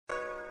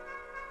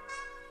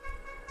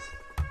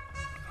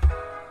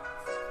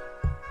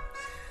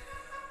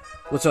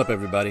What's up,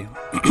 everybody?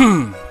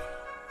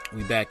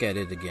 We back at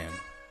it again.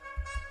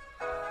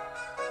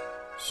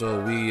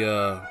 So we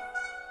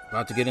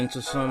about to get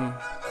into some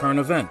current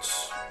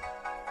events.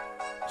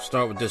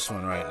 Start with this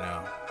one right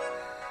now.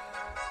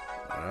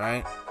 All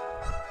right.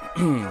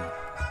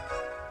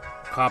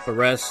 Cop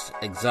arrests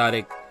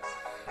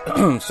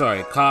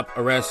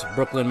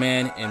Brooklyn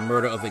man in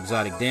murder of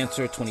exotic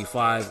dancer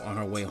 25 on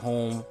her way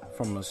home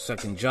from a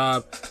second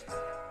job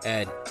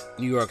at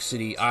New York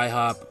City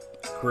IHOP.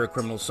 Career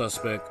criminal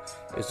suspect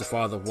is the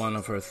father of one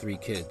of her 3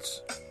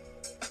 kids.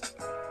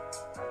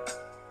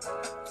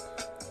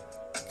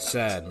 It's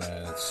sad,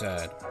 man. It's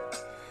sad.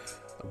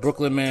 A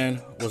Brooklyn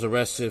man was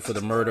arrested for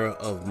the murder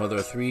of mother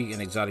of 3,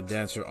 an exotic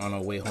dancer, on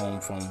her way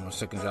home from her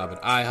second job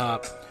at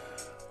IHOP.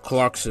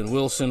 Clarkson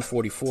Wilson,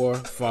 44,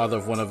 father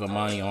of one of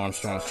Imani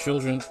Armstrong's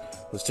children,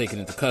 was taken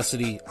into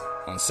custody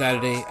on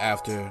Saturday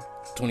after the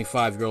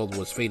 25-year-old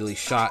was fatally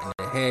shot in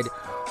the head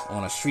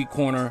on a street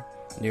corner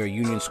near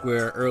Union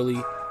Square early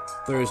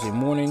Thursday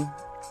morning.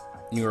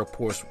 New York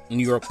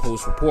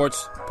Post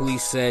reports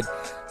police said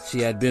she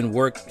had been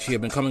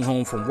coming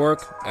home from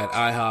work at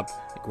IHOP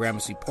at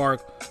Gramercy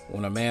Park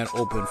when a man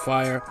opened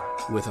fire,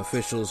 with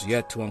officials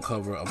yet to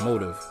uncover a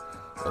motive.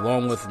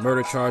 Along with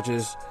murder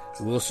charges,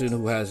 Wilson,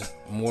 who has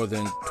more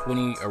than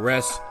 20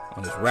 arrests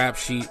on his rap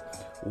sheet,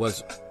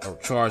 was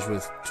charged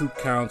with 2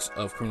 counts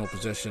of criminal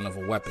possession of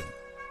a weapon.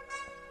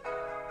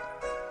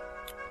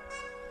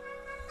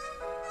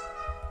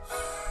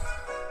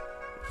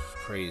 It's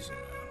crazy, man.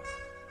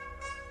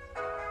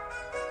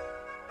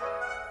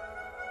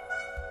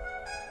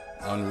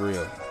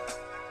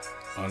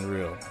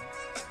 Unreal.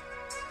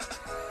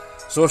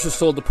 Sources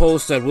told the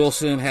Post that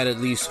Wilson had at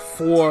least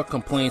 4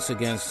 complaints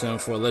against him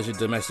for alleged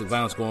domestic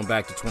violence going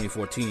back to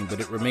 2014, but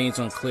it remains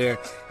unclear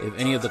if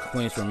any of the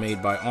complaints were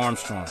made by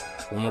Armstrong.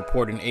 One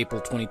report in April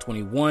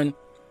 2021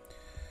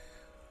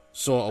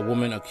 saw a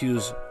woman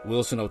accuse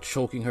Wilson of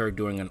choking her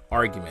during an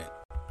argument.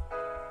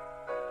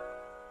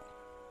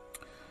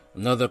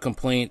 Another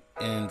complaint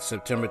in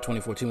September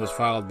 2014 was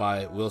filed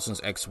by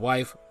Wilson's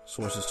ex-wife,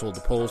 sources told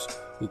the Post,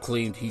 who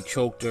claimed he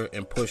choked her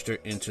and pushed her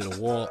into the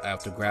wall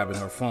after grabbing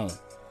her phone.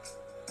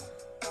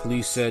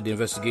 Police said the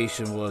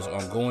investigation was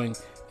ongoing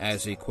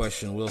as they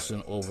questioned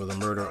Wilson over the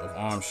murder of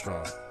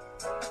Armstrong.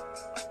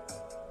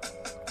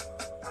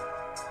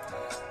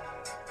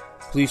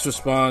 Police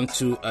respond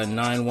to a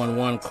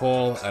 911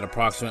 call at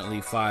approximately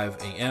 5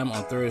 a.m.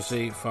 on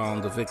Thursday,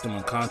 found the victim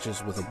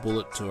unconscious with a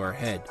bullet to her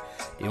head.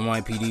 The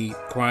NYPD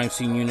crime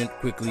scene unit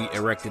quickly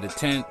erected a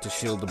tent to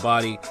shield the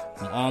body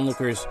from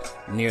onlookers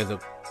near the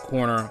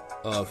corner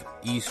of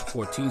East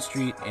 14th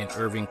Street and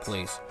Irving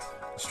Place.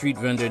 A street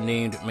vendor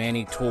named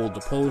Manny told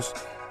the Post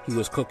he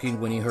was cooking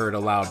when he heard a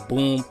loud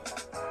boom.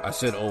 I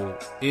said, "Oh,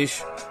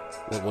 ish,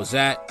 what was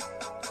that?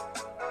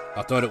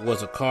 I thought it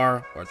was a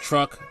car or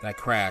truck that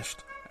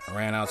crashed. I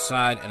ran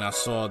outside and I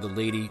saw the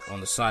lady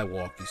on the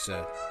sidewalk," he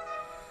said.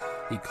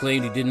 He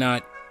claimed he did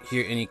not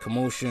hear any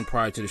commotion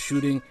prior to the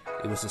shooting.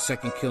 It was the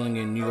second killing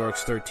in New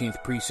York's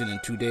 13th precinct in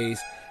 2 days,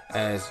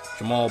 as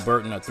Jamal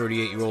Burton, a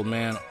 38-year-old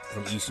man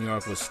from East New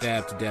York, was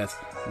stabbed to death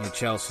near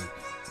Chelsea.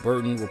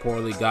 Burton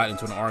reportedly got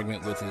into an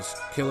argument with his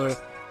killer,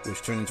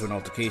 which turned into an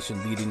altercation,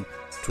 leading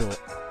to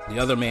the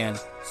other man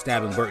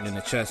stabbing Burton in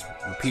the chest,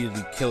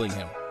 repeatedly killing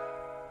him.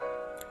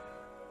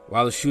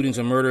 While the shootings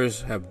and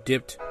murders have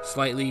dipped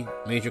slightly,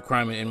 major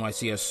crime in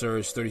NYC has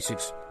surged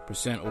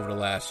 36% over the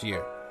last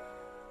year.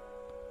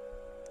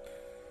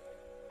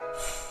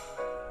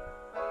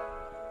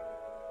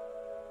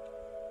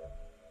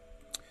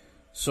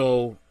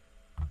 So,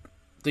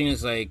 thing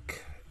is,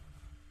 like,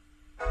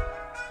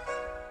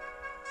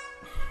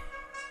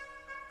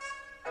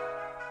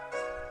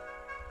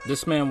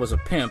 this man was a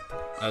pimp,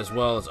 as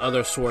well as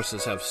other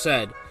sources have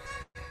said,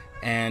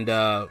 and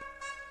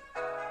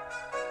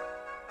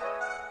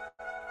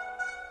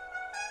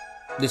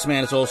this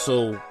man has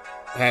also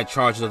had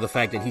charges of the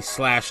fact that he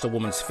slashed a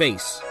woman's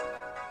face.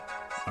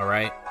 All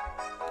right,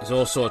 he's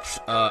also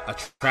a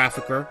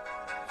trafficker.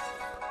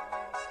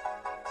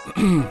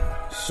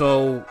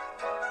 So,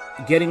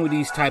 getting with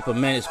these type of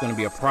men is going to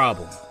be a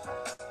problem.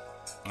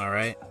 All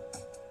right.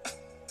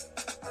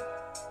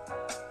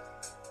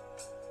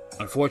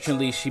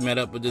 Unfortunately, she met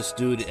up with this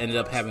dude, ended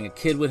up having a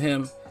kid with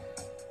him,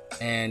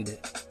 and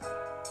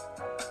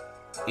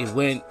it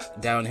went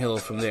downhill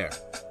from there.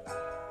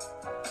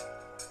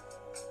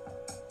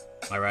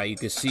 Alright, you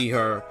can see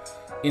her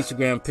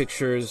Instagram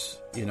pictures,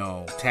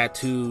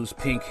 tattoos,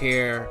 pink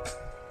hair.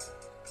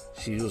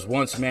 She was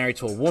once married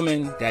to a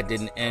woman. That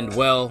didn't end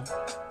well.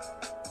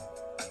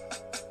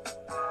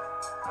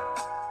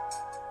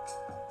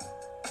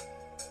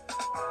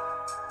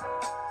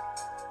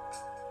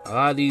 A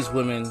lot of these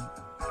women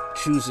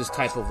choose this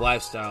type of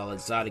lifestyle,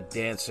 exotic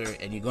dancer,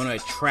 and you're going to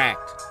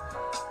attract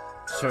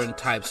certain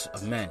types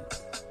of men.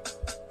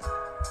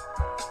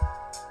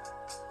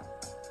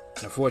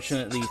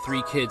 Unfortunately,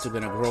 3 kids are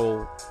going to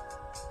grow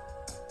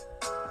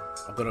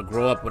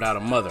up without a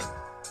mother.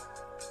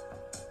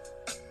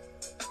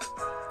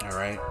 All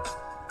right.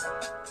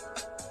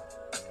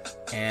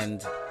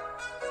 And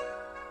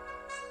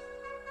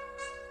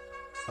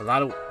A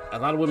lot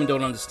of women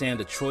don't understand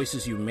the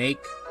choices you make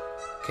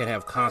can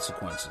have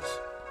consequences.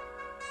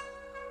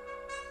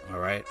 All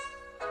right?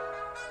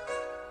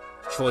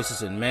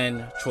 Choices in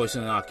men, choices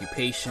in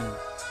occupation.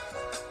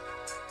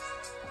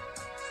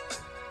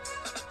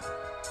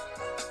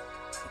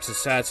 It's a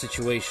sad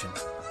situation.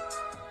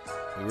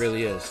 It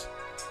really is.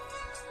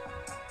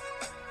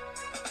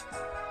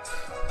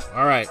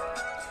 All right.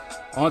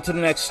 On to the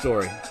next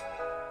story.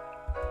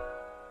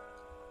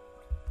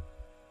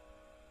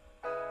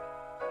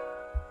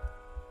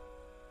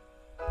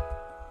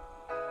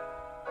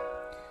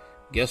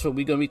 Guess what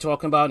we're going to be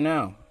talking about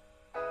now?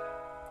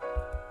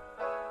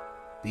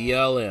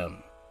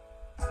 BLM.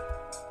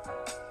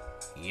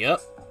 Yep.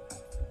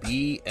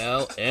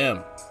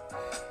 BLM.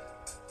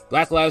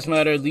 Black Lives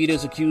Matter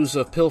leaders accused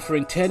of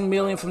pilfering $10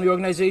 million from the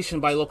organization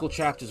by local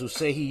chapters who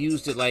say he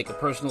used it like a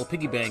personal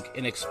piggy bank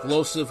in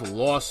explosive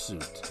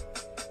lawsuit.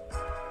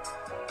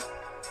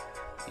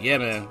 Yeah,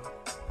 man.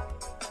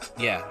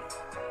 Yeah.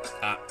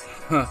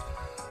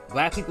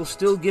 Black people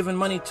still giving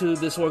money to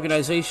this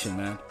organization,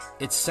 man.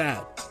 It's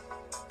sad.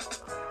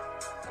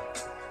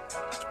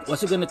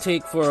 What's it going to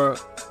take for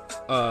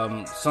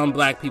some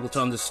black people to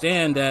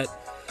understand that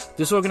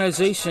this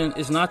organization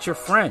is not your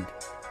friend?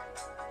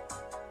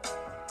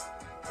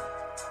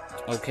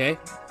 Okay?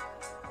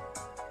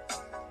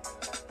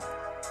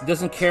 It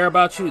doesn't care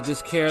about you. It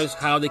just cares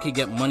how they can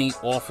get money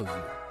off of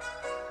you.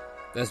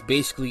 That's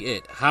basically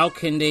it. How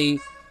can they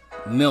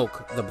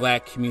milk the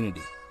black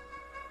community?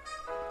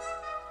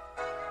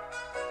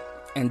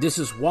 And this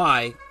is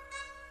why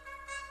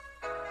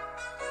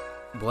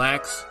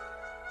blacks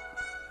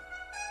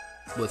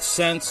with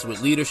sense,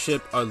 with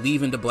leadership, are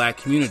leaving the black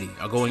community,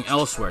 are going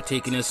elsewhere,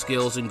 taking their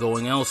skills and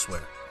going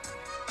elsewhere.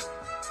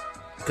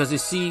 Because they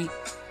see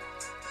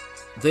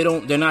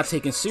they're not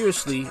taken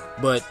seriously,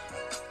 but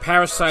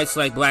parasites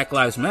like Black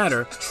Lives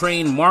Matter,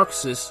 trained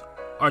Marxists,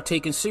 are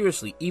taken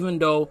seriously, even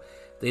though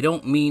they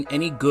don't mean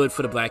any good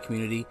for the black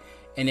community,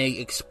 and they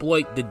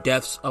exploit the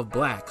deaths of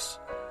blacks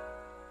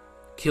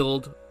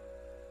killed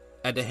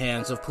at the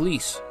hands of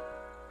police.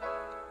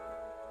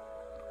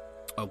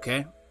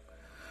 Okay?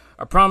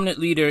 A prominent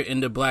leader in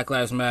the Black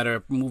Lives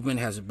Matter movement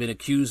has been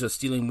accused of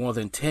stealing more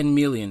than $10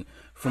 million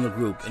from the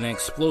group in an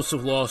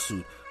explosive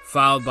lawsuit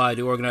filed by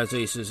the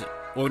organizers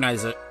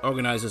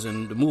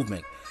in the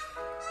movement.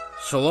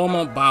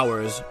 Shaloma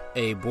Bowers,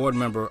 a board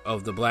member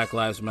of the Black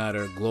Lives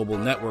Matter Global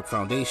Network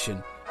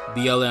Foundation,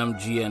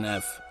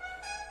 BLM-GNF,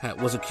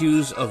 was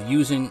accused of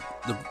using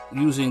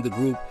the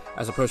group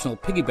as a personal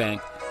piggy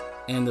bank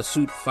in the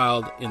suit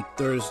filed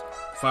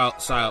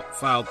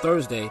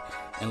Thursday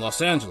in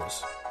Los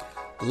Angeles.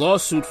 The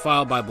lawsuit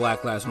filed by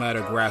Black Lives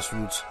Matter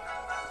Grassroots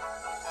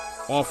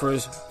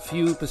offers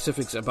few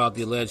specifics about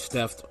the alleged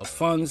theft of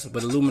funds,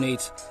 but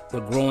illuminates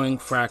the growing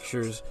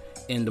fractures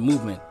in the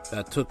movement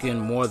that took in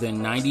more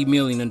than $90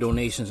 million in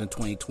donations in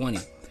 2020.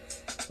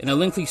 In a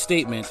lengthy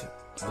statement,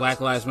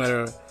 Black Lives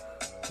Matter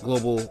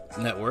Global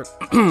Network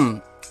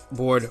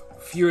board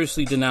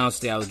furiously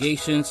denounced the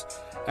allegations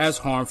as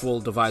harmful,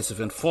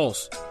 divisive, and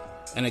false,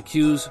 and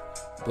accused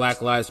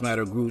Black Lives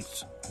Matter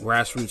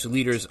grassroots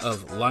leaders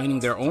of lining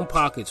their own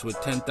pockets with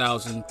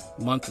 10,000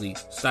 monthly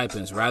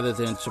stipends rather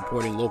than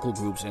supporting local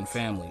groups and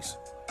families.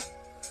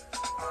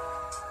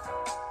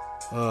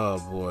 Oh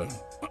boy.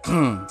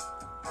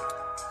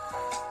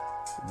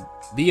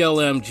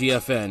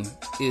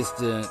 BLM-GFN is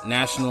the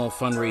national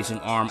fundraising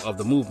arm of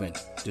the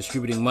movement,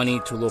 distributing money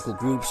to local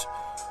groups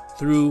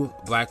through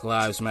Black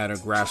Lives Matter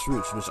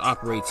Grassroots, which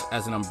operates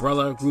as an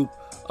umbrella group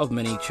of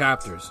many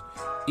chapters.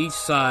 Each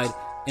side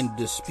in the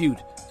dispute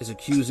is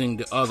accusing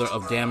the other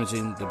of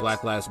damaging the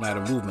Black Lives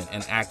Matter movement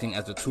and acting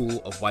as a tool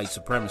of white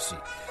supremacy.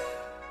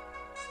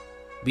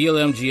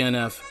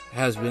 BLM-GNF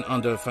has been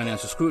under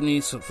financial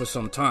scrutiny for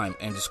some time,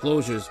 and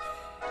disclosures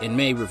in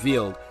May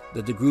revealed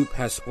that the group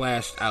has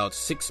splashed out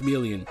 $6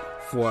 million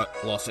for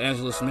Los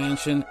Angeles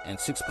mansion and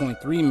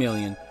 $6.3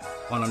 million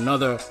on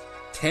another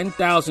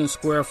 10,000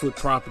 square foot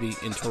property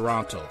in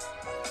Toronto.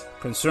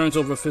 Concerns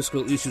over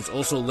fiscal issues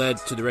also led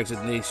to the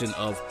resignation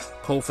of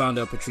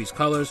co-founder Patrisse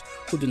Cullors,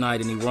 who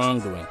denied any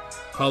wrongdoing.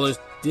 Cullors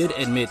did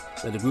admit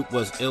that the group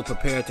was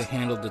ill-prepared to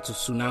handle the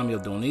tsunami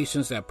of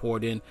donations that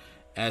poured in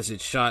as it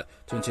shot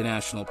to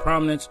international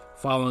prominence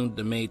following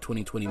the May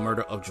 2020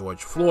 murder of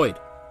George Floyd.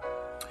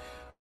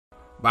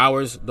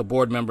 Bowers, the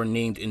board member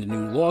named in the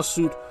new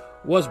lawsuit,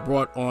 was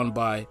brought on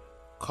by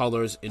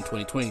Cullors in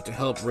 2020 to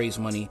help raise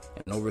money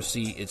and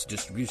oversee its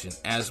distribution.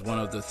 As one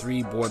of the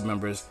three board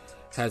members,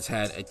 has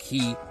had a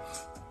key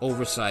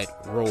oversight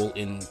role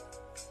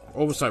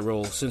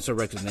since her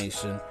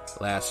resignation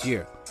last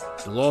year.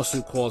 The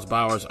lawsuit calls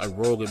Bowers a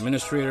rogue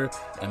administrator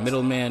and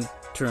middleman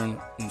turned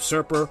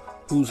usurper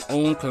whose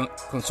own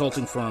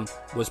consulting firm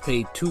was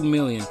paid $2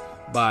 million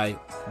by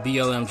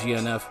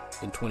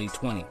BLM-GNF in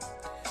 2020.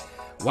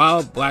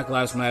 While Black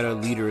Lives Matter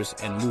leaders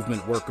and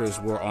movement workers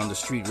were on the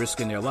street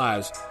risking their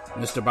lives,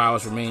 Mr.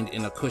 Bowers remained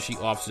in a cushy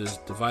office's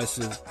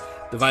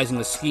devising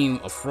a scheme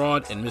of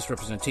fraud and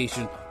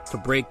misrepresentation to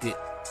break the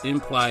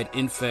implied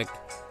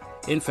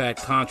in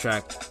fact,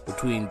 contract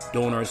between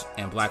donors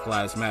and Black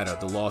Lives Matter,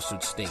 the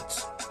lawsuit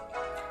states.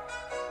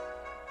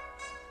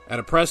 At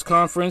a press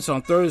conference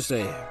on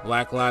Thursday,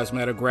 Black Lives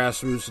Matter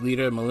grassroots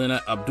leader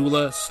Melina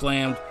Abdullah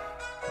slammed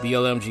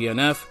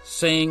BLM-GNF,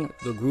 saying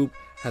the group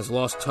has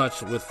lost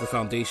touch with the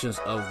foundations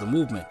of the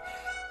movement.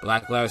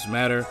 Black Lives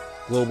Matter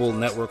Global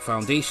Network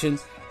Foundation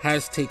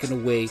has taken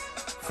away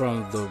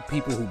from the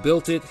people who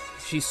built it,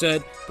 she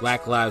said.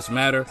 Black Lives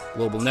Matter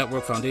Global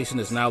Network Foundation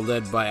is now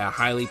led by a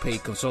highly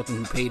paid consultant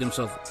who paid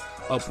himself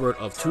upward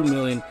of $2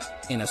 million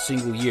in a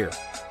single year.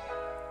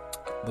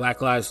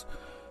 Black Lives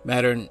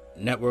Matter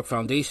Network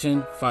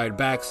Foundation fired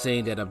back,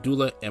 saying that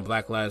Abdullah and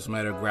Black Lives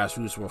Matter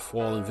grassroots were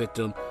falling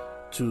victim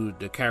to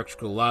the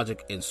caricature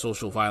logic and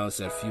social violence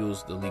that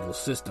fuels the legal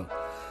system.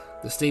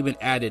 The statement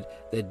added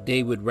that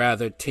they would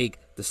rather take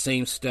the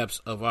same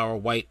steps of our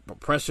white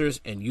oppressors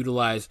and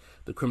utilize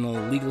the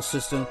criminal legal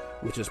system,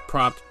 which is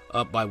propped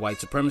up by white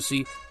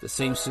supremacy, the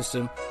same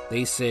system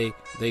they say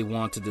they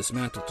want to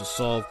dismantle to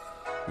solve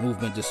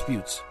movement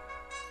disputes.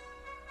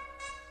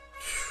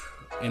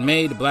 In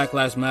May, the Black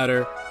Lives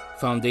Matter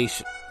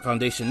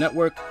Foundation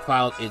Network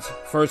filed its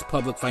first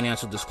public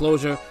financial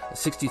disclosure, a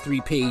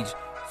 63-page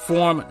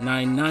Form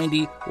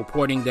 990,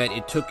 reporting that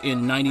it took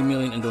in $90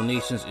 million in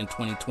donations in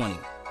 2020.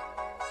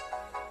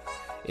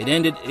 It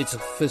ended its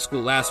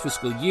last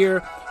fiscal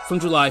year from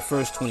July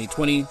 1st,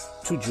 2020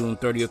 to June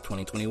 30th,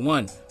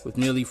 2021, with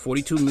nearly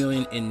 $42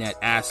 million in net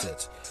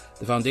assets.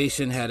 The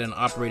foundation had an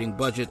operating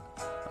budget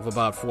of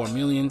about $4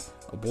 million,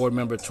 a board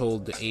member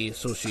told the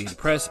Associated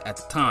Press at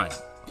the time.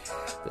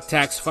 The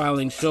tax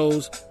filing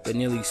shows that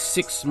nearly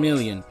 $6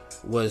 million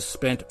was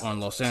spent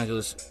on Los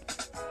Angeles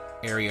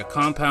area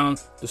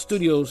compound, the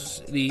Studio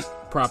City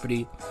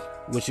property,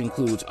 which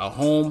includes a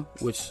home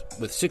with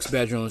 6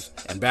 bedrooms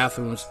and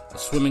bathrooms, a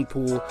swimming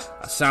pool,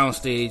 a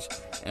soundstage,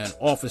 and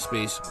office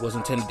space, was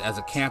intended as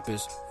a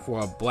campus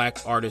for a Black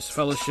Artist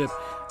Fellowship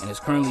and is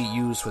currently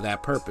used for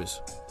that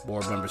purpose,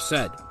 board members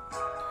said.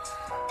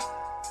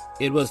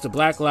 It was the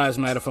Black Lives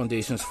Matter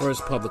Foundation's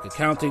first public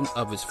accounting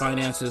of its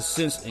finances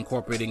since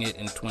incorporating it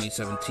in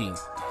 2017.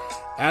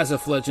 As a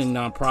fledgling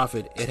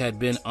nonprofit, it had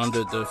been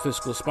under the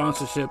fiscal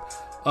sponsorship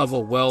of a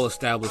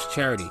well-established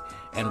charity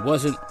and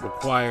wasn't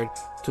required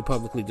to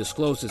publicly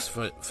disclose its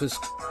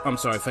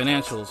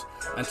financials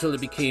until it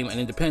became an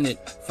independent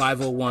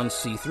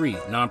 501c3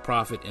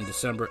 nonprofit in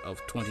December of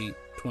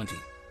 2020.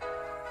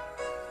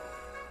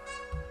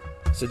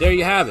 So there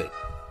you have it.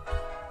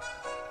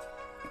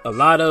 A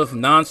lot of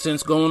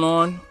nonsense going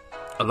on,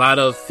 a lot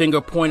of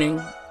finger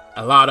pointing,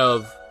 a lot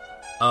of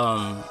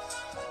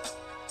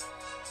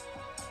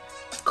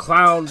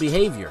clown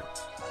behavior.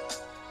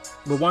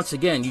 But once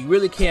again, you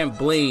really can't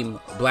blame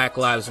Black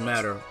Lives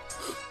Matter,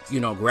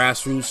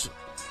 grassroots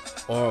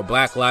or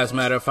Black Lives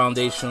Matter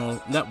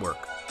Foundational Network,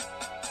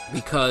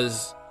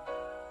 because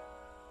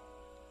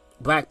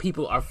black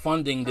people are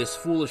funding this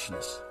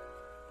foolishness.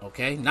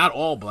 Okay? Not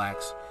all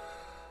blacks,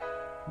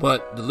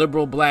 but the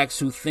liberal blacks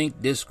who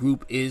think this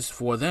group is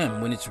for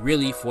them when it's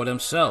really for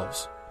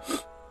themselves.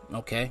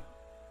 Okay?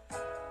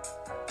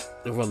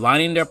 They're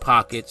lining their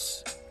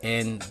pockets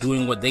and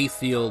doing what they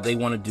feel they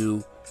want to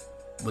do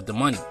with the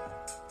money.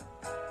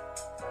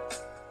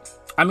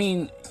 I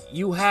mean,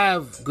 you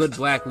have good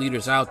black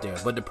leaders out there,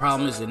 but the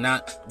problem is they're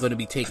not going to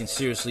be taken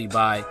seriously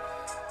by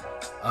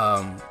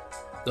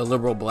the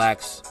liberal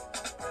blacks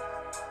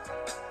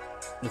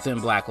within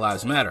Black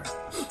Lives Matter,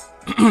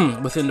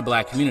 within the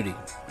black community,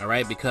 all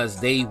right? Because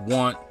they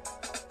want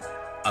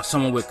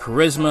someone with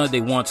charisma.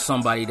 They want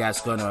somebody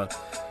that's going to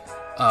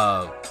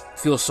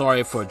feel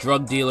sorry for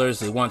drug dealers.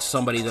 They want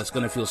somebody that's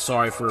going to feel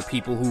sorry for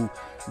people who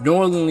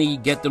normally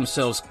get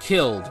themselves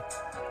killed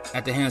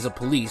at the hands of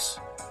police.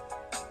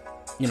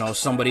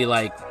 Somebody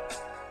like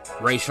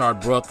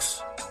Rayshard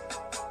Brooks,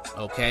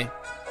 okay?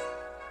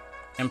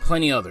 And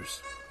plenty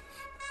others.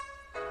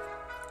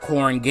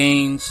 Corin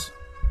Gaines,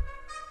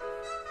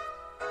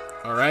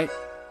 all right?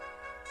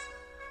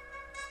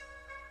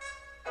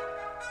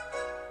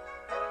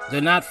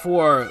 They're not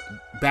for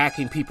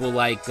backing people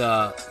like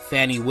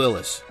Fannie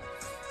Willis,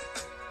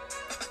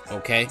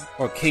 okay?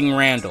 Or King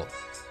Randall.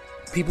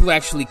 People who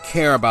actually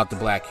care about the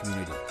black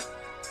community.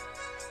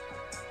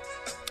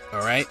 All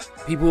right?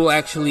 People who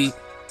actually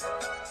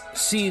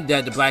see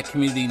that the black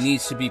community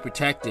needs to be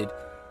protected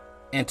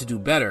and to do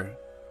better.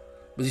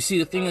 But you see,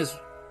 the thing is,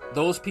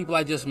 those people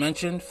I just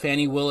mentioned,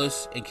 Fannie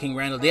Willis and King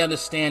Randall, they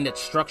understand that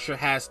structure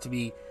has to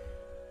be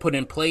put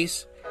in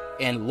place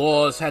and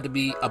laws had to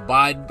be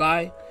abided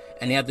by,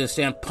 and they have to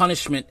understand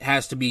punishment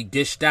has to be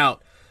dished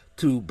out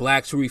to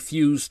blacks who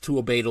refuse to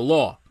obey the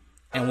law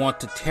and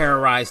want to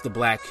terrorize the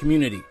black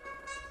community.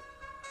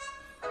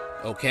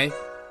 Okay?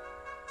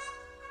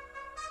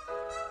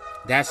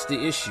 That's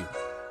the issue.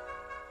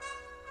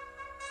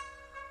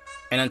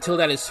 And until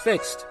that is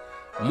fixed,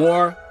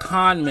 more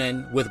con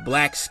men with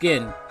black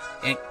skin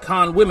and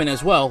con women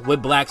as well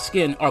with black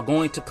skin are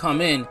going to come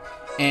in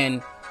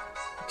and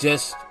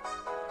just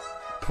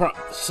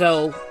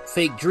sell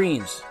fake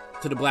dreams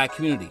to the black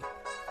community.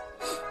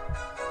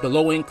 The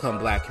low-income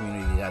black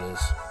community, that is.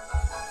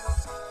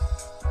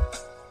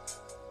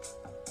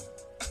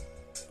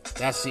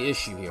 That's the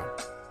issue here.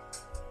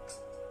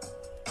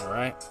 All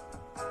right.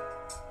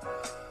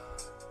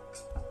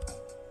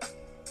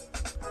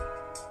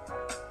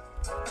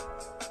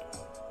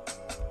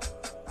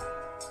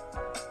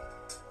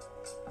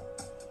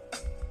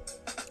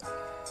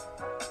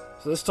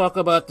 So let's talk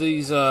about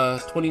these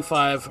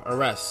 25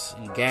 arrests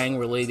in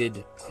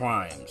gang-related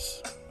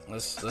crimes.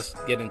 Let's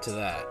get into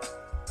that.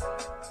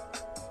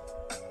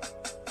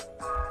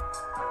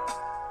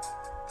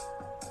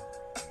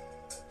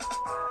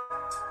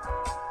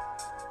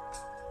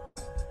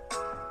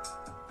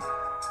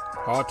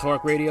 Hard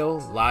Talk Radio,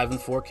 live in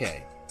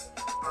 4K.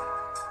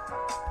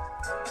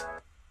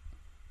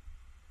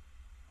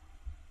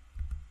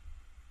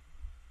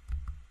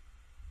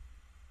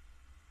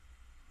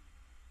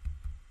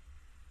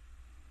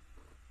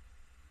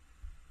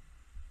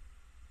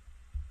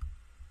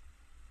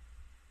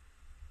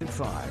 Now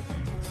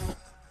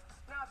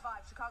at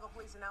 5, Chicago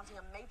police announcing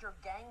a major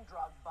gang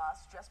drug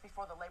bust just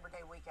before the Labor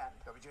Day weekend.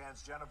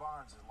 WJN's Jenna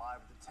Barnes is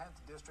live at the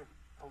 10th District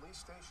Police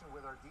Station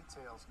with our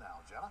details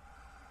now. Jenna?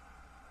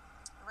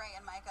 Ray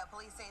and Micah,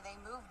 police say they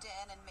moved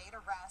in and made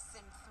arrests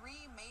in 3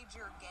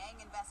 major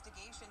gang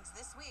investigations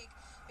this week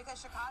because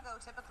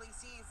Chicago typically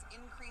sees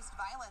increased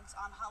violence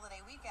on holiday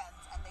weekends,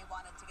 and they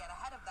wanted to get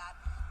ahead of that.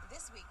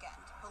 This weekend,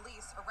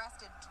 police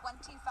arrested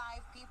 25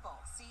 people,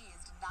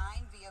 seized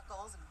 9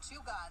 vehicles and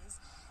 2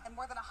 guns, and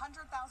more than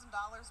 $100,000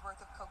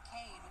 worth of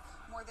cocaine,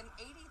 more than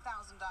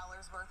 $80,000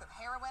 worth of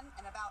heroin,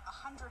 and about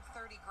 $130,000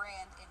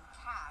 in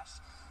cash.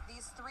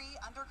 These 3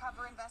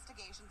 undercover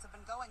investigations have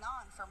been going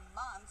on for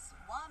months,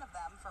 one of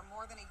them for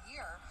more than a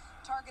year,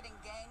 targeting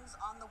gangs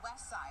on the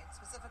west side,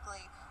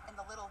 specifically in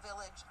the Little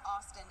Village,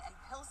 Austin, and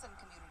Pilsen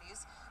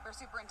communities, where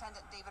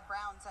Superintendent David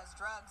Brown says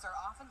drugs are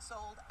often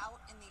sold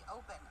out in the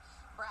open.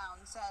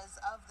 Brown says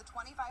of the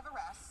 25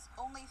 arrests,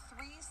 only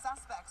 3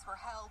 suspects were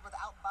held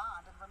without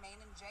bond and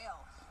remain in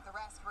jail. The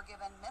rest were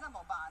given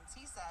minimal bonds,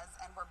 he says,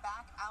 and were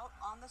back out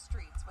on the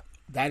streets.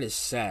 That is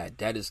sad.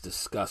 That is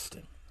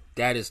disgusting.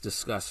 That is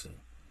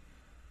disgusting.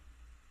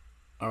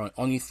 All right,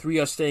 only 3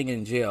 are staying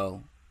in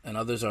jail, and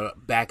others are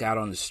back out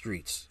on the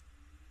streets.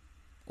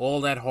 All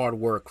that hard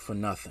work for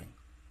nothing.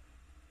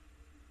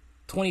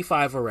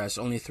 25 arrests,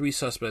 only 3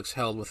 suspects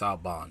held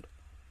without bond.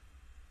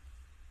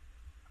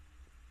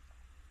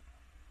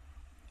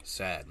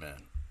 Sad,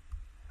 man.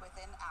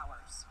 Within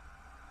hours.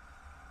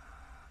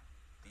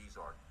 These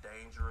are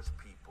dangerous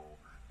people,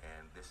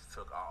 and this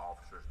took our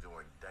officers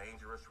doing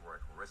dangerous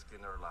work,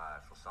 risking their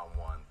lives for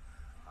someone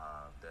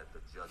that the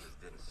judges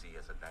didn't see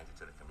as a danger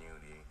to the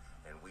community,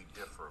 and we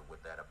differ with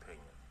that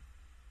opinion.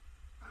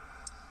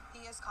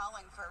 He is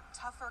calling for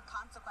tougher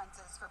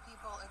consequences for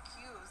people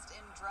accused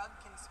in drug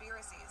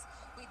conspiracies.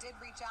 We did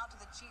reach out to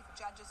the chief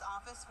judge's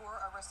office for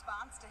a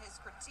response to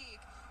his critique,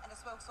 and a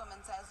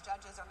spokeswoman says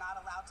judges are not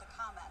allowed to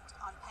comment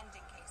on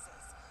pending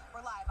cases.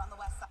 We're live on the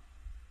west side.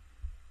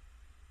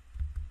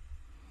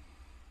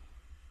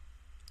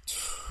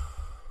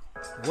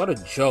 What a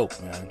joke,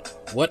 man.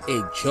 What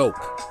a joke.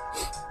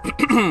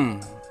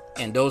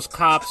 And those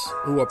cops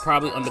who are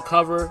probably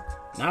undercover,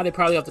 now they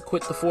probably have to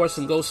quit the force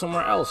and go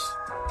somewhere else.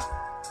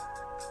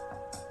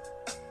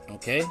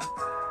 Okay?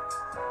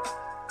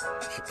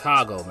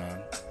 Chicago,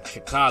 man.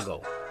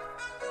 Chicago.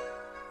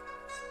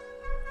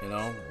 You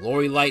know,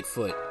 Lori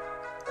Lightfoot,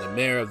 the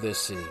mayor of this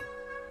city.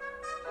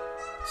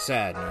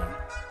 Sad, man.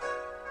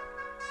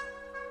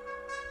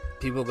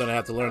 People are going to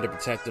have to learn to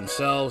protect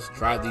themselves,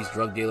 drive these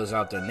drug dealers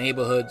out their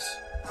neighborhoods.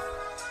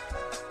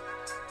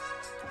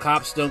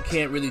 Cops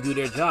can't really do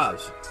their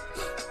jobs.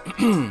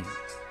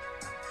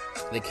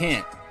 They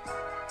can't.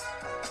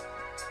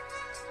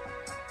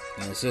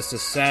 And it's just a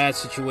sad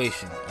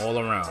situation all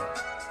around.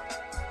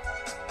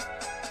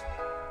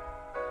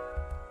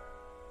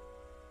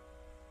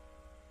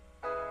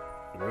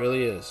 It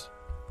really is.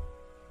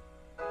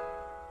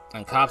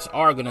 And cops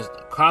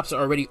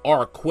already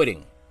are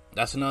quitting.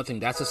 That's another thing.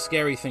 That's a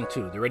scary thing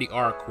too. They already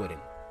are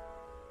quitting.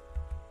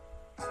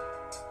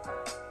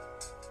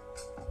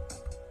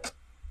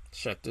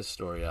 Check this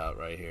story out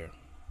right here.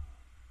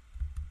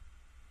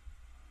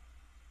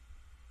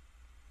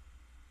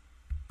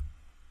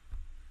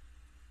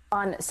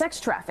 On sex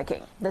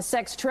trafficking, the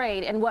sex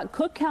trade, and what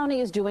Cook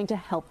County is doing to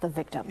help the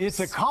victims. It's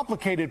a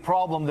complicated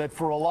problem that,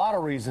 for a lot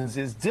of reasons,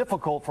 is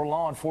difficult for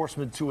law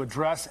enforcement to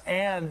address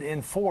and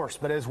enforce.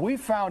 But as we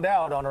found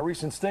out on a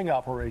recent sting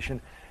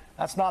operation,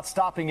 that's not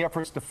stopping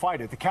efforts to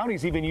fight it. The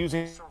county's even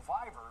using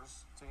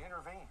survivors to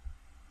intervene.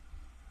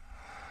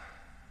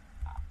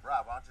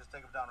 Rob, why don't you just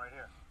take them down right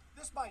here?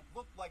 This might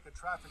look like a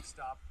traffic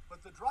stop,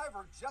 but the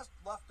driver just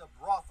left a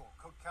brothel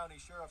Cook County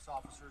Sheriff's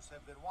officers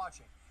have been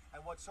watching.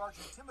 And what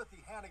Sergeant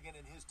Timothy Hannigan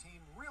and his team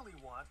really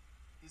want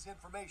is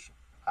information.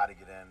 How to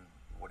get in,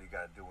 what do you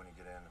got to do when you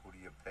get in, who do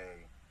you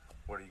pay,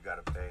 what do you got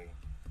to pay,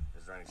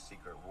 is there any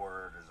secret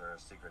word, is there a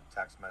secret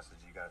text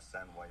message you got to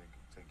send while you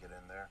to get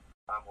in there?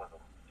 I'm with them.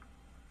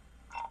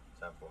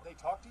 Simple. They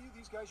talk to you,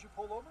 these guys you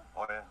pull over?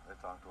 Oh yeah, they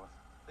talk to us.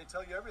 They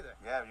tell you everything?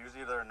 Yeah,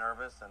 usually they're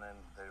nervous and then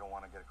they don't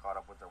want to get caught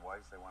up with their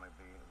wives, they want to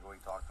be,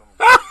 we talk to them.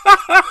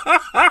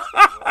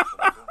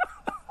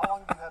 How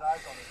long have you had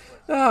eyes on this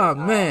place? Oh,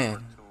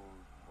 man. Two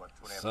and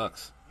a half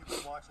Sucks. You've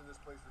been watching this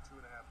place for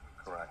 2.5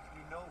 weeks. Correct.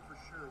 You know for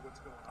sure what's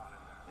going on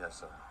in there.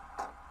 Yes, sir.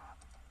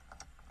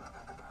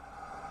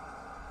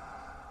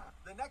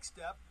 The next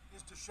step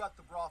is to shut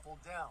the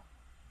brothel down.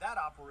 That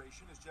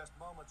operation is just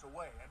moments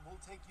away, and we'll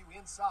take you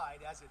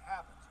inside as it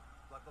happens.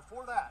 But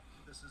before that,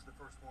 this is the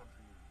first one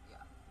for you.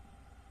 Yeah.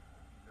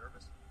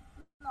 Nervous?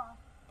 No.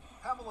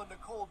 Pamela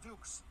Nicole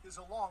Dukes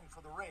is along for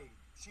the raid.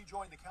 She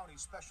joined the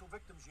county's Special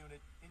Victims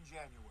Unit in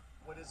January.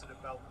 What is it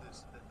about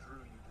this that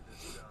drew you to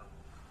this job?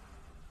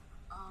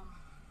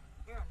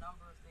 There are a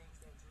number of things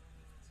that drew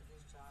me to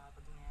this job.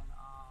 Again,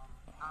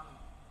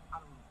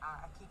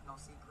 I keep no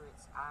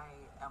secrets. I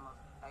am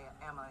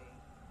a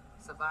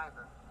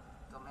survivor,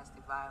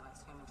 domestic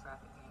violence, human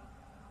trafficking,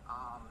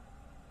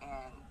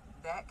 and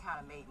that kind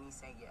of made me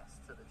say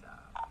yes to the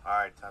job. All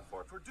right, time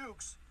for it. For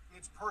Dukes,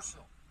 it's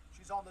personal.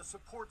 She's on the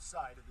support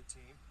side of the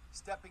team,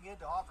 stepping in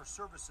to offer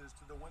services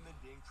to the women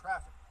being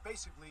trafficked,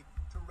 basically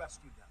to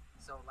rescue them.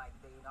 So, like,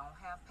 they don't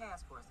have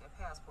passports. Their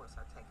passports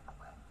are taken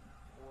away,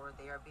 or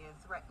they are being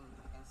threatened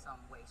in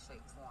some way,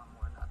 shape, form,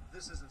 or another.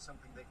 This isn't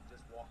something they can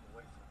just walk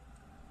away from.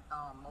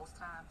 Most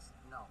times,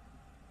 no,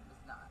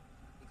 it's not,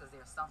 because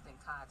there's something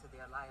tied to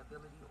their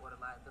liability or the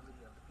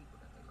liability of the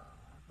people that they love.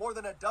 More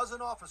than a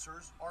dozen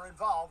officers are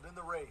involved in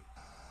the raid.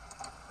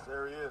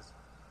 There he is.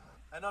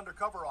 An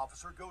undercover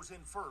officer goes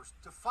in first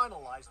to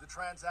finalize the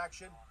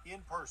transaction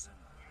in person.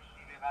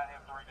 You did not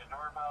have to ring the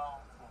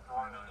doorbell. The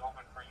door is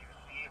open for you to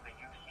see if the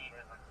UC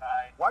is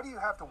inside. Why do you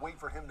have to wait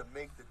for him to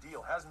make the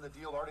deal? Hasn't the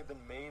deal already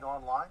been made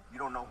online? You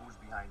don't know who's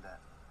behind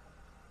that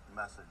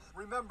message.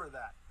 Remember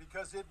that,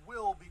 because it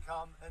will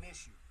become an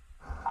issue.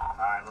 All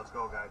right, let's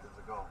go, guys.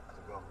 Let's go.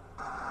 Let's go.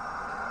 All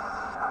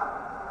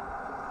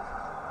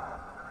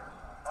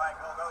right,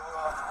 go.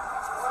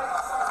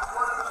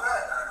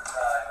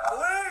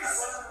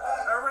 Police!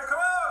 Everybody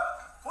come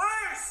out!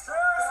 Police!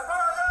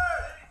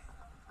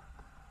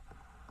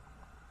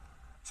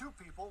 Two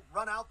people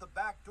run out the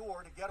back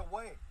door to get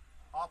away.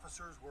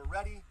 Officers were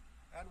ready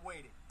and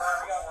waiting.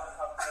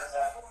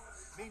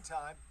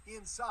 Meantime,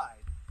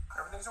 inside,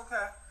 Everything's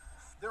okay.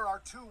 there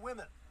are two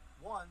women.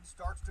 One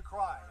starts to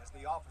cry as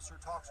the officer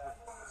talks with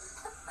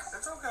her.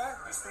 It's okay.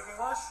 Do you speak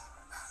English?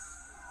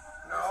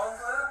 No?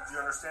 Do you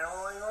understand a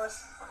little English?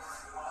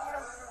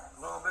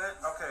 A little bit?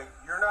 Okay.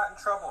 You're not in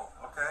trouble,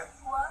 okay?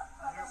 What?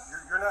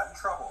 You're not in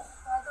trouble.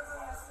 I don't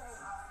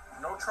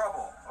understand. No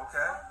trouble,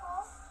 okay?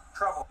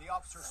 Trouble. The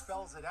officer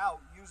spells it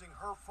out using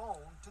her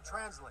phone to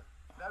translate.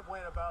 That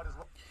went about as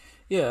well.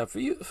 Yeah,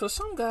 for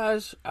some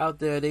guys out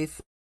there, they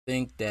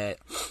think that,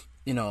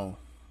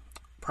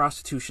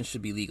 prostitution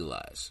should be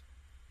legalized.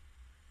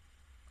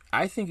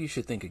 I think you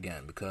should think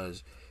again,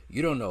 because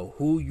you don't know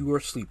who you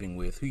are sleeping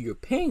with, who you're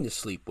paying to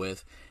sleep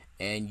with,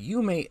 and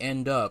you may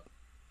end up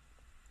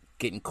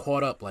getting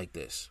caught up like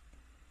this.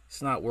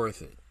 It's not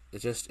worth it. It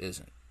just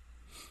isn't.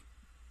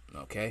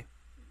 Okay?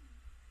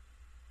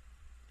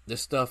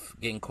 This stuff,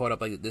 getting caught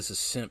up like this, is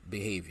simp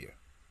behavior.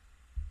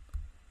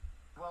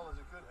 Well as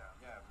it could have.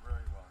 Yeah,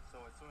 very well. So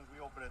as soon as we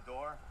opened a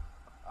door,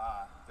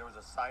 there was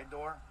a side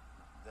door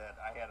that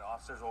I had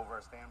officers over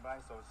at standby.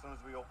 So as soon as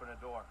we opened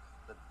a door,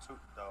 the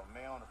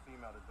male and the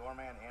female, the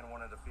doorman and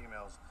one of the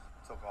females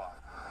took off.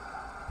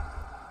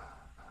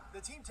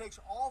 The team takes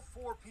all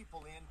four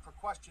people in for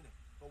questioning,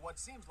 but what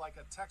seems like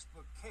a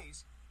textbook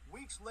case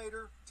weeks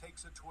later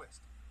takes a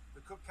twist.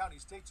 The Cook County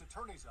State's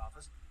Attorney's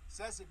Office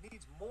says it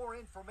needs more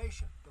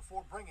information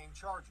before bringing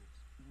charges.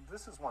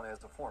 This is one,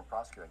 as a foreign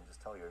prosecutor, I can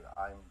just tell you,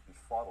 I'm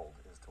befuddled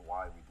as to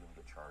why we didn't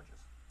get charges.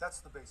 That's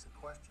the basic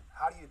question.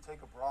 How do you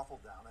take a brothel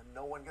down and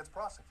no one gets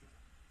prosecuted?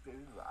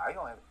 I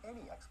don't have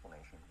any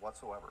explanation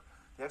whatsoever.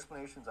 The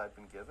explanations I've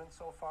been given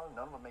so far,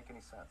 none of them make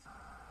any sense.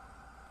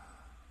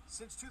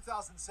 Since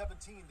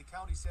 2017, the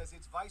county says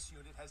its vice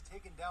unit has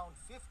taken down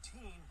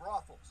 15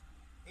 brothels.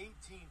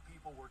 18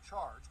 people were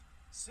charged,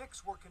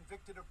 6 were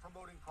convicted of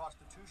promoting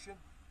prostitution,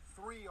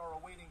 3 are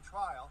awaiting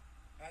trial,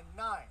 and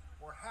 9,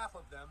 or half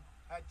of them,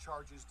 had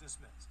charges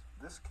dismissed.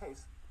 This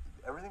case,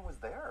 everything was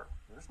there.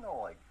 There's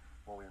no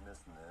well, we were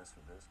missing this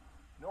or this.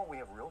 No, we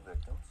have real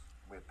victims.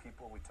 We have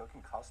people we took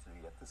in custody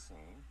at the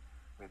scene.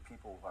 We have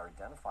people who are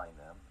identifying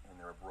them and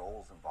their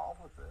roles involved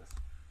with this.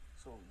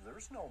 So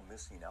there's no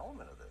missing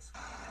element of this.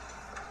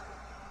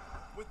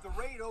 With the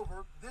raid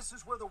over, this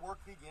is where the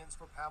work begins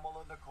for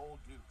Pamela Nicole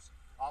Dukes,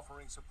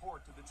 offering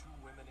support to the two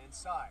women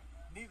inside.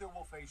 Neither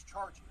will face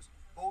charges.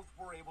 Both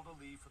were able to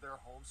leave for their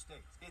home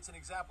states. It's an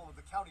example of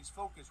the county's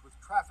focus with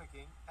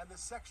trafficking and the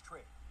sex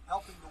trade,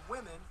 helping the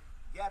women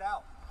get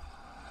out.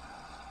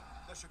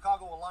 The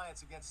Chicago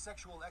Alliance Against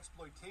Sexual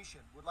Exploitation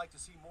would like to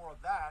see more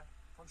of that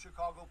from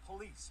Chicago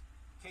police.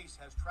 Case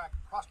has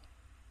tracked prostitutes.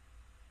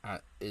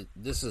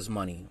 This is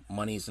money.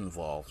 Money's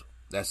involved.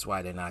 That's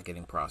why they're not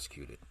getting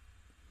prosecuted.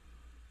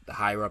 The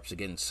higher-ups are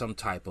getting some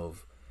type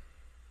of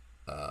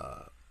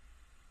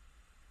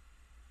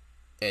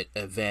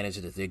advantage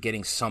that they're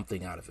getting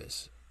something out of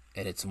this,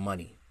 and it's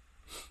money.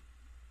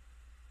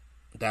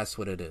 That's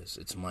what it is.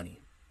 It's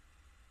money.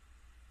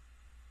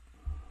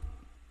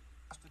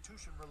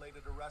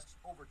 Prostitution-related arrests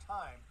over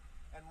time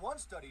And one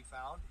study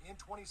found in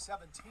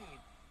 2017,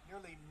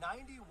 nearly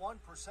 91%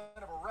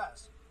 of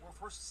arrests were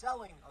for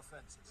selling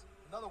offenses.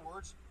 In other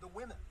words, the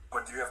women.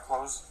 But do you have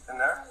clothes in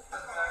there?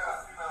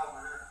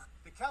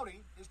 The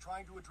county is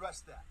trying to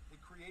address that.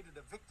 It created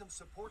a victim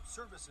support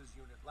services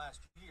unit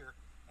last year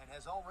and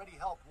has already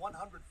helped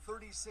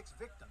 136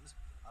 victims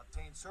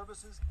obtain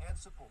services and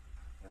support.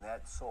 And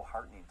that's so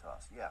heartening to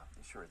us. Yeah,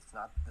 sure, it's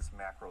not this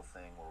macro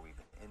thing where we've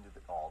ended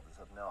all this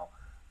up, no,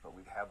 but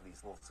we have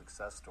these little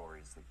success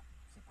stories that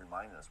keep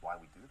reminding us why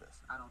we do this.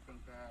 I don't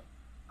think that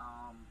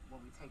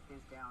when we take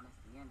this down, it's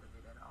the end of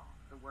it at all.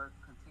 The work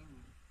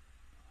continues.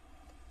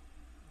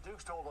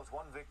 Dukes told us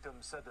one victim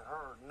said to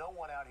her, "No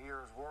one out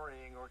here is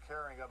worrying or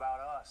caring about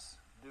us."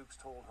 Dukes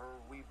told her,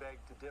 "We beg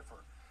to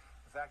differ."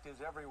 The fact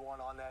is, everyone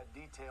on that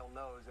detail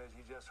knows, as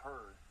you just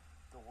heard,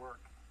 the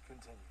work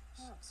continues.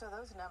 So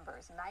those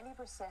numbers,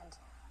 90%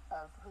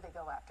 of who they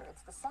go after,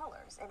 it's the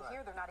sellers. And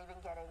here they're not even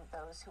getting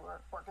those who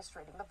are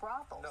orchestrating the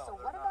brothels. No, so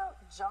what about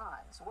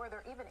John's? Were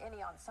there even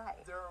any on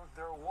site?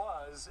 There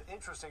was.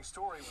 Interesting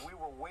story. We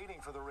were waiting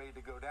for the raid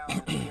to go down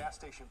in the gas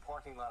station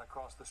parking lot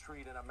across the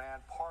street, and a man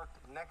parked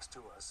next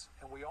to us,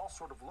 and we all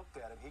sort of looked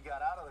at him. He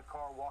got out of the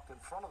car, walked in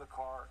front of the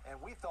car,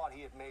 and we thought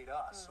he had made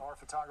us. Our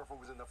photographer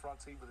was in the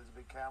front seat with his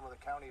big camera. The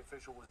county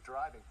official was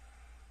driving.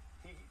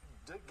 He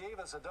gave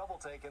us a double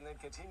take and then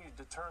continued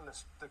to turn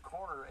the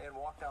corner and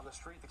walk down the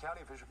street. The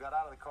county official got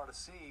out of the car to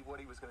see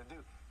what he was going to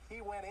do.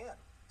 He went in,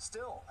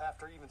 still,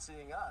 after even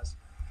seeing us.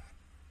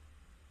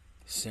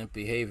 Simp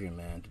behavior,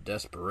 man. The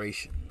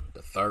desperation.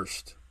 The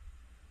thirst.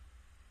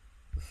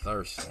 The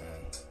thirst,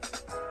 man.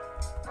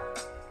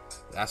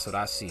 That's what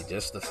I see.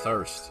 Just the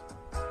thirst.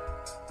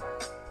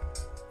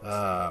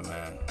 Ah,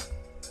 man.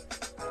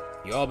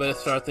 Y'all better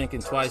start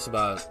thinking twice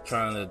about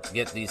trying to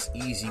get this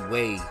easy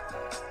way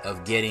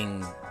of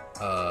getting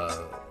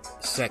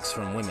sex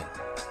from women.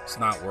 It's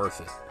not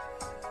worth it.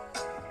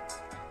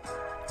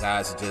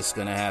 Guys are just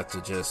gonna have to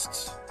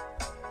just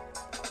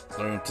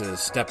learn to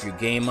step your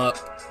game up,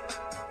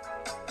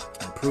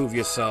 improve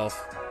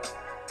yourself,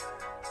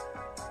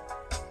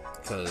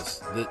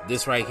 because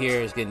this right here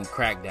is getting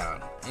cracked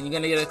down, and you're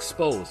gonna get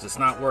exposed. It's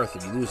not worth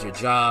it. You lose your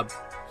job.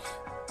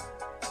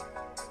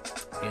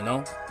 You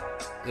know,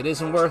 it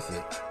isn't worth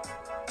it.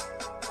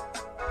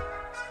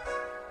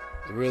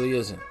 It really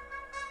isn't.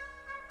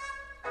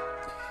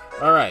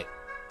 All right.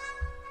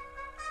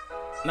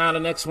 Now the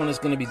next one is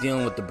going to be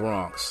dealing with the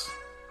Bronx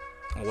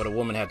and what a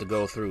woman had to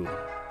go through.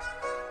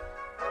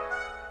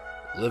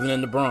 Living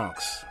in the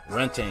Bronx,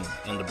 renting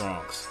in the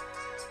Bronx.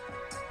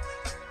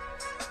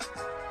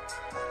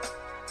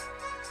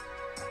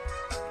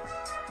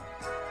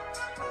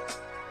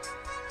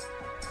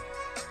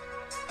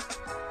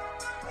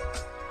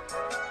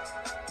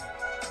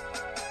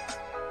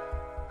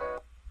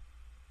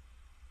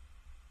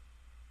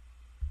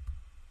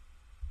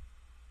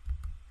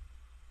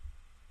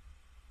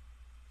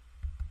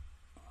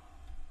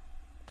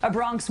 A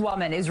Bronx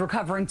woman is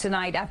recovering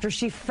tonight after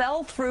she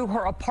fell through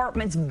her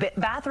apartment's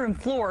bathroom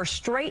floor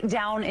straight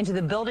down into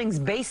the building's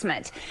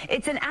basement.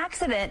 It's an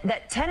accident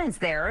that tenants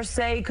there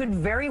say could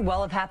very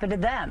well have happened to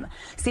them.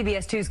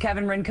 CBS 2's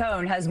Kevin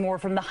Rincon has more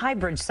from the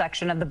Highbridge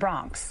section of the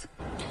Bronx.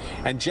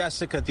 And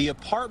Jessica, the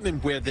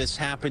apartment where this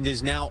happened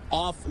is now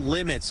off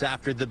limits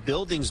after the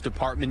buildings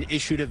department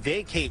issued a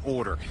vacate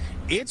order.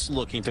 It's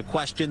looking to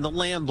question the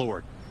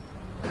landlord.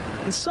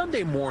 And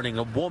Sunday morning,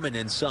 a woman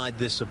inside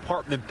this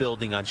apartment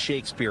building on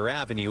Shakespeare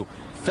Avenue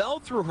fell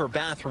through her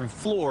bathroom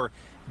floor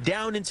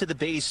down into the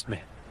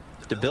basement.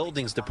 The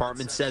buildings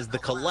department says the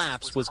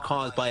collapse was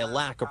caused by a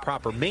lack of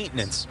proper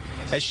maintenance.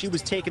 As she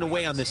was taken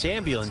away on this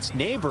ambulance,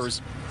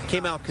 neighbors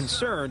came out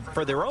concerned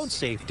for their own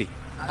safety.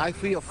 I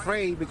feel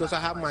afraid because I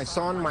have my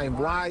son, my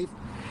wife,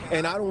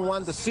 and I don't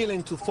want the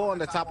ceiling to fall on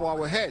the top of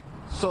our head.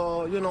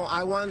 So, you know,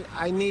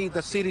 I need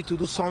the city to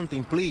do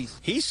something, please.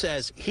 He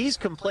says he's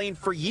complained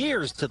for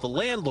years to the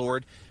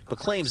landlord, but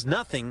claims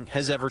nothing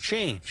has ever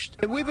changed.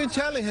 We've been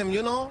telling him,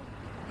 you know,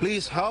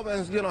 please help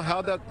and, you know,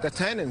 help the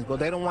tenants, but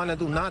they don't want to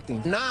do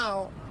nothing.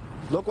 Now,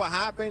 look what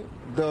happened.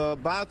 The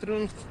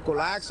bathroom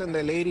collapsed and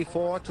the lady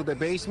fell to the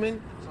basement,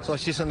 so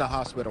she's in the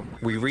hospital.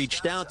 We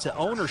reached out to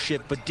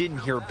ownership but didn't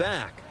hear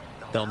back.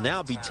 They'll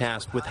now be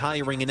tasked with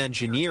hiring an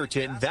engineer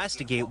to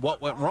investigate what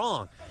went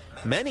wrong.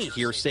 Many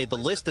here say the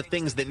list of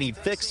things that need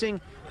fixing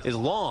is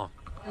long.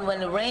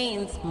 When it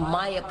rains,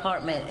 my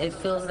apartment, it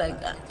feels like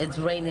it's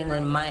raining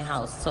in my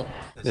house. So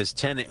this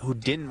tenant who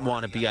didn't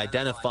want to be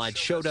identified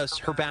showed us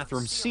her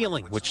bathroom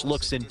ceiling, which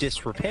looks in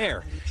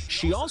disrepair.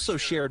 She also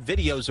shared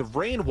videos of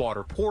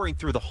rainwater pouring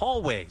through the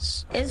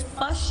hallways. It's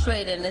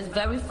frustrating. It's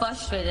very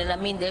frustrating. I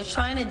mean, they're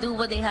trying to do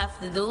what they have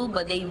to do,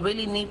 but they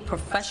really need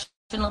professional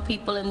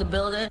people in the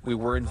building. We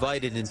were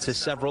invited into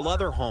several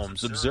other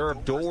homes,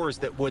 observed doors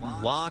that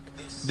wouldn't lock,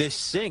 this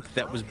sink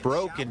that was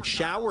broken,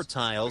 shower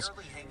tiles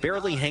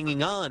barely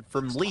hanging on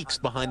from leaks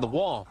behind the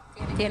wall.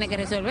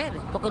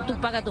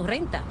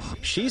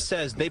 She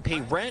says they pay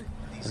rent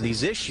and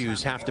these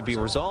issues have to be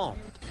resolved.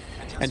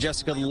 And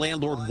Jessica, the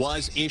landlord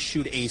was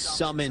issued a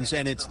summons,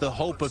 and it's the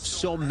hope of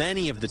so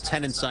many of the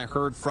tenants I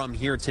heard from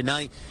here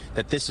tonight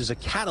that this is a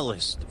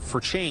catalyst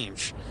for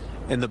change.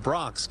 In the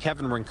Bronx,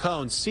 Kevin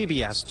Rincon,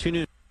 CBS 2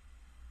 News.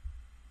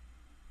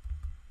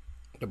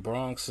 The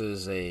Bronx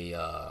is a,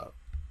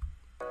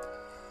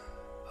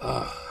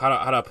 how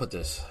do I put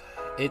this?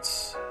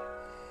 It's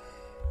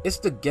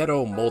the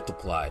ghetto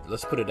multiplied.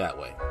 Let's put it that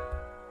way.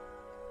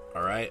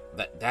 All right,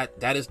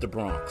 that is the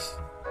Bronx.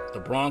 The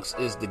Bronx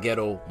is the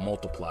ghetto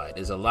multiplied.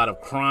 There's a lot of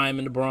crime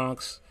in the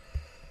Bronx.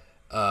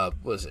 What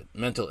is it?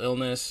 Mental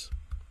illness.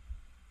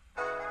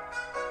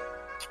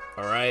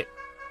 All right.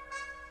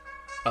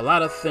 A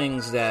lot of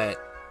things that,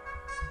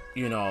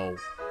 you know,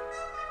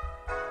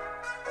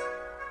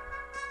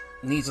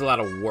 needs a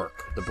lot of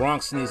work. The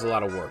Bronx needs a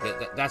lot of work.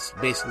 That's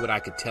basically what I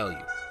could tell you.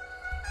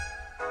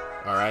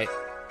 All right.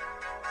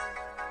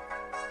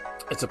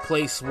 It's a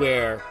place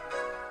where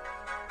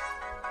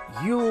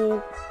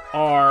you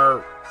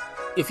are,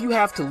 if you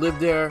have to live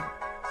there,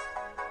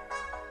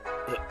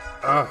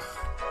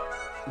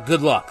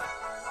 good luck.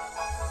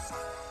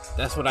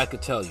 That's what I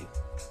could tell you.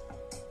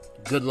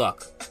 Good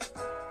luck.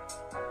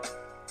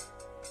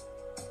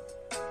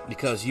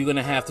 Because you're going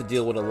to have to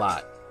deal with a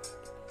lot.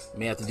 You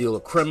may have to deal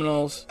with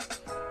criminals.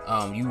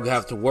 You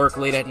have to work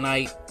late at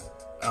night.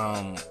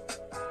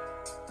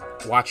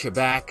 Watch your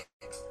back.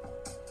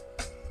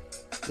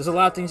 There's a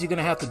lot of things you're going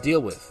to have to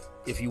deal with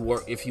if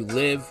you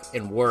live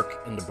and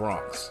work in the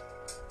Bronx.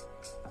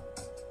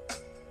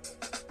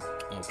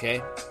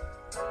 Okay?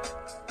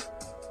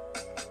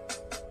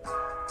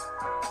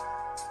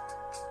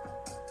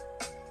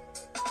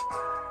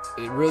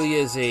 It really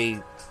is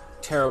a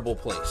terrible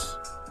place.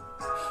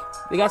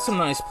 They got some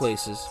nice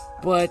places,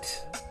 but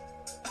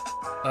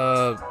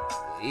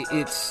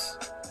it's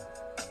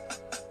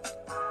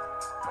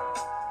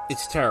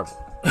terrible.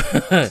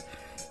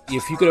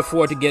 If you could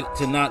afford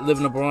to not live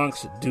in the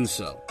Bronx, do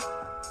so.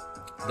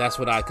 That's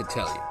what I could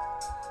tell you.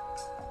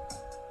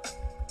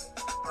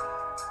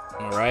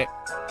 All right?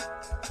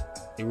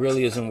 It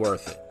really isn't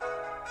worth it.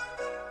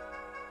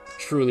 It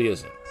truly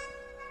isn't.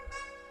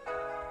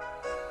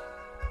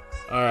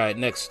 All right,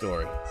 next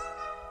story.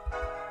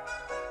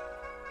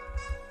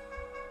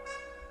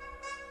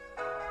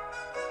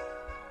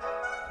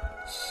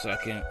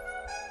 Second.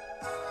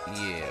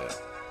 Yeah.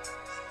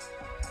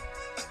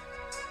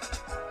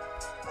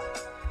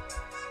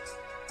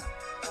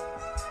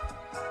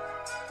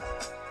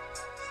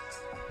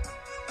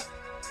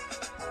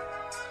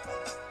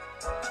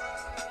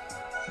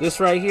 This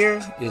right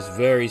here is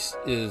very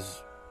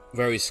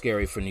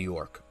scary for New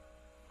York.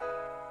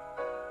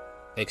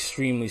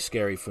 Extremely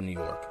scary for New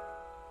York.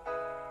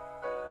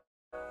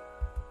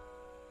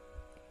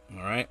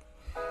 All right.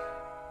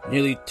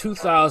 Nearly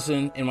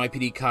 2,000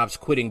 NYPD cops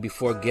quitting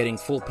before getting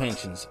full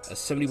pensions, a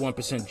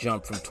 71%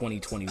 jump from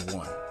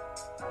 2021.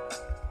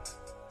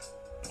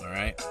 All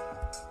right.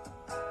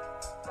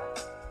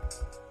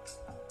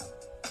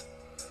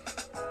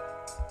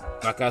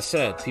 Like I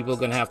said, people are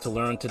going to have to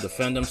learn to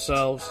defend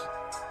themselves.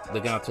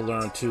 They're going to have to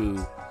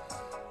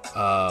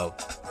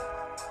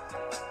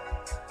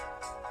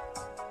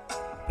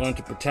learn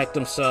to protect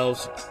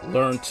themselves,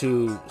 learn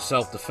to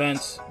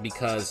self-defense,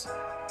 because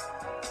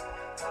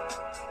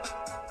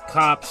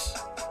cops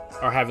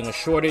are having a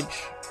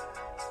shortage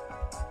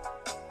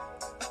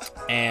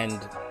and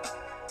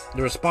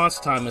the response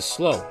time is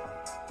slow.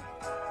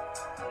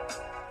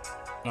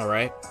 All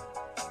right.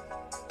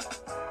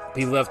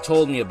 People have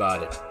told me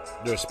about it.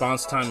 The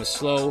response time is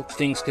slow.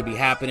 Things could be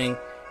happening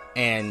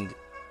and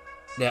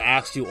they'll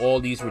ask you all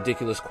these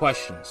ridiculous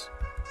questions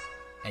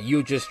and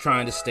you're just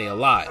trying to stay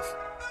alive.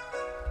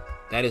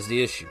 That is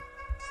the issue.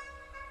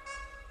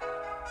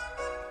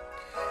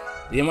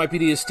 The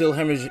NYPD is still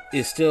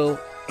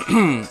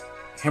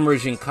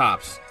hemorrhaging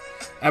cops.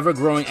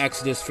 Ever-growing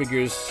exodus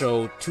figures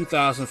show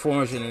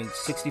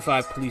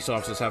 2,465 police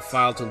officers have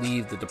filed to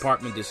leave the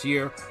department this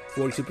year,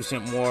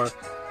 42% more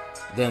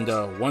than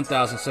the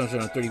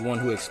 1,731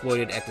 who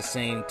exited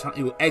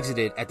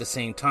at the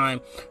same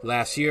time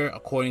last year,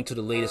 according to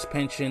the latest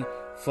pension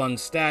fund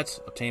stats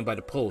obtained by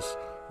the Post.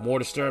 More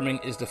disturbing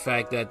is the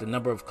fact that the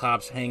number of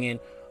cops hanging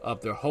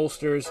up their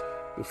holsters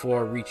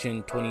before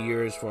reaching 20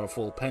 years for a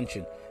full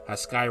pension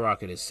has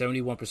skyrocketed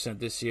 71%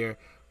 this year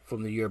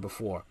from the year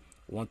before,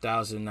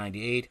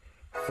 1,098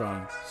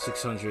 from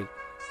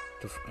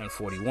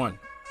 641.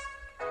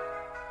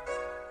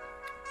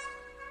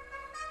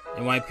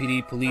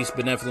 NYPD Police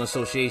Benevolent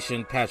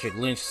Association Patrick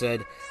Lynch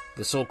said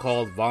the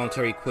so-called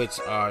voluntary quits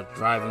are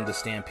driving the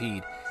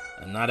stampede,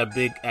 and not a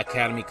big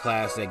academy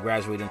class that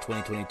graduated in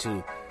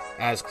 2022,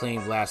 as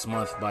claimed last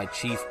month by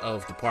Chief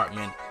of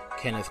Department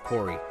Kenneth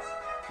Corey.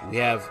 We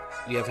have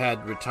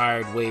had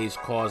retired waves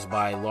caused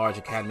by large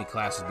academy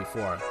classes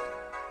before.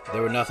 They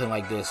were nothing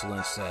like this,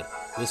 Lynch said.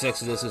 This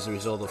exodus is a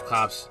result of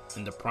cops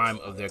in the prime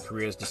of their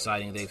careers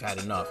deciding they've had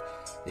enough.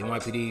 The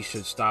NYPD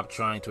should stop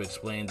trying to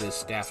explain this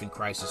staffing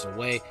crisis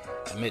away,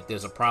 admit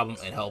there's a problem,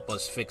 and help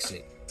us fix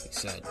it, he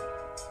said.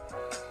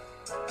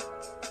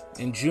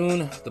 In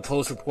June, the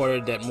Post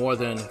reported that more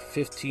than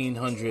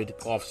 1,500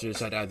 officers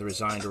had either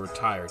resigned or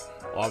retired.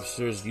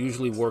 Officers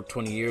usually work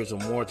 20 years or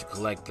more to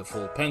collect the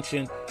full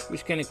pension,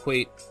 which can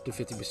equate to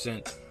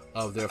 50%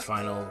 of their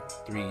final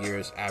 3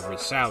 years'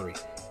 average salary.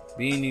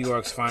 Being New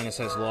York's finest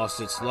has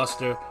lost its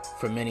luster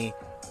for many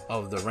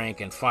of the rank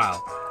and file,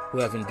 who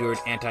have endured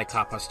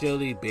anti-cop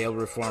hostility, bail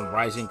reform,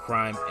 rising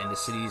crime, and the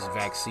city's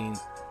vaccine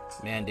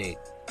mandate,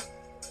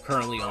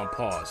 currently on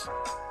pause.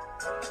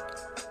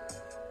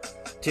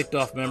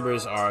 Ticked-off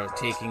members are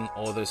taking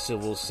all their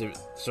civil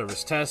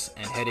service tests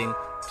and heading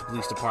to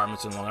police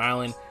departments in Long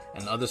Island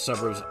and other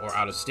suburbs or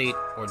out of state,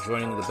 or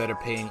joining the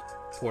better-paying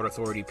Port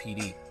Authority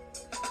PD.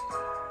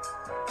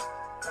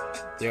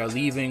 They are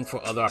leaving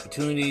for other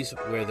opportunities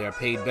where they are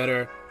paid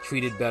better,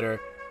 treated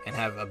better, and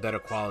have a better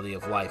quality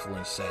of life,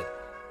 Lynch said.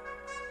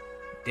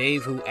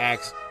 Dave, who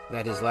asked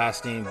that his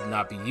last name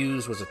not be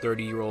used, was a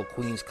 30-year-old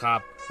Queens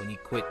cop when he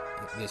quit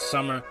this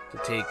summer to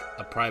take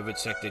a private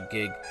sector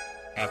gig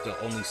after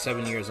only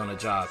 7 years on the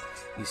job.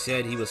 He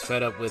said he was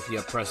fed up with the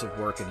oppressive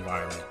work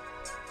environment.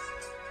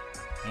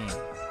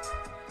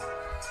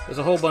 There's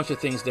a whole bunch of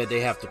things that they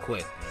have to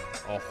quit.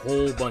 A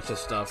whole bunch of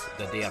stuff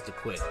that they have to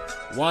quit.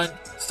 One,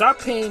 start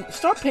paying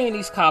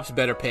these cops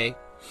better pay.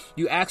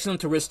 You ask them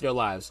to risk their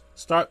lives.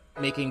 Start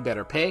making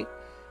better pay,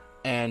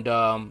 and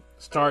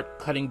start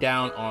cutting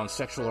down on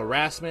sexual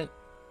harassment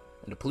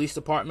in the police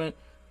department.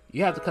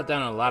 You have to cut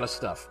down on a lot of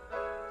stuff.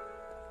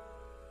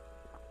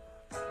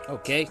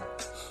 Okay?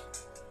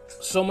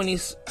 So many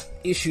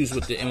issues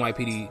with the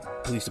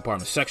NYPD Police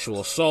Department.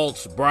 Sexual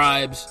assaults,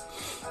 bribes,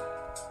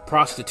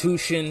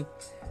 prostitution.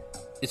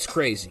 It's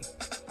crazy.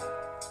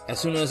 As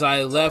soon as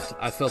I left,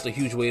 I felt a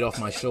huge weight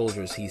off my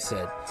shoulders, he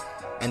said.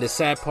 And the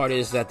sad part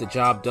is that the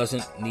job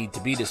doesn't need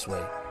to be this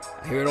way.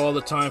 I hear it all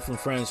the time from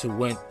friends who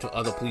went to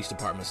other police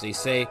departments. They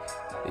say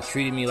they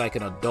treated me like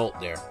an adult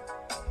there.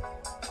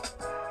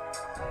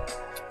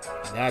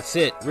 And that's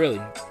it,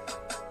 really.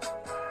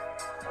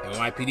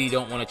 NYPD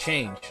don't want to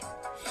change.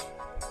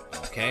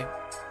 Okay?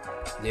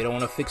 They don't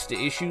want to fix the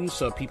issues,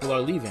 so people are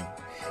leaving.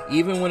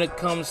 Even when it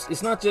comes,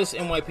 it's not just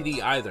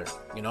NYPD either,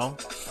 you know?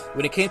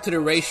 When it came to the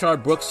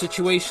Rayshard Brooks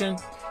situation,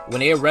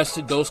 when they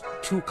arrested those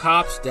two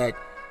cops that,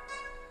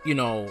 you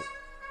know,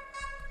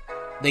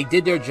 they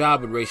did their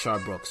job with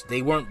Rayshard Brooks.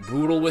 They weren't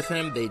brutal with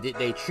him.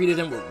 They treated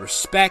him with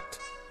respect.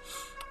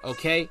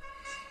 Okay?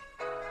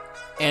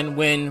 And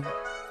when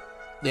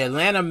the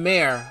Atlanta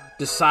mayor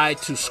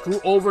decided to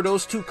screw over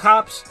those two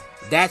cops,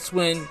 that's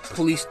when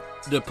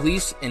the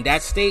police in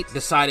that state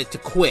decided to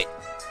quit.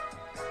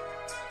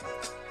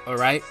 All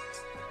right?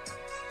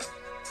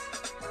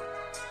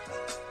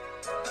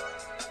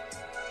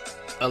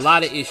 A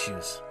lot of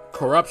issues.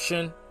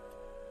 Corruption.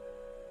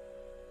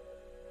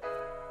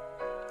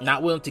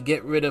 Not willing to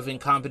get rid of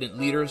incompetent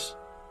leaders.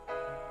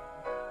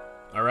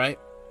 All right?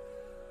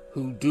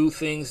 Who do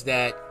things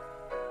that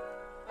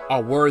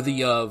are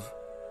worthy of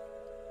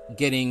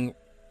getting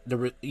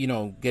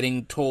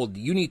told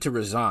you need to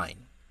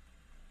resign.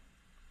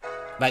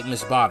 Like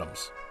Miss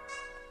Bottoms.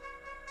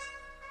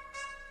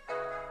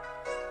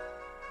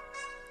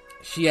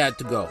 She had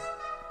to go.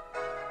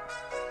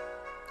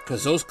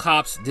 Because those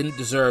cops didn't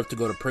deserve to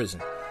go to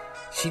prison.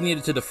 She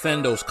needed to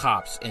defend those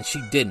cops, and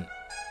she didn't.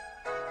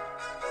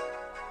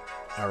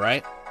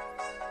 Alright?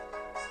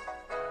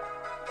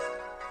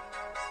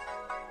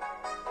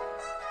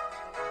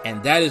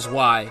 And that is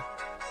why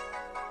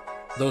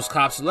those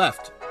cops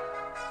left.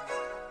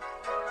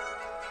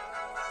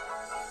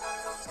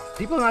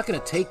 People are not going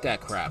to take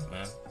that crap,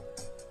 man.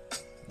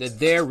 They're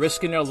there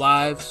risking their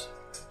lives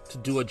to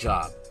do a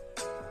job.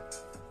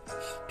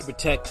 To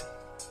protect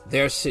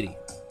their city.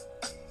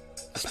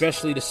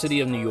 Especially the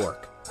city of New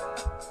York.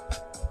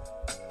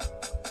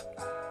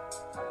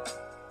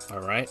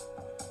 Alright?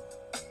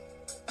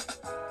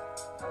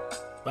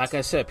 Like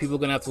I said, people are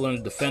going to have to learn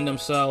to defend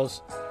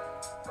themselves.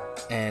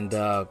 And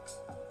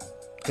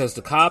because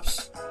the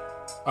cops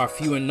are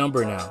few in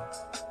number now.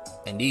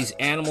 And these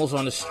animals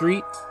on the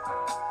street,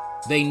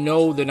 they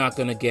know they're not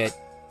going to get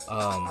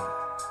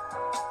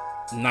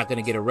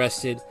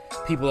arrested.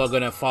 People are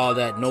going to follow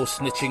that no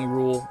snitching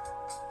rule.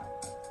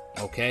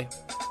 Okay?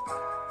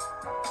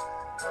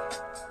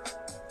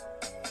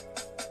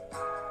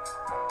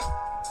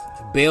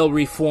 Bail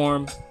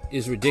reform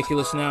is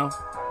ridiculous now.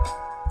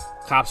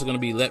 Cops are going to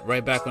be let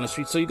right back on the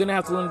street. So you're going to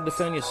have to learn to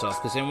defend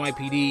yourself because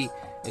NYPD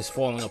is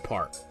falling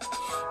apart.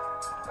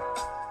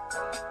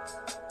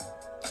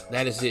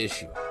 That is the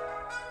issue.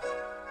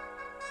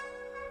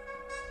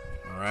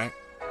 Alright?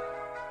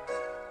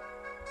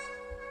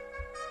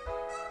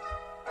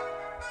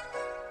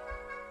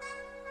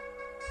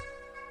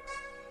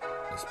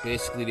 That's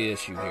basically the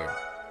issue here.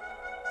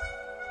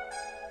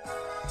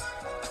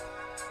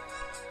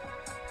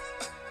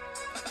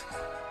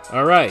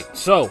 Alright,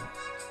 so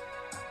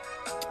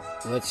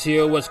let's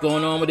hear what's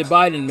going on with the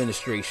Biden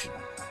administration.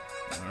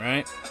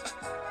 Alright?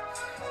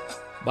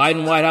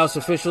 Biden White House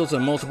officials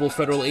and multiple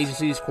federal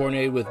agencies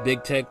coordinated with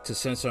big tech to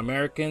censor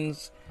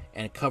Americans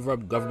and cover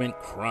up government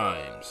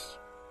crimes.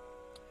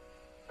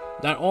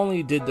 Not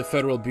only did the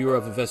Federal Bureau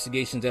of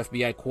Investigation's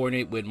FBI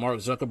coordinate with Mark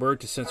Zuckerberg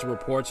to censor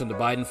reports on the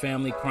Biden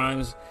family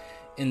crimes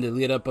in the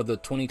lead-up of the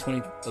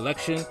 2020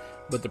 election,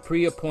 but the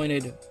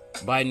pre-appointed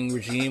Biden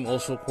regime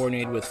also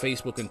coordinated with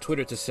Facebook and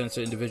Twitter to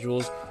censor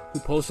individuals who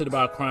posted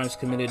about crimes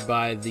committed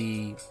by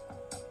the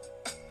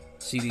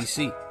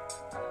CDC.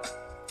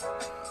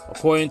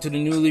 According to the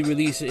newly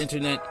released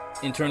internal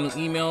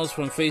emails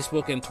from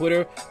Facebook and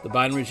Twitter, the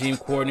Biden regime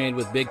coordinated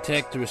with big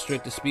tech to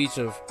restrict the speech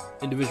of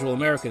individual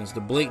Americans.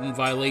 The blatant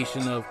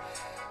violation of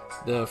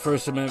the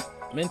First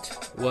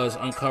Amendment was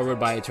uncovered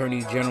by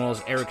Attorney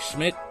Generals Eric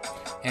Schmidt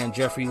and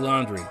Jeffrey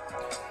Landry.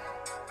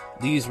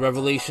 These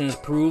revelations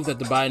prove that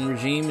the Biden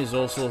regime is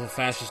also a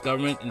fascist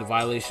government in the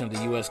violation of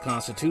the U.S.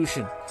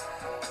 Constitution.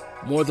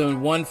 More than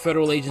one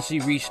federal agency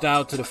reached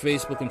out to the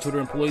Facebook and Twitter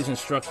employees,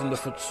 instructing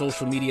the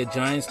social media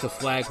giants to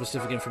flag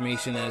specific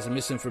information as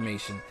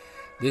misinformation.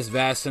 This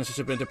vast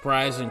censorship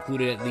enterprise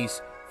included at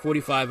least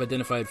 45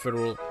 identified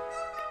federal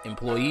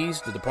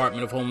employees, the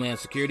Department of Homeland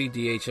Security,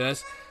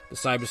 DHS, the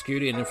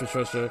Cybersecurity and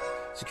Infrastructure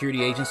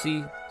Security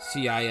Agency,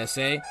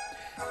 CISA,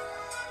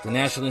 the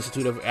National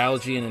Institute of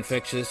Allergy and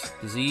Infectious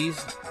Disease,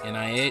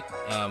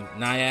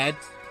 NIAID,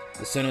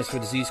 the Centers for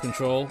Disease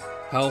Control,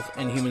 Health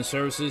and Human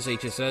Services,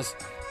 HSS,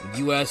 the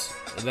U.S.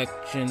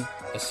 Election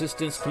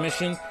Assistance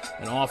Commission,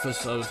 and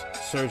Office of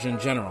Surgeon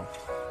General.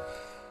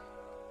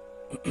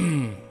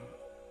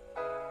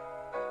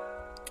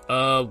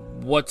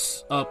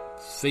 What's up,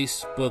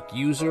 Facebook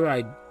user?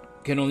 I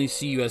can only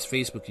see you as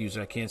Facebook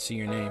user. I can't see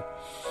your name.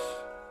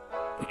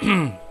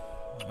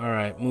 All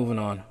right, moving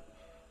on.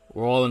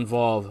 We're all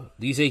involved.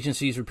 These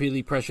agencies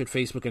repeatedly pressured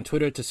Facebook and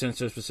Twitter to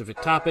censor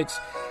specific topics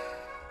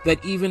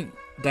that even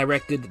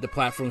directed the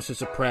platforms to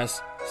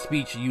suppress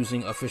speech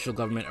using official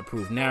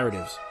government-approved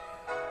narratives.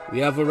 We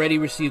have already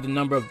received a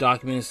number of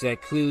documents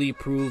that clearly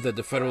prove that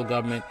the federal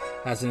government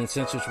has an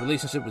incestuous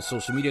relationship with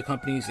social media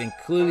companies and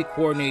clearly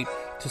coordinate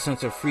to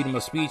censor freedom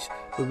of speech,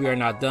 but we are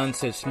not done,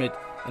 said Schmidt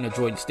in a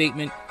joint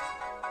statement.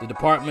 The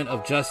Department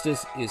of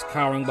Justice is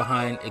cowering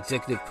behind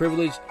executive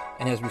privilege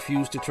and has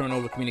refused to turn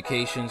over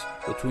communications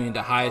between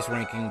the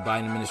highest-ranking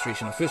Biden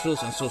administration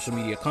officials and social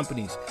media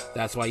companies.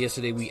 That's why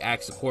yesterday we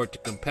asked the court to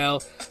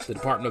compel the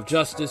Department of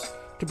Justice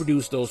to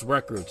produce those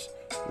records.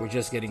 We're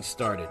just getting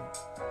started.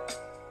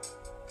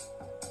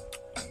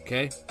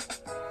 Okay?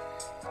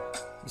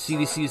 The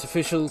CDC's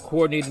official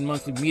coordinated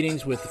monthly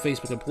meetings with the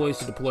Facebook employees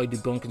to deploy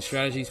debunking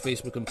strategies.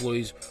 Facebook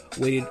employees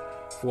waited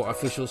for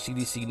official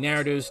CDC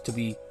narratives to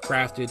be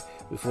crafted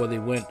before they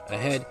went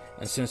ahead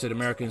and censored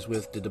Americans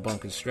with the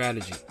debunking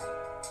strategy.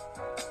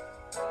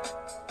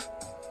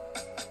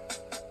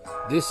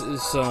 This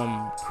is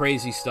some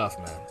crazy stuff,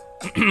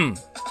 man.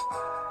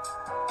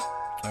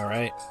 All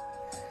right.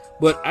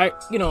 But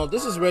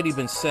this has already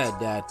been said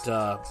that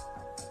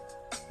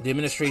the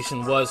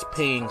administration was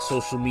paying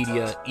social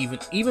media,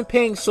 even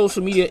paying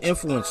social media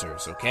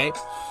influencers, okay,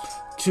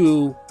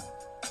 to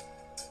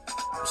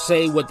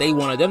say what they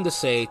wanted them to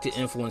say to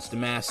influence the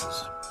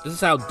masses. This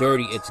is how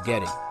dirty it's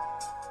getting.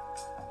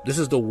 This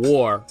is the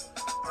war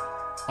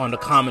on the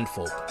common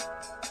folk.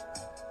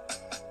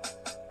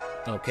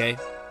 Okay?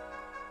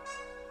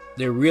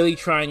 They're really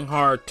trying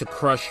hard to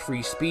crush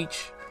free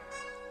speech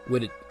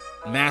with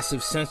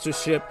massive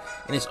censorship,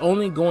 and it's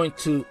only going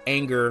to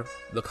anger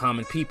the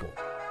common people.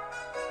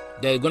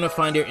 They're going to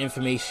find their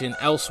information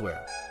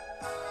elsewhere.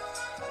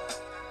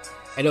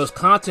 And those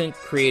content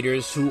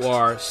creators who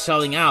are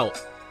selling out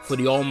for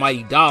the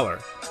almighty dollar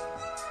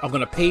are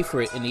going to pay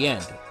for it in the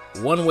end,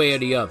 one way or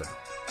the other.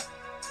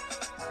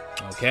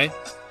 Okay?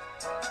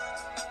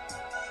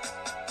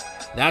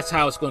 That's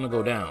how it's going to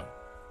go down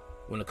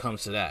when it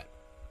comes to that.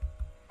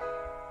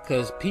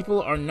 Because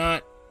people are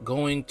not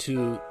going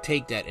to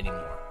take that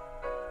anymore.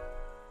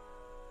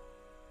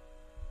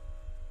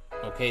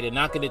 Okay, they're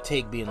not going to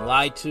take being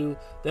lied to.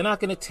 They're not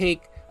going to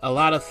take a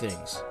lot of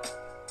things.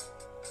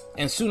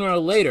 And sooner or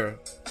later,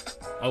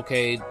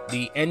 okay,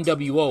 the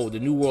NWO, the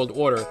New World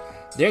Order,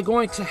 they're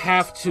going to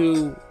have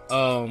to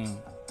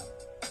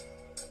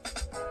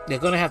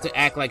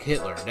act like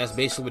Hitler. That's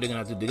basically what they're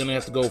going to have to do. They're going to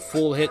have to go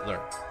full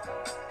Hitler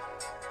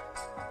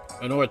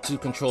in order to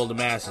control the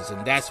masses.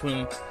 And that's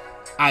when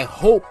I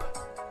hope,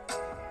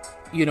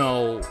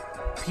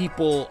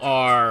 people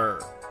are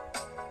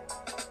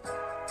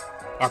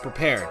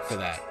prepared for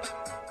that.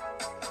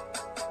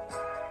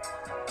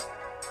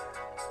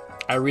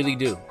 I really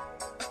do.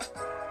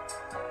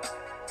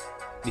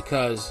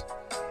 Because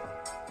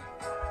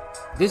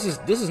this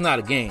is not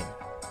a game.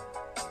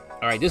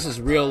 All right, this is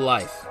real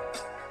life.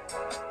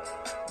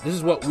 This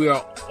is what we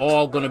are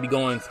all going to be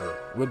going through.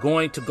 We're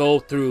going to go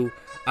through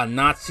a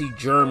Nazi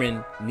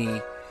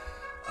Germany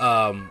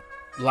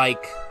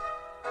like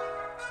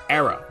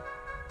era.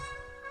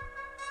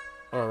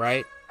 All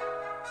right?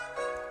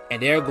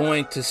 And they're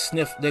going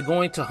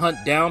to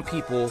hunt down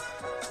people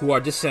who are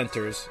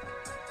dissenters.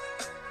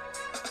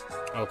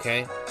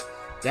 Okay?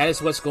 That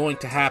is what's going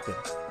to happen.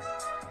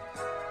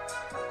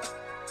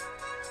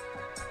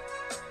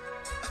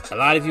 A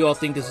lot of you all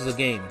think this is a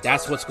game.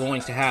 That's what's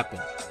going to happen.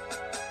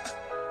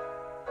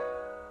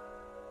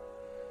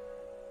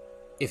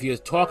 If you're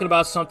talking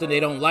about something they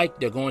don't like,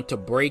 they're going to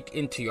break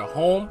into your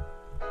home.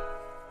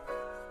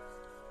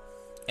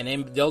 And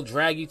then they'll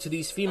drag you to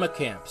these FEMA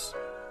camps.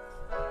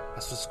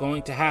 That's what's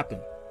going to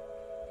happen.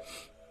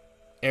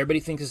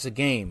 Everybody thinks it's a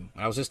game.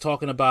 I was just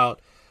talking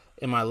about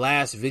in my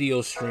last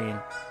video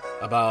stream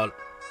about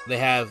they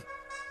have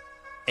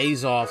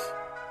Azov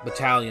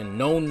Battalion,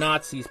 known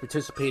Nazis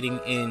participating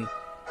in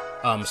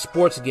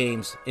sports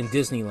games in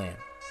Disneyland.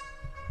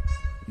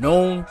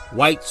 Known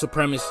white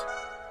supremacists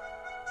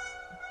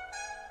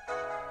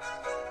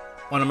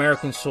on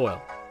American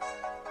soil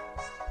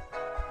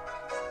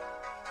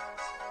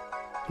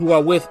who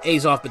are with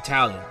Azov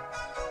Battalion.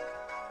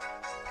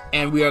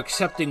 And we are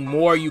accepting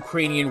more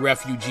Ukrainian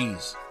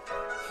refugees.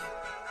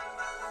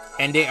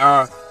 And they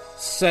are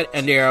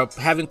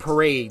having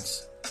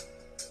parades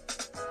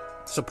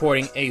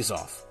supporting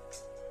Azov.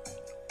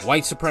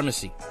 White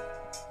supremacy.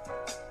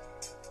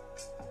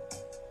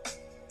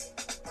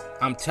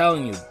 I'm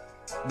telling you,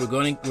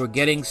 we're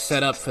getting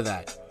set up for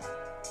that.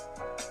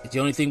 The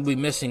only thing we're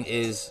missing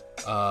is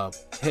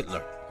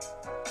Hitler.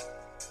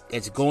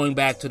 It's going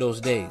back to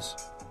those days.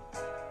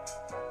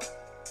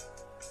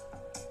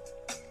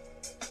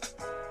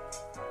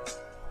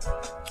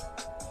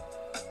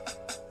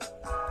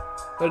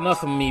 But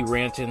enough of me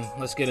ranting.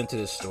 Let's get into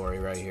this story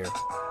right here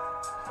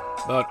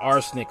about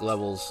arsenic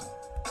levels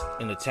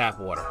in the tap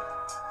water.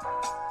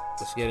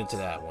 Let's get into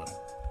that one.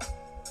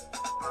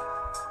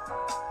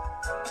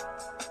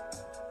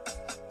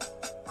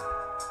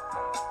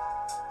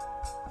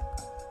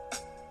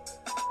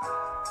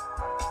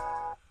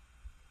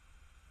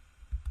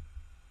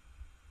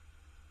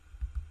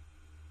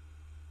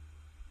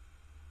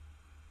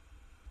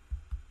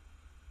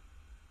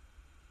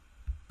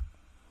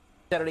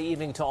 Saturday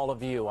evening to all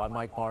of you. I'm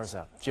Mike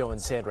Marza. Joe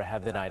and Sandra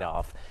have the night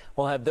off.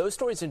 We'll have those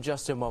stories in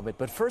just a moment.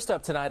 But first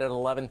up tonight at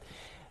 11,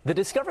 the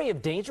discovery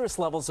of dangerous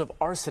levels of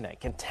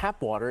arsenic in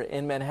tap water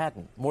in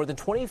Manhattan. More than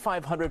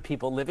 2,500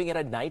 people living at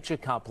a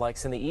NYCHA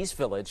complex in the East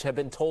Village have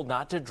been told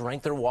not to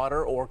drink their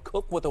water or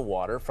cook with the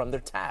water from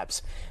their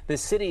taps. The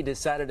city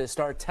decided to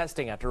start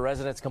testing after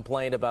residents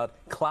complained about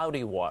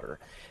cloudy water.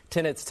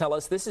 Tenants tell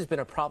us this has been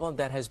a problem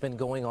that has been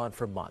going on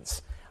for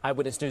months.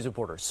 Eyewitness News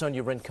reporter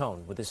Sonia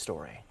Rincon with this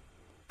story.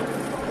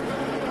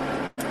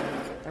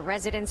 The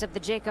residents of the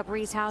Jacob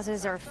Riis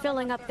houses are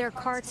filling up their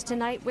carts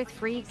tonight with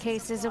free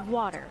cases of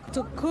water.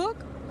 To cook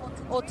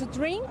or to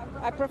drink,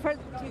 I prefer,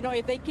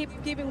 if they keep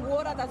giving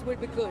water, that would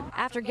be good.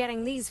 After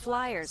getting these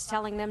flyers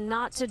telling them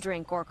not to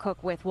drink or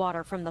cook with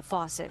water from the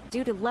faucet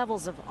due to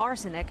levels of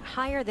arsenic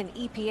higher than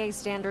EPA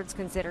standards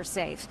consider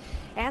safe.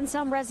 And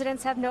some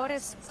residents have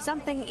noticed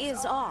something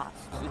is off.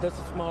 It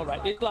doesn't smell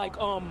right. It's like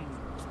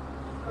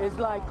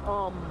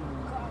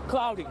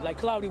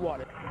cloudy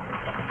water.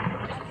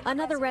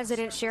 Another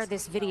resident shared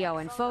this video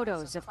and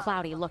photos of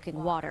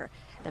cloudy-looking water.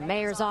 The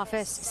mayor's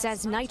office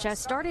says NYCHA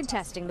started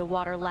testing the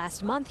water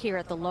last month here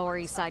at the Lower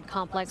East Side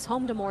complex,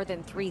 home to more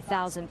than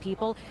 3,000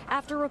 people,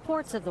 after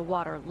reports of the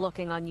water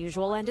looking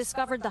unusual, and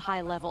discovered the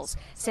high levels,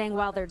 saying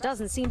while there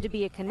doesn't seem to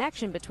be a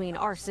connection between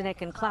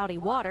arsenic and cloudy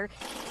water,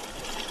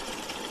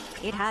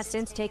 it has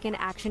since taken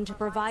action to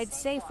provide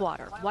safe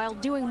water while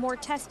doing more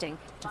testing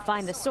to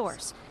find the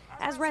source,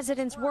 as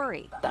residents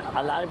worry.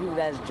 A lot of people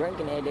that's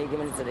drinking it, they're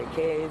giving it to their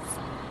kids,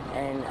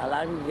 and a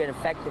lot of people get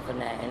affected from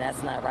that, and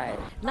that's not right.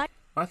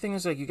 My thing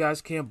is, you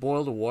guys can't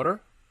boil the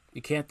water?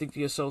 You can't think to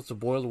yourselves to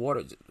boil the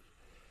water?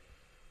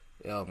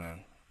 Yo,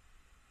 man.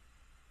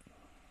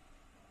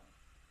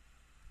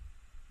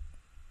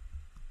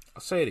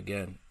 I'll say it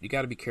again. You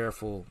got to be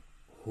careful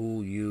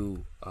who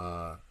you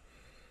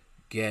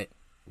get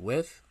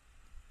with,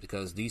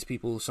 because these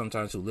people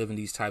sometimes who live in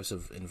these types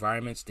of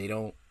environments, they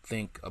don't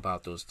think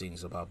about those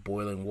things, about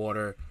boiling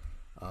water,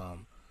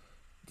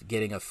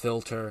 getting a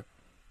filter.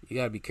 You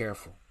got to be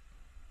careful.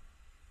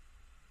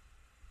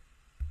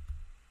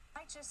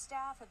 NYCHA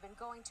staff have been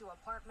going to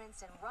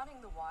apartments and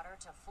running the water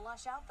to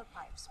flush out the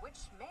pipes,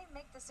 which may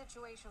make the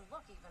situation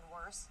look even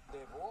worse.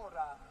 The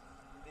water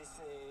is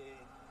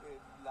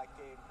like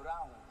a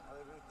brown,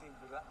 everything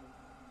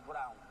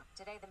brown.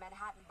 Today, the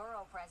Manhattan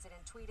Borough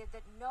president tweeted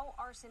that no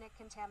arsenic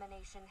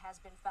contamination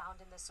has been found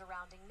in the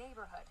surrounding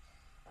neighborhood.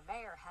 The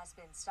mayor has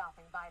been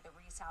stopping by the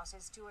Riis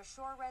houses to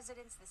assure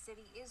residents the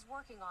city is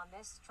working on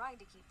this, trying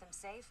to keep them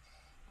safe.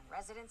 And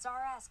residents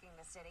are asking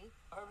the city,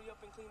 hurry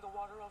up and clean the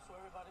water up so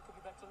everybody could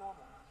be back to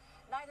normal.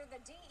 Neither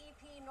the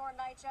DEP nor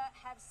NYCHA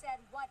have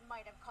said what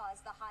might have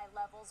caused the high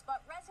levels,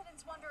 but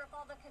residents wonder if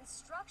all the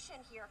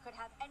construction here could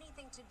have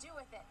anything to do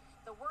with it.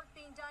 The work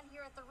being done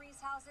here at the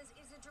Riis houses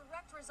is a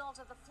direct result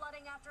of the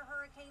flooding after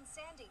Hurricane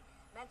Sandy,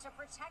 meant to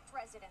protect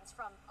residents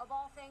from, of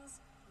all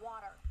things,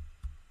 water.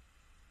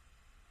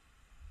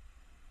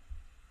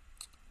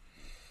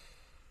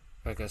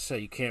 Like I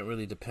said, you can't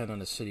really depend on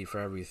the city for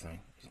everything.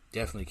 You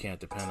definitely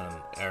can't depend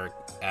on Eric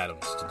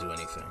Adams to do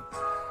anything.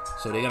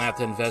 So they're going to have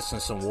to invest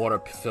in some water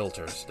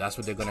filters. That's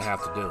what they're going to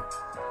have to do.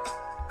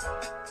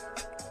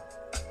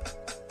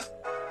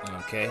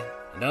 Okay?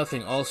 Another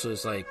thing also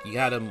is you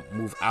got to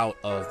move out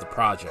of the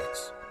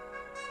projects.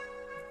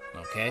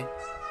 Okay?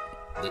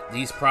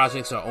 These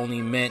projects are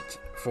only meant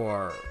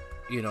for,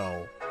 you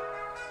know,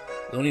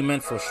 they're only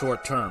meant for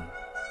short term.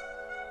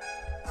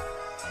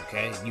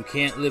 Okay? You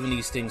can't live in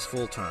these things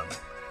full term.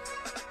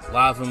 A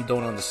lot of them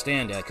don't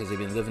understand that because they've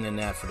been living in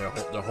that for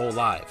their whole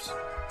lives.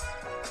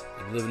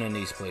 They've been living in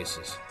these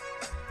places.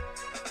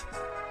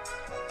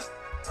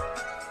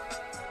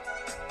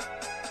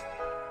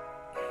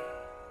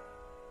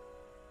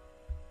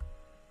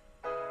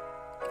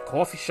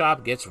 Coffee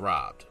shop gets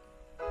robbed.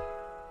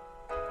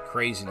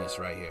 Craziness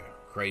right here.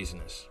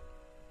 Craziness.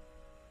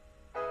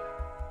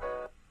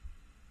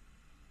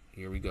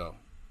 Here we go.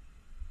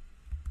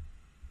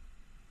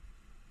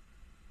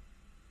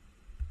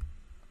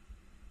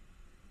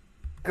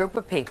 Group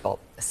of people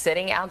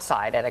sitting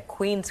outside at a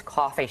Queens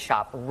coffee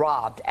shop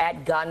robbed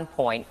at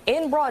gunpoint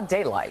in broad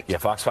daylight. Yeah,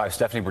 Fox 5's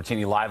Stephanie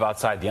Bertini live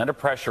outside the Under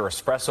Pressure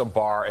Espresso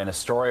Bar in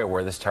Astoria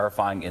where this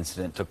terrifying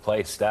incident took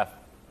place. Steph.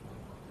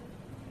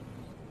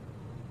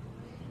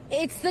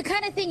 It's the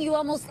kind of thing you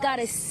almost got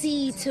to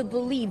see to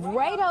believe.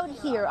 Right out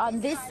here on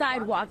this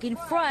sidewalk in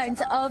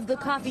front of the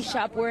coffee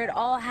shop where it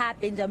all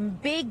happened, a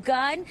big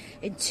gun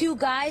and two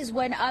guys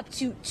went up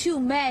to two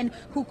men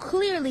who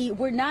clearly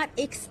were not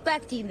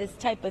expecting this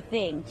type of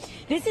thing.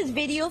 This is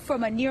video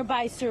from a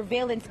nearby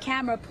surveillance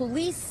camera.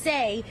 Police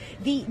say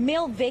the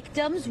male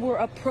victims were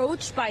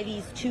approached by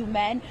these two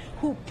men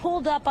who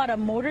pulled up on a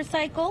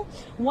motorcycle.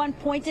 One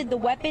pointed the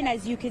weapon,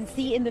 as you can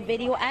see in the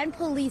video, and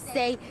police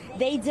say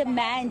they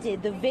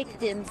demanded the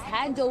victims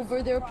hand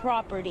over their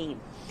property.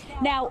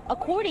 Now,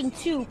 according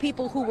to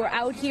people who were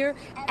out here,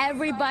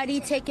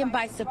 everybody taken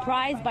by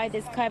surprise by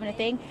this kind of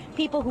thing.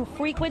 People who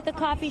frequent the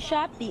coffee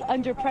shop, the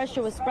Under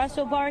Pressure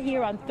Espresso Bar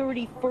here on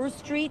 31st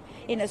Street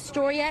in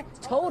Astoria,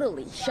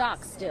 totally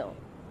shocked still.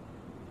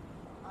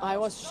 I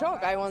was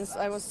shocked. I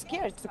was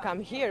scared to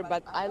come here,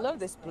 but I love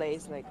this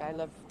place. Like, I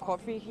love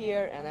coffee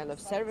here and I love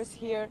service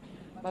here,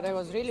 but I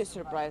was really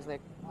surprised.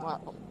 Like,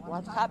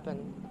 what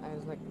happened? I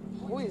was like,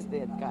 who is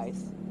that,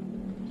 guys?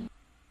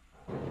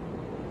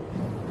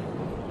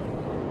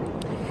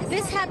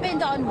 This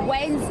happened on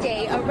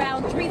Wednesday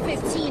around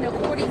 3:15,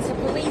 according to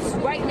police.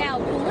 Right now,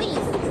 police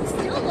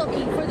still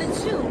looking for the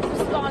two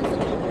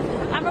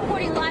responsible. I'm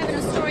reporting live in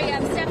Astoria.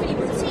 I'm Stephanie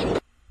Bertini.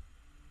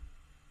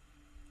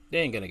 They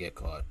ain't gonna get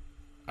caught.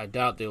 I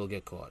doubt they will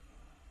get caught.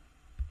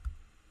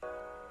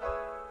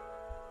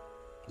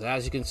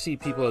 As you can see,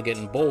 people are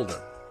getting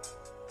bolder.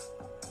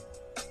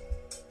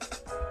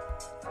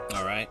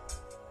 All right.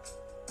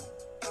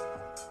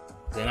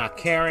 They're not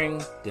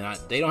caring.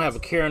 They don't have a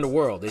care in the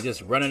world. They're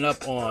just running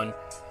up on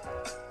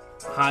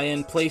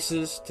high-end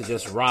places to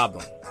just rob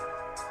them.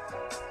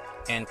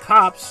 And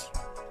cops,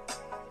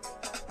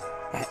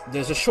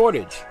 there's a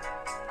shortage.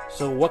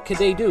 So what could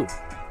they do?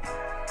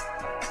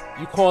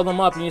 You call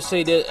them up and you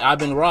say that I've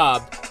been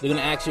robbed. They're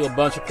gonna ask you a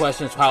bunch of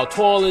questions. How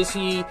tall is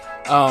he?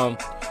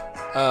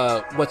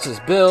 What's his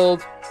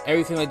build?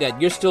 Everything like that.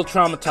 You're still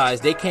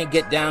traumatized. They can't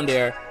get down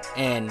there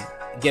and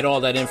get all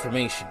that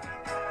information.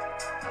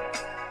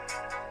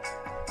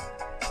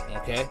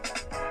 Okay?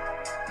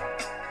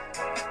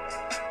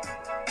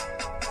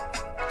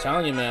 I'm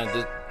telling you, man,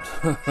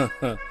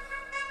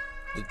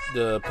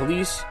 the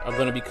police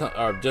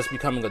are just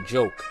becoming a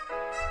joke.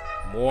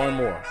 More and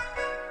more.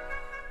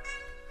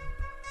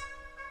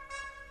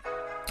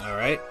 All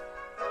right?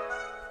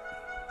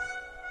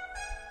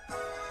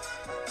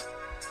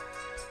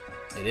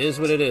 It is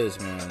what it is,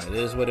 man. It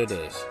is what it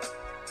is.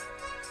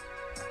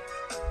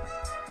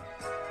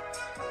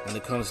 When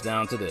it comes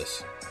down to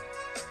this.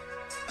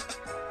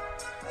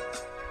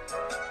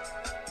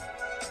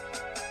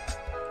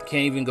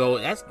 Can't even go.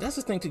 That's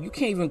the thing too. You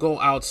can't even go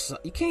outside.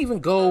 You can't even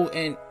go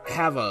and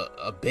have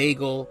a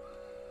bagel,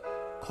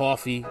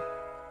 coffee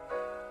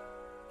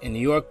in New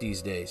York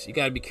these days. You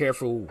got to be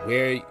careful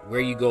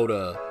where you go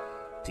to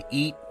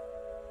eat,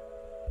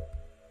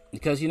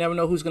 because you never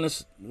know who's gonna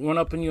run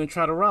up on you and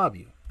try to rob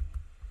you.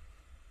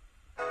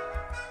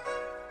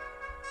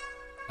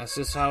 That's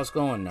just how it's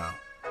going now.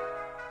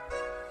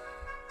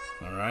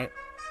 All right.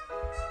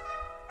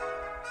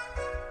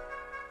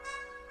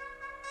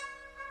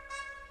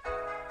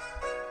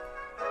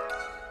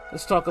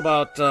 Let's talk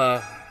about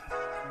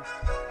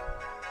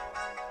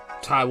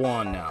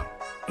Taiwan now.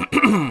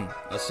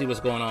 Let's see what's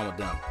going on with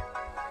them.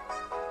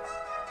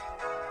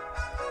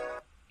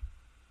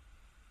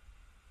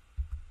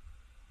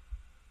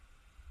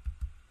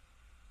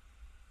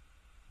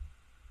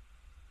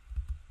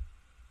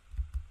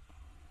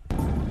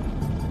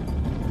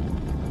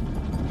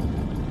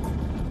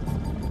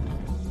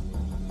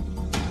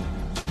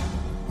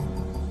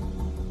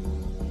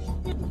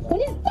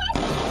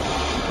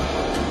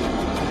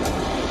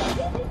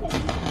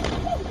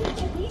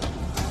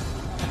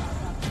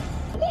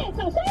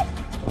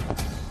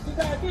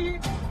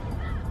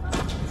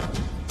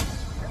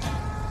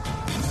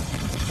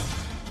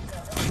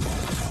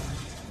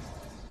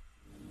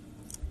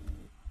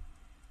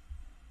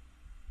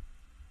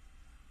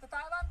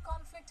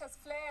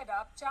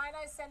 China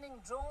is sending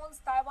drones.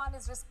 Taiwan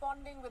is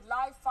responding with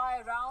live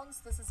fire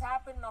rounds. This has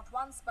happened not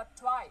once but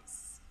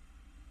twice.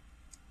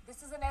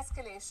 This is an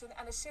escalation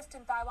and a shift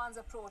in Taiwan's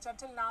approach.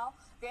 Until now,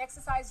 they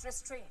exercised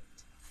restraint.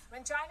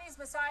 When Chinese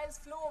missiles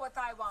flew over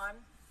Taiwan,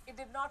 it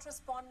did not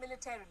respond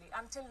militarily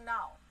until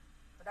now.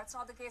 But that's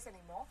not the case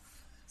anymore.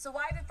 So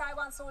why did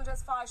Taiwan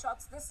soldiers fire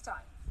shots this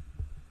time?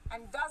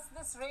 And does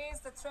this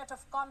raise the threat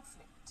of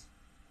conflict?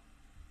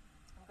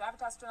 In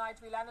Gravitas tonight,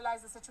 we'll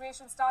analyze the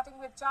situation, starting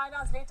with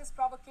China's latest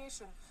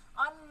provocation.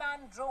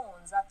 Unmanned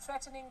drones are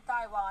threatening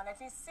Taiwan. At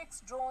least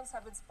 6 drones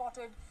have been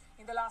spotted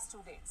in the last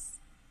 2 days.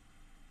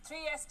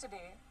 3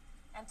 yesterday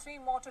and 3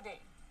 more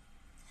today.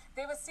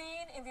 They were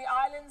seen in the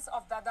islands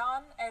of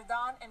Dadan,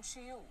 Erdan, and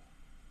Shiyu.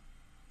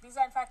 These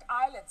are in fact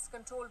islets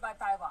controlled by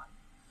Taiwan.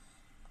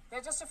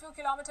 They're just a few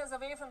kilometers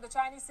away from the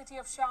Chinese city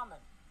of Xiamen.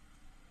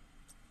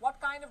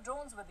 What kind of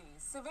drones were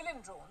these?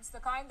 Civilian drones, the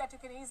kind that you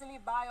can easily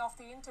buy off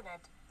the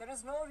internet. There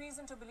is no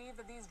reason to believe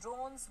that these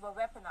drones were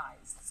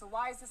weaponized. So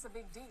why is this a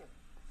big deal?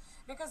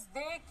 Because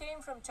they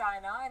came from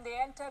China and they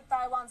entered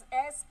Taiwan's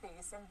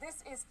airspace, and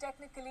this is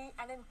technically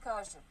an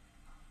incursion.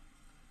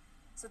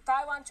 So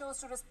Taiwan chose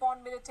to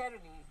respond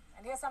militarily.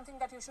 And here's something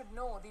that you should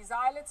know. These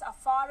islets are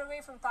far away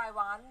from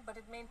Taiwan, but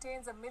it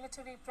maintains a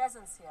military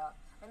presence here.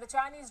 When the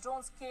Chinese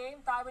drones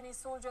came, Taiwanese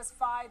soldiers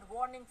fired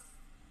warning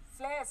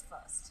flares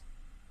first.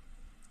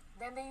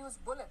 Then they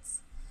used bullets.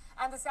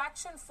 And this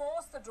action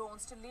forced the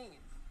drones to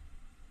leave.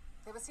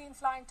 They were seen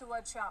flying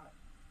towards Xiamen.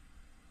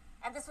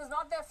 And this was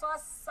not their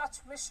first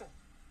such mission.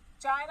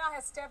 China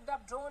has stepped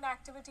up drone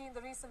activity in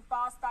the recent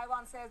past.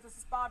 Taiwan says this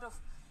is part of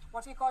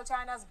what we call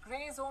China's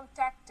grey zone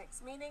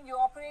tactics, meaning you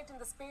operate in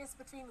the space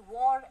between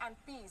war and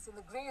peace, in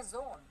the grey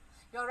zone.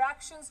 Your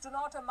actions do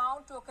not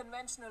amount to a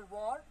conventional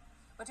war,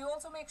 but you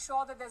also make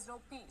sure that there's no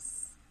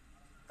peace.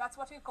 That's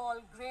what we call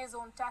grey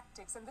zone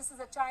tactics, and this is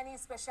a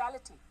Chinese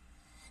speciality.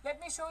 Let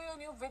me show you a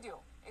new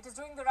video. It is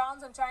doing the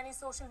rounds on Chinese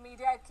social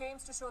media. It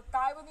claims to show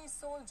Taiwanese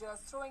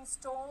soldiers throwing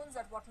stones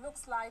at what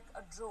looks like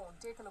a drone.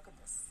 Take a look at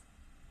this.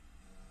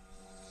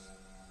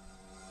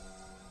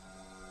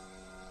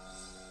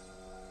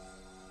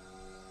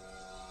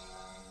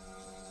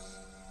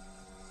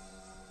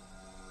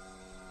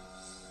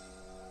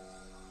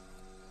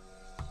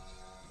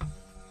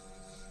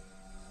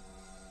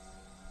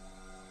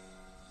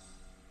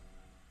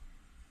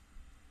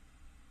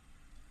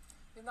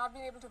 We've not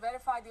been able to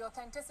verify the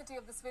authenticity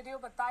of this video,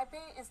 but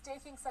Taipei is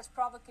taking such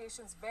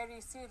provocations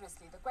very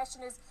seriously. The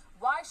question is,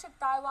 why should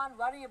Taiwan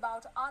worry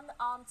about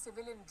unarmed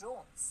civilian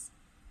drones?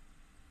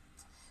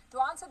 To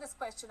answer this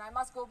question, I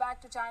must go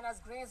back to China's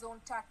grey zone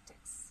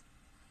tactics.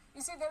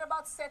 You see, they're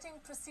about setting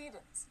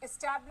precedents,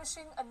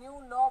 establishing a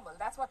new normal.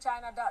 That's what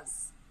China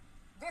does.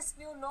 This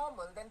new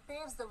normal then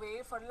paves the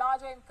way for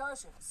larger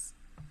incursions.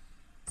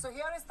 So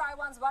here is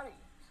Taiwan's worry.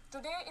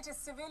 Today it is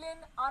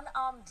civilian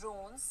unarmed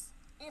drones.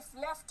 If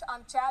left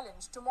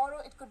unchallenged, tomorrow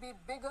it could be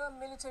bigger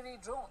military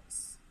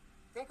drones.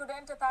 They could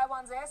enter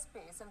Taiwan's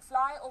airspace and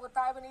fly over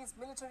Taiwanese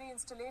military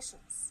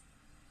installations.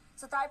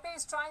 So Taipei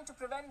is trying to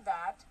prevent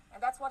that,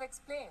 and that's what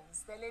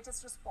explains their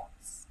latest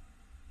response.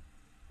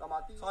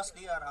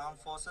 Firstly, our armed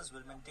forces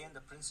will maintain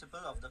the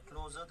principle of the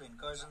closer the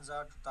incursions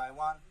are to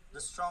Taiwan,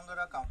 the stronger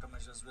our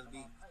countermeasures will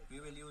be. We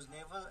will use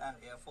naval and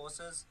air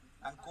forces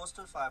and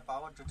coastal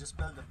firepower to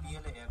dispel the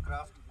PLA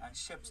aircraft and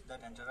ships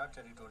that enter our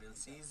territorial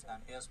seas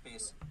and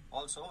airspace.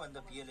 Also, when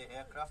the PLA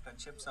aircraft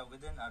and ships are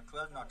within our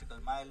 12 nautical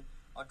mile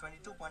or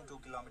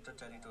 22.2 kilometer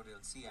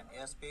territorial sea and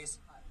airspace,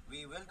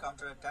 we will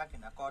counterattack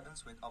in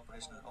accordance with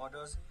operational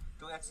orders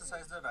to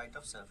exercise the right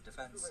of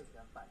self-defense.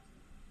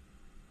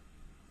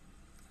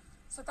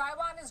 So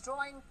Taiwan is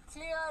drawing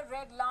clear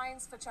red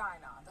lines for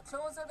China. The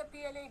closer the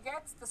PLA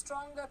gets, the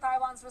stronger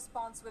Taiwan's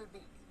response will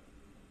be.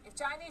 If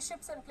Chinese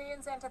ships and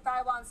planes enter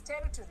Taiwan's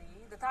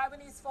territory, the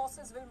Taiwanese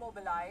forces will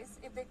mobilize.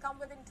 If they come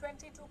within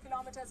 22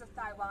 kilometers of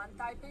Taiwan,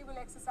 Taipei will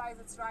exercise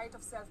its right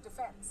of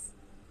self-defense.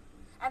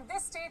 And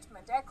this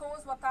statement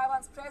echoes what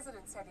Taiwan's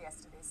president said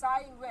yesterday.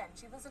 Tsai Ing-wen,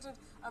 she visited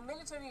a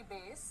military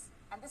base,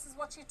 and this is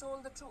what she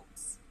told the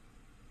troops.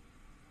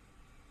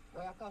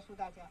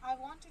 I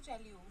want to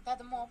tell you that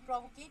the more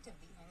provocative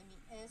the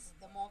enemy is,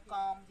 the more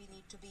calm we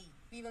need to be.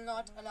 We will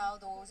not allow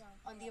those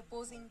on the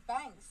opposing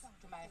banks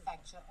to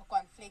manufacture a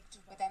conflict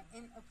with an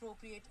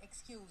inappropriate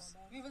excuse.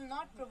 We will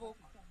not provoke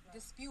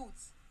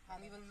disputes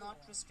and we will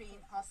not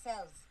restrain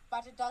ourselves.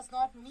 But it does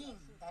not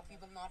mean that we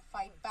will not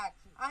fight back.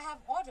 I have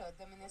ordered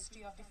the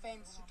Ministry of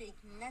Defense to take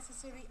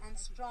necessary and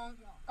strong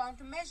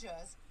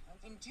countermeasures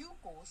in due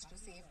course to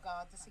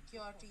safeguard the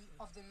security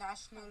of the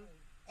national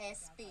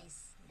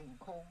airspace.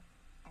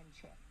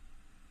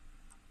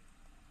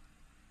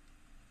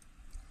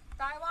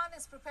 Taiwan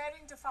is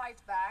preparing to fight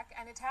back,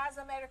 and it has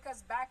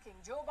America's backing.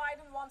 Joe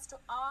Biden wants to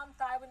arm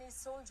Taiwanese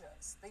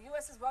soldiers. The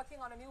U.S. is working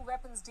on a new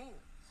weapons deal,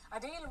 a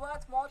deal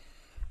worth more.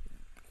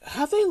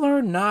 Have they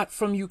learned not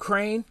from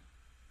Ukraine?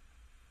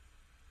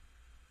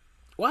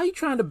 Why are you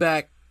trying to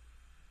back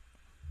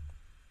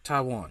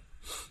Taiwan?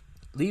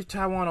 Leave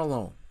Taiwan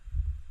alone.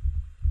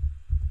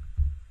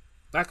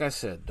 Like I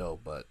said, though,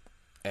 but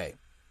hey,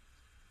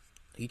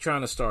 he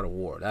trying to start a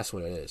war. That's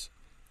what it is.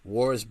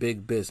 War is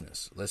big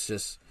business.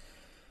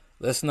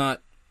 Let's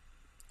not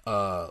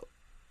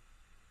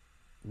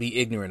be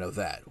ignorant of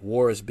that.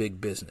 War is big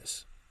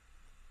business.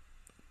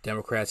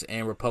 Democrats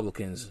and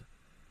Republicans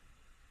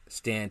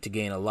stand to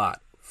gain a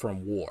lot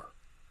from war.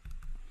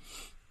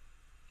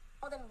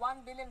 More than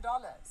 $1 billion.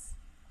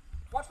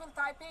 What will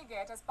Taipei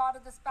get as part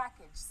of this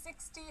package?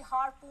 60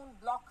 Harpoon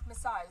block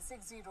missiles,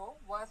 60,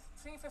 worth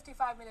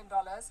 $355 million,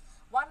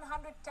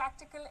 100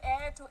 tactical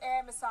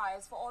air-to-air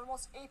missiles for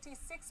almost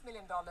 $86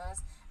 million,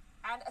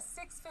 and a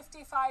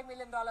 $655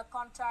 million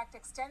contract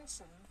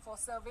extension for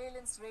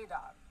surveillance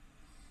radar.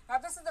 Now,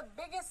 this is the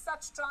biggest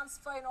such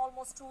transfer in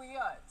almost 2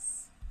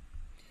 years.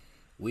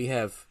 We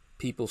have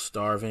people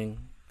starving.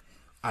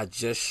 I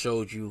just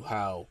showed you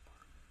how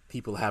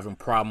people having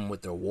problem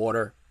with their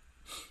water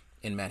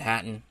in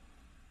Manhattan,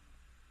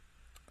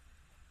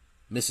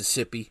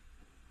 Mississippi,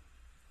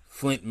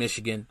 Flint,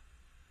 Michigan.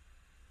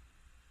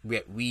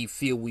 We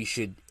feel we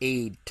should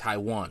aid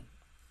Taiwan.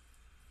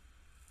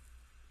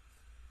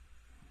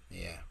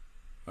 Yeah.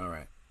 All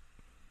right.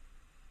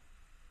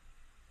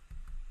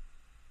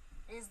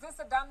 Is this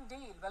a done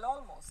deal? Well,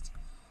 almost.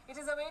 It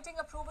is awaiting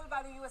approval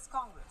by the U.S.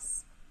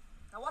 Congress.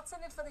 Now, what's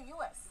in it for the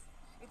U.S.?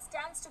 It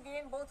stands to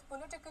gain both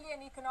politically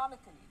and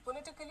economically.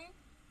 Politically,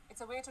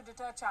 it's a way to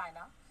deter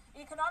China.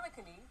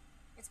 Economically,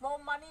 it's more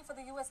money for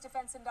the U.S.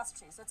 defense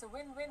industry, so it's a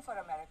win-win for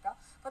America.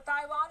 For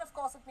Taiwan, of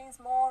course, it means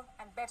more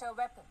and better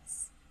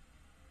weapons.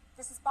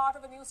 This is part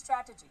of a new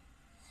strategy.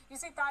 You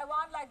see,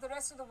 Taiwan, like the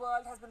rest of the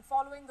world, has been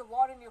following the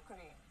war in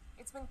Ukraine.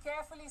 It's been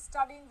carefully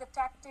studying the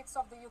tactics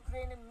of the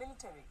Ukrainian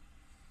military,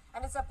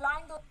 and it's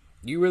applying those...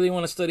 You really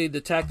want to study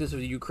the tactics of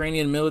the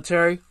Ukrainian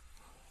military?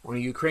 When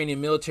the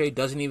Ukrainian military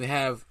doesn't even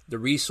have the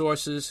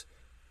resources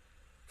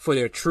for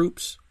their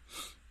troops?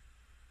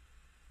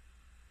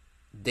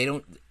 They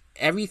don't...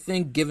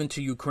 Everything given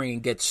to Ukraine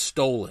gets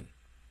stolen,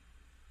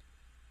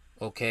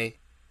 okay,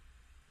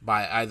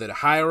 by either the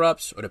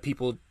higher-ups or the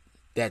people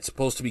that's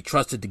supposed to be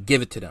trusted to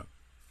give it to them.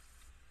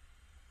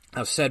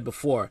 I've said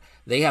before,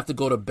 they have to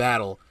go to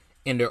battle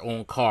in their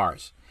own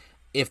cars.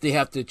 If they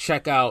have to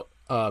check out,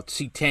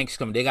 see tanks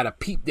coming, they got to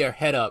peep their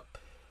head up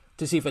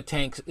to see if a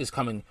tank is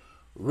coming,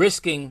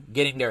 risking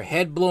getting their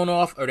head blown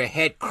off or their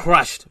head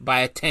crushed by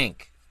a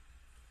tank.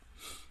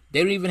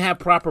 They don't even have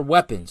proper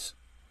weapons.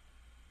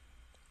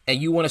 And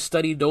you want to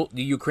study the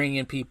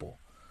Ukrainian people.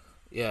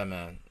 Yeah,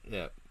 man.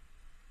 Yeah.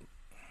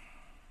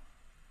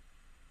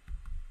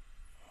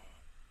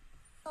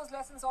 Those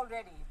lessons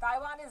already.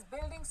 Taiwan is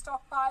building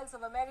stockpiles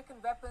of American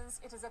weapons.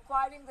 It is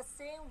acquiring the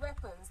same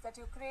weapons that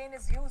Ukraine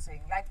is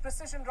using, like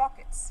precision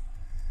rockets.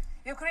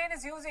 Ukraine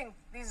is using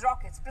these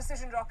rockets,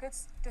 precision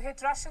rockets, to hit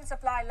Russian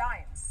supply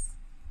lines.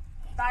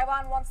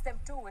 Taiwan wants them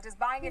too. It is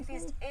buying at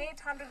least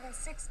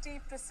 860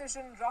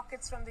 precision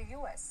rockets from the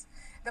US.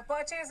 The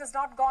purchase has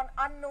not gone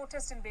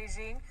unnoticed in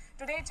Beijing.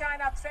 Today,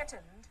 China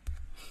threatened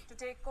to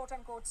take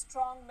quote-unquote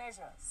strong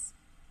measures.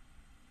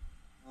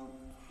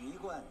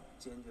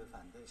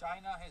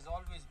 China has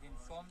always been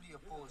firmly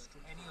opposed to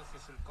any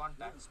official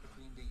contacts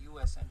between the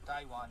US and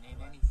Taiwan in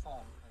any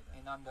form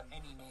and under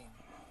any name.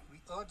 We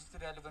urge the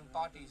relevant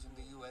parties in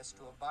the US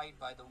to abide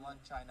by the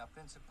One China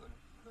principle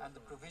and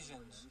the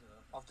provisions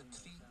of the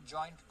 3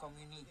 joint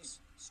communiques,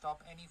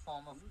 stop any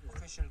form of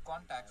official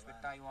contacts with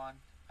Taiwan,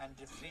 and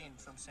refrain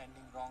from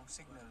sending wrong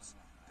signals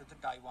to the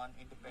Taiwan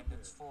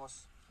Independence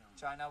Force.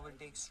 China will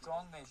take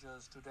strong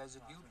measures to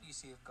resolutely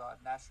safeguard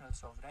national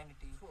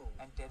sovereignty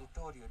and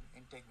territorial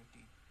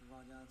integrity.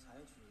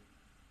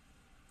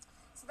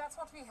 So that's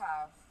what we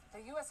have.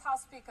 The U.S.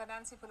 House Speaker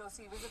Nancy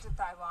Pelosi visited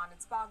Taiwan.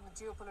 It sparked a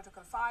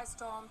geopolitical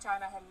firestorm.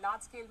 China held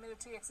large-scale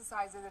military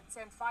exercises. It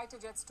sent fighter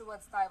jets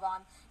towards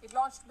Taiwan. It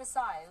launched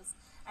missiles.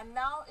 And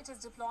now it is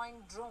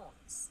deploying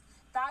drones.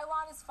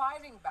 Taiwan is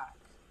firing back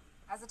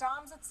as it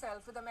arms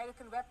itself with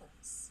American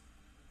weapons.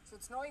 So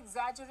it's no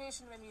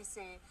exaggeration when we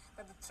say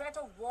that the threat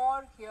of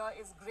war here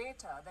is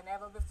greater than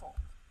ever before.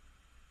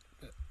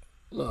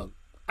 Look,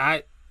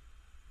 I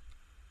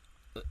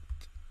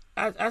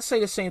say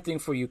the same thing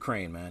for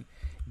Ukraine, man.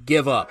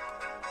 Give up.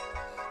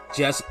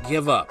 Just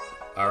give up.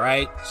 All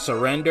right?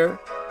 Surrender.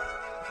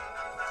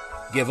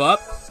 Give up.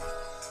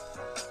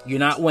 You're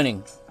not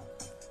winning.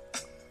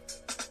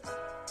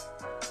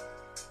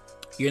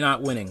 You're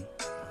not winning.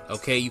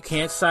 Okay? You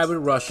can't side with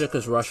Russia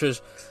because Russia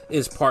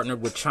is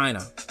partnered with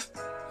China.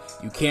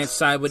 You can't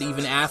side with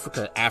even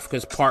Africa.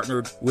 Africa's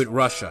partnered with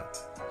Russia.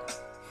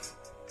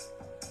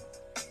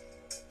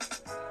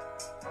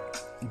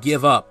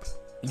 Give up.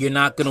 You're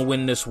not going to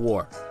win this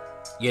war.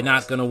 You're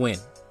not going to win.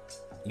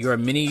 You're a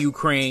mini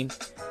Ukraine.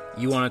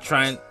 You want to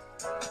try and...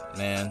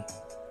 Man.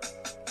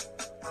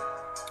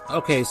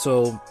 Okay,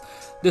 so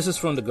this is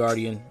from The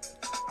Guardian.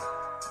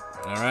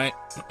 All right.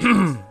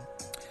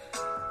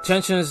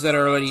 Tensions that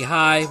are already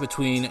high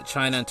between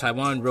China and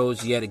Taiwan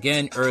rose yet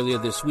again earlier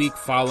this week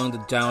following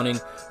the downing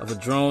of a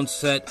drone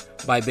set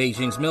by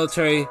Beijing's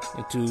military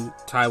into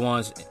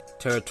Taiwan's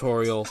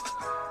territorial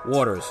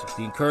waters.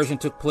 The incursion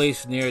took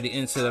place near the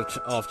inset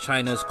of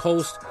China's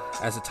coast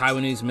as the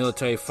Taiwanese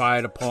military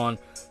fired upon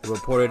the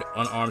reported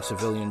unarmed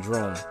civilian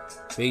drone.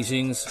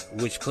 Beijing's,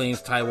 which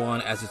claims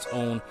Taiwan as its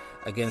own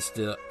against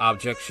the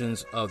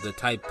objections of the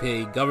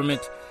Taipei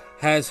government,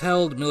 has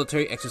held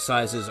military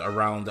exercises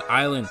around the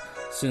island.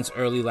 since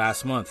early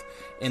last month.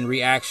 In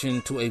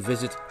reaction to a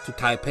visit to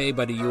Taipei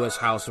by the U.S.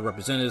 House of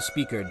Representatives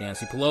Speaker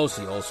Nancy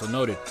Pelosi also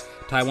noted,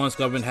 Taiwan's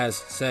government has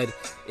said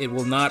it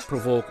will not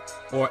provoke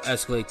or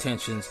escalate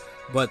tensions,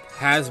 but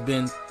has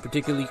been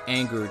particularly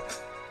angered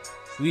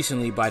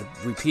recently by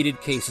repeated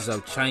cases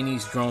of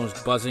Chinese drones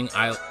buzzing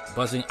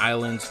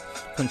islands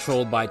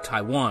controlled by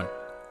Taiwan,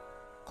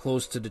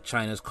 close to the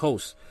China's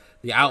coast.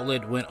 The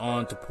outlet went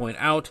on to point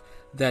out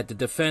that the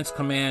Defense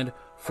Command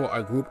for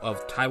a group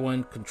of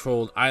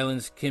Taiwan-controlled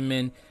islands,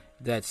 Kinmen,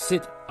 that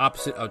sit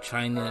opposite of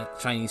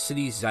Chinese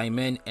cities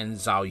Xiamen and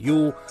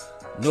Zhaoyou,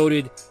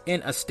 noted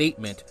in a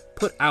statement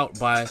put out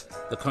by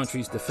the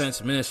country's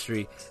defense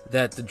ministry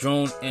that the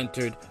drone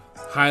entered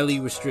highly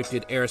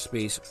restricted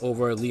airspace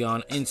over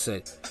Leon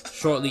Inset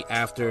shortly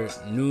after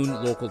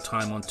noon local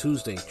time on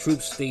Tuesday.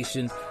 Troops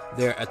stationed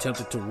there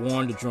attempted to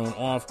warn the drone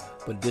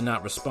off, but did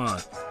not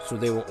respond, so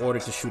they were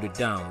ordered to shoot it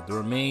down. The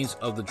remains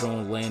of the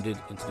drone landed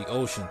into the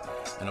ocean,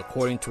 and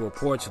according to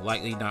reports,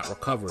 likely not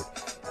recovered.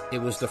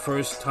 It was the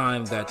first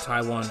time that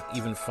Taiwan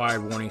even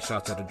fired warning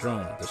shots at a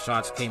drone. The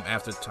shots came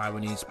after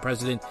Taiwanese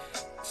President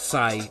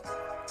Tsai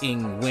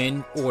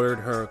Ing-wen ordered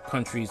her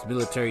country's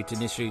military to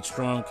initiate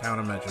strong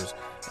countermeasures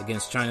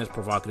against China's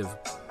provocative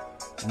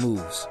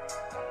moves.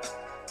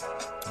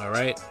 All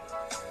right.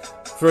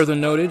 Further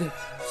noted,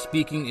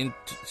 speaking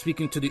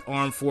to the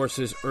armed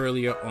forces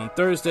earlier on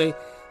Thursday,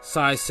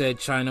 Tsai said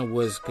China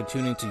was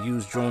continuing to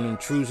use drone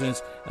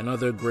intrusions and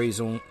other gray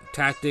zone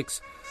tactics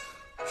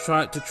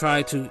try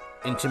to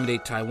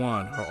intimidate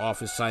Taiwan. Her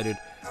office cited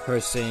her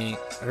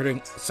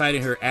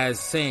as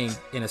saying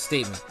in a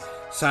statement.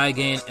 Tsai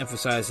again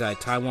emphasized that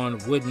Taiwan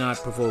would not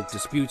provoke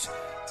disputes,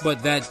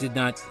 but that did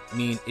not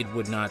mean it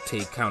would not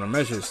take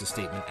countermeasures, the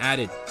statement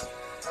added.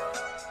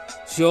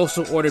 She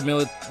also ordered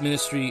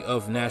Ministry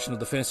of National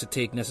Defense to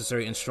take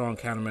necessary and strong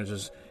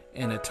countermeasures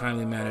in a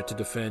timely manner to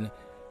defend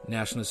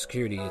national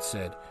security, it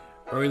said.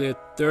 Earlier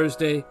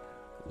Thursday,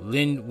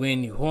 Lin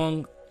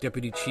Wen-huang,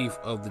 Deputy Chief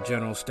of the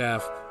General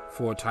Staff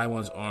for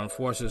Taiwan's Armed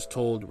Forces,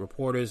 told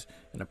reporters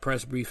in a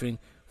press briefing,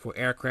 for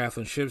aircraft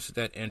and ships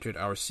that entered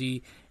our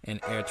sea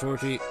and air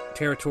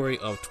territory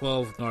of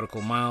 12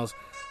 nautical miles,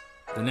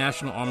 the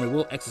National Army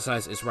will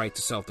exercise its right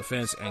to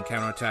self-defense and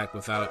counterattack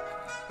without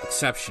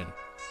exception.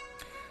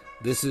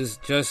 This is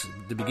just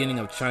the beginning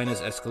of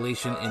China's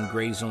escalation in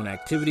gray zone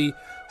activity,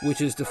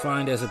 which is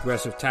defined as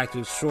aggressive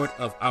tactics short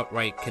of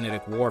outright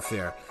kinetic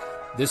warfare.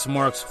 This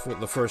marks for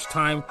the first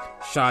time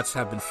shots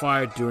have been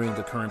fired during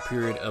the current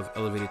period of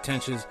elevated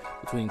tensions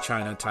between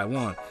China and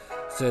Taiwan,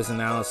 says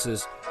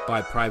analysis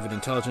by private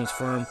intelligence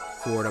firm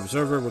Forward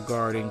Observer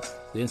regarding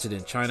the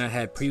incident. China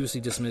had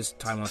previously dismissed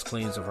Taiwan's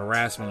claims of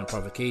harassment and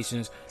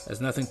provocations as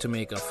nothing to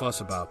make a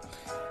fuss about.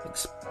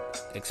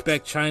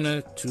 Expect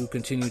China to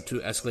continue to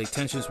escalate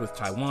tensions with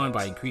Taiwan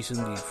by increasing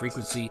the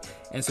frequency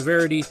and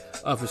severity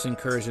of its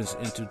incursions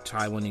into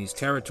Taiwanese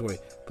territory,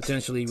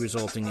 potentially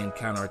resulting in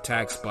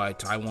counterattacks by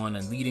Taiwan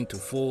and leading to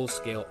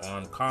full-scale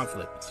armed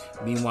conflict.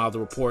 Meanwhile, the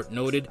report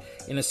noted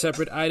in a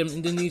separate item,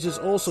 Indonesia is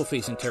also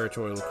facing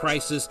territorial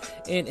crisis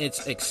in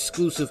its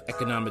exclusive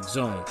economic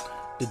zone,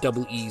 the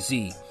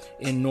EEZ,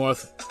 in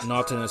North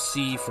Natuna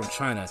Sea from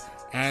China,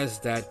 as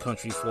that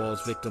country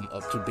falls victim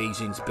to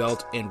Beijing's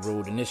Belt and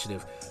Road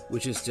Initiative,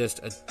 which is just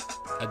a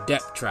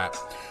debt trap.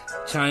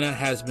 China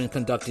has been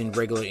conducting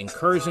regular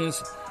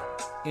incursions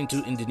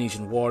into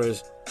Indonesian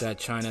waters that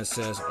China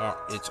says are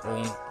its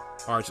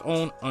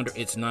own under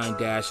its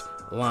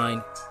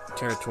 9-line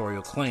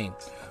territorial claim.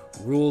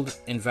 Ruled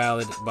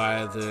invalid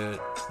by the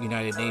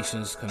United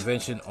Nations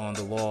Convention on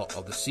the Law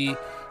of the Sea,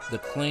 the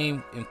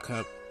claim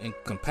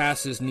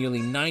encompasses nearly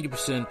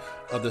 90%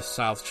 of the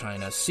South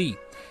China Sea.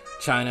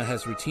 China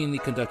has routinely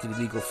conducted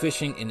illegal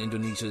fishing in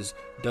Indonesia's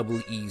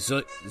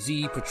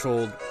EEZ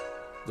patrolled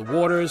the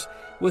waters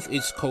with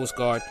its Coast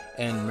Guard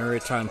and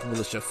maritime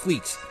militia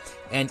fleets,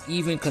 and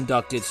even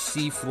conducted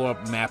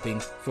seafloor mapping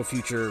for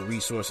future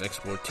resource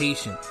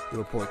exploitation, the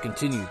report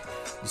continued.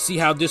 You see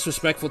how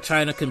disrespectful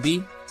China can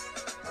be?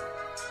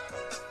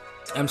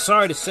 I'm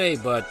sorry to say,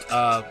 but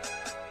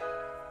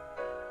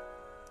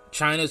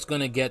China's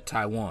going to get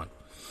Taiwan.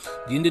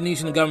 The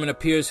Indonesian government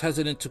appears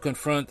hesitant to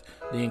confront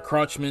the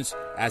encroachments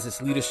as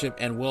its leadership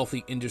and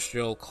wealthy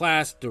industrial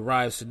class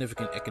derive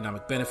significant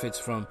economic benefits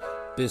from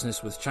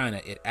business with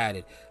China, it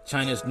added.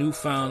 China's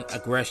newfound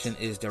aggression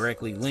is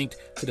directly linked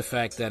to the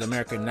fact that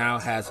America now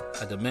has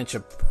a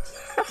dementia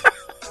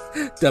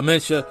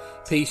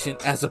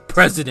patient as a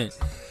president.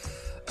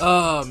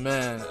 Oh,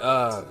 man.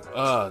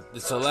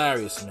 It's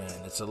hilarious,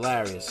 man. It's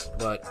hilarious.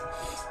 But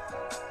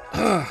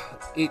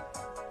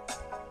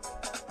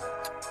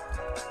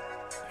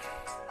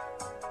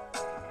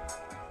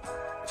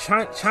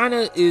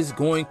China is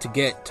going to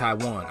get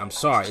Taiwan. I'm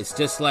sorry. It's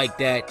just like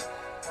that.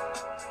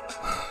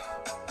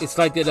 It's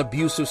like that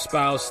abusive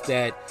spouse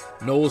that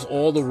knows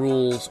all the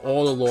rules,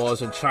 all the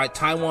laws, and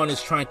Taiwan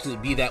is trying to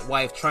be that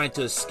wife, trying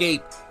to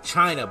escape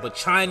China. But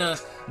China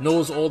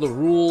knows all the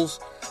rules,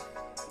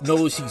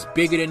 knows he's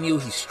bigger than you,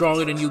 he's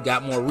stronger than you,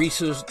 got more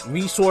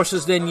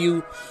resources than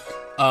you.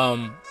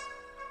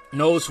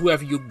 knows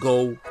whoever you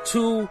go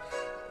to.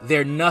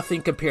 They're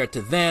nothing compared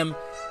to them.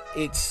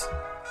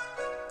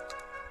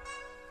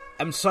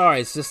 I'm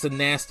sorry, it's just a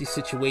nasty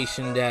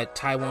situation that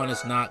Taiwan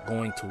is not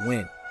going to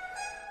win.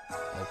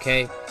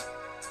 Okay?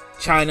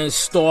 China is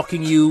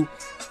stalking you,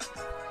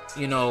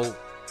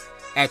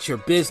 at your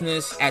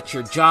business, at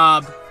your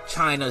job.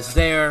 China's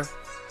there.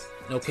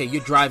 Okay,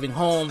 you're driving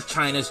home.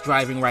 China's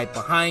driving right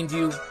behind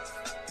you.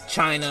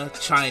 China.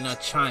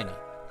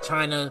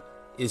 China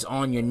is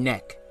on your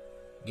neck.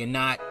 You're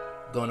not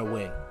gonna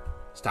win.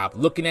 Stop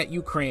looking at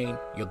Ukraine.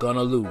 You're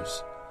gonna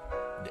lose.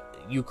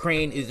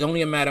 Ukraine is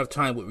only a matter of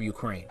time with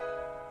Ukraine.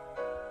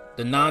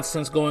 The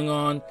nonsense going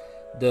on,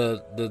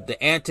 the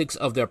antics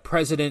of their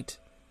president,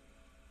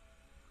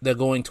 they're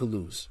going to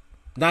lose.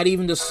 Not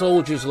even the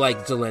soldiers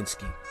like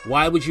Zelensky.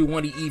 Why would you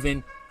want to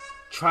even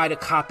try to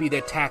copy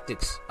their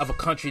tactics of a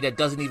country that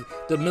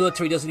the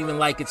military doesn't even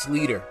like its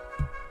leader?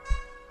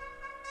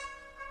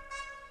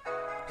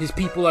 His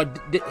people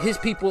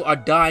are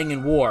dying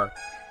in war,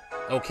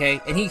 okay?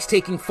 And he's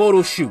taking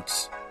photo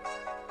shoots.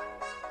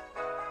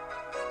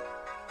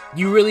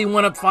 You really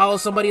want to follow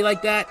somebody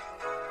like that?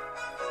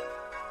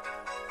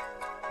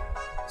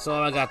 That's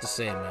all I got to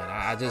say, man.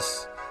 I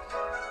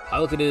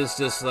look at it as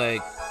just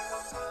like,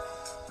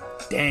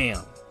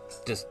 damn.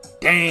 Just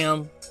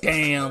damn.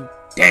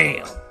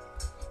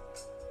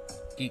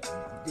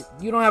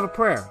 You don't have a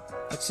prayer.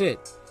 That's it.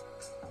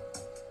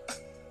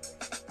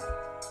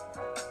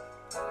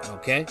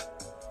 Okay?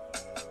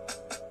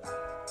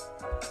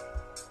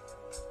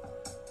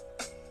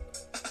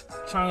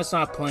 China's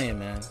not playing,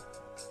 man.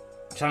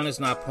 China's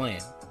not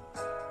playing.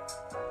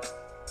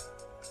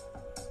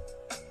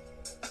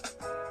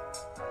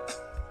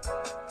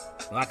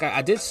 Like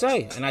I did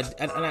say, and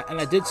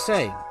I did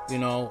say,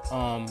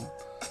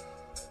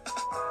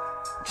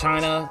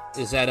 China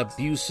is that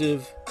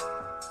abusive.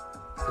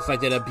 It's like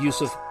that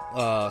abusive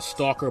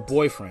stalker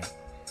boyfriend.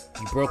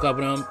 You broke up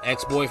with him,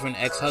 ex-boyfriend,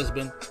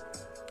 ex-husband,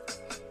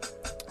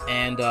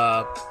 and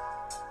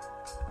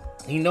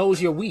he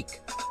knows you're weak.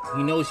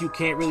 He knows you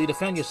can't really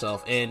defend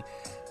yourself, and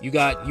you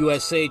got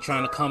USA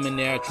trying to come in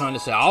there, trying to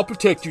say, "I'll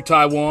protect you,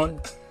 Taiwan."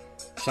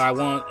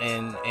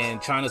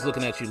 And China's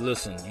looking at you.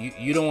 Listen,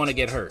 you don't want to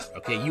get hurt,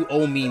 okay? You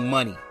owe me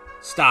money.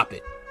 Stop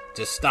it.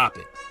 Just stop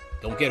it.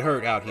 Don't get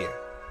hurt out here.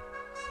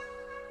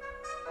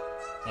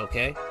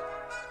 Okay?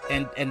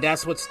 And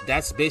that's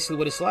basically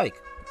what it's like.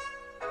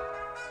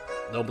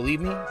 Don't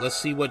believe me? Let's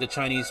see what the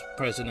Chinese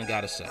president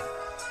got to say.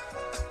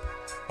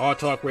 Hard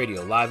Talk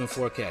Radio, live in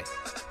 4K.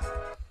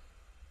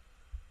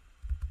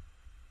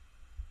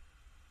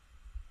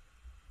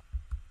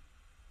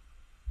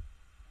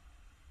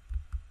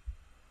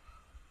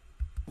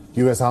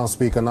 U.S. House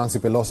Speaker Nancy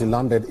Pelosi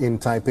landed in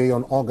Taipei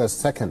on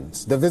August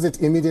 2nd. The visit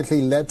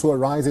immediately led to a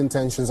rise in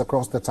tensions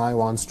across the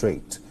Taiwan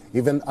Strait.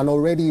 Even an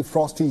already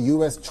frosty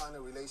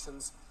U.S.-China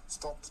relations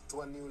stopped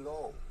to a new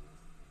low.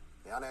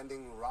 The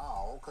unending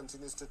row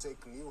continues to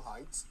take new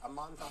heights a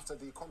month after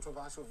the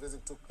controversial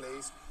visit took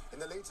place. In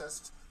the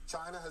latest,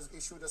 China has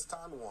issued a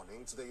stern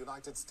warning to the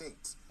United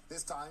States.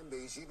 This time,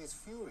 Beijing is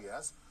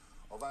furious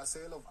over a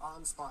sale of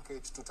arms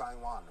package to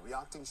Taiwan.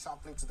 Reacting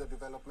sharply to the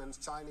development,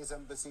 Chinese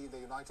embassy in the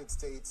United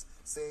States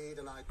said,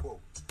 and I quote,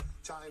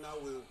 "China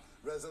will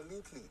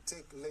resolutely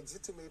take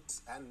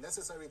legitimate and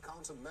necessary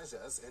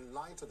countermeasures in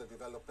light of the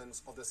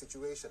developments of the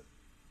situation."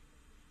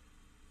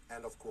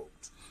 End of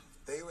quote.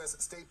 The U.S.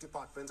 State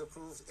Department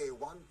approved a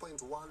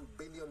 $1.1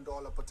 billion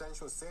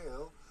potential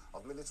sale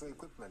of military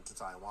equipment to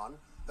Taiwan.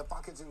 The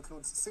package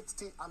includes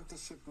 60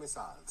 anti-ship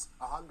missiles,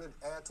 100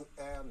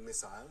 air-to-air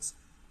missiles,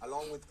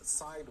 along with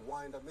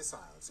Sidewinder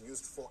missiles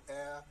used for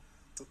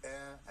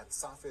air-to-air and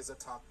surface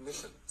attack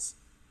missions.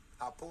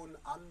 Harpoon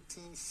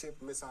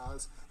anti-ship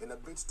missiles in a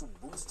bid to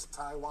boost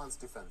Taiwan's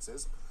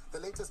defenses. The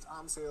latest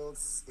arms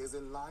sales is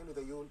in line with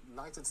the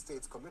United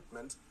States'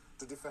 commitment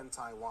to defend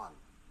Taiwan.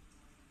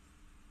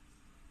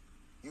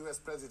 U.S.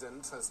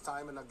 President has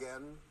time and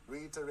again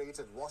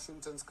reiterated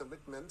Washington's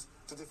commitment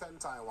to defend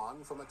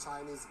Taiwan from a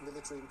Chinese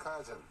military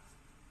incursion.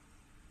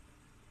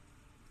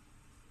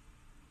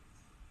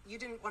 You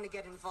didn't want to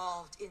get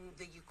involved in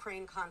the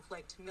Ukraine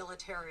conflict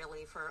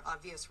militarily for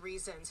obvious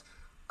reasons.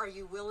 Are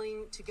you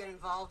willing to get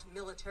involved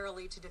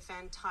militarily to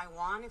defend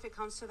Taiwan if it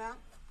comes to that?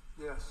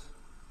 Yes.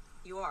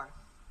 You are?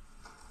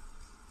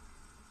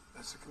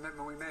 That's the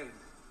commitment we made.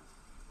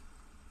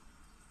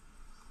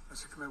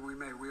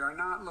 We are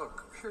not,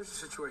 look, here's the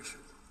situation.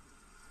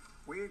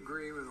 We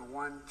agree with a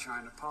one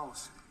China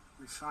policy.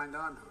 We signed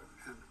on to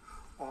it and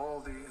all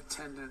the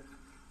attendant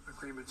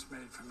agreements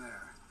made from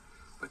there.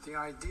 But the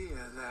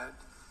idea that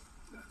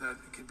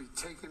it can be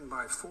taken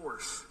by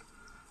force,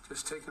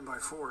 is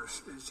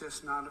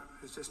just not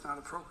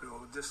appropriate. It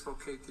will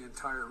dislocate the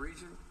entire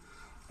region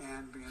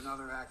and be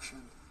another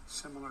action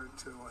similar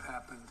to what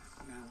happened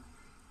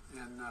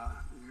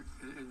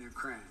in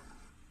Ukraine.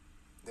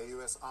 The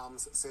U.S.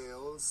 arms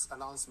sales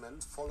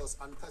announcement follows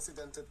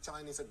unprecedented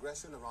Chinese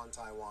aggression around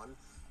Taiwan.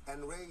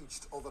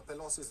 Enraged over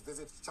Pelosi's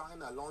visit,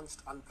 China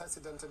launched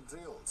unprecedented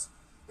drills.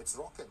 Its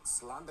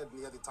rockets landed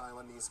near the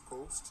Taiwanese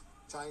coast.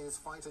 Chinese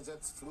fighter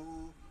jets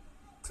flew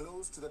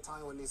close to the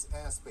Taiwanese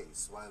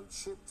airspace, while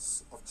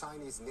ships of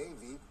Chinese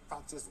Navy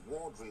practiced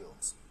war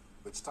drills,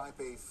 which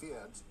Taipei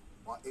feared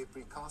were a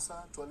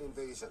precursor to an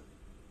invasion.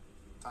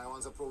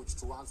 Taiwan's approach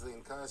towards the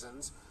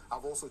incursions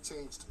have also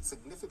changed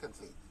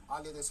significantly.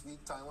 Earlier this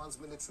week, Taiwan's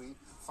military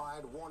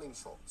fired warning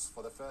shots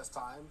for the first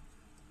time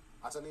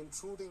at an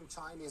intruding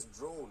Chinese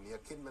drone near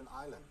Kinmen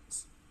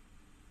Islands.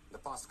 In the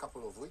past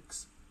couple of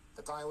weeks,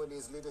 the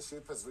Taiwanese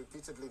leadership has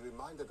repeatedly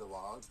reminded the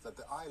world that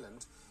the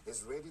island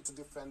is ready to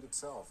defend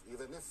itself,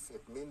 even if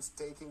it means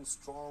taking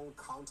strong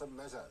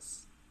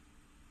countermeasures.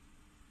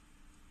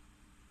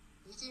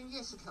 敌军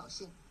越是挑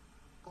衅，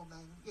我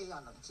们越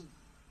要冷静。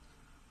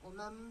我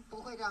们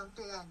不会让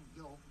对岸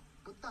有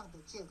不当的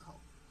借口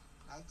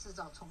来制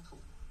造冲突。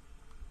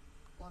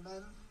我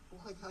们不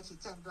会挑起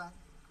战端，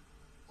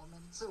我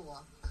们自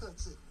我克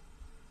制，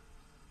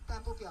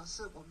但不表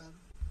示我们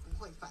不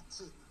会反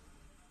制。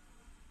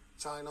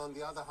 China, on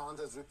the other hand,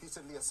 has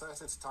repeatedly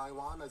asserted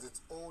Taiwan as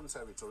its own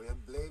territory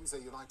and blames the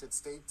United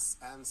States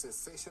and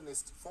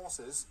secessionist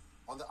forces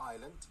on the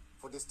island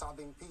for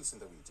disturbing peace in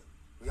the region.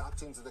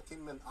 Reacting to the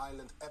Kinmen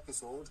Island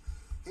episode,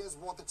 here's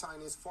what the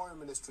Chinese Foreign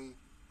Ministry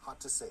had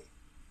to say.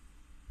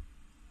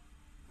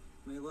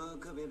 美国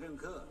个别政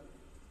客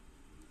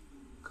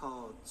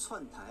靠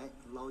窜台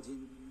捞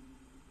金，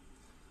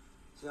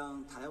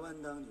向台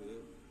湾当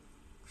局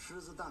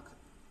狮子大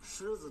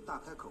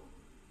开口，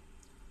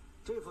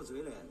这副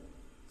嘴脸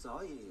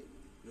早已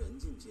人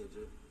尽皆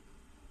知。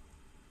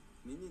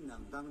民进党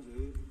当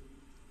局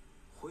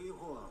挥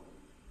霍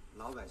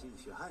老百姓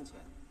血汗钱，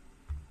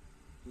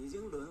已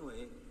经沦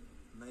为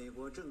美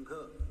国政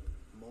客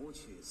谋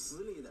取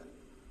私利的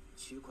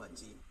取款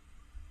机。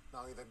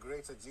 Now, with a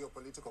greater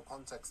geopolitical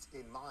context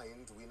in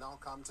mind, we now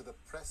come to the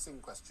pressing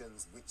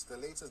questions which the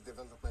latest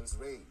developments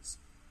raise.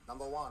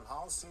 Number one,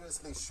 how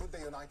seriously should the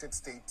United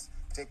States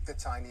take the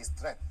Chinese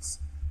threats?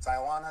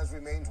 Taiwan has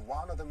remained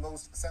one of the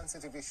most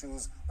sensitive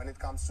issues when it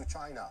comes to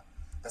China.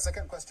 The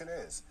second question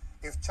is,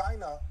 if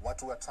China were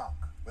to attack,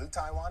 will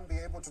Taiwan be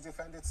able to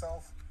defend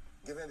itself?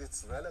 Given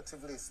its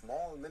relatively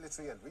small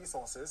military and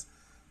resources,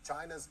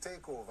 China's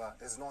takeover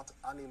is not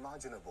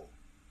unimaginable.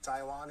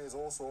 Taiwan is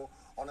also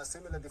on a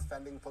similar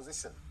defending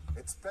position.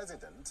 Its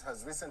president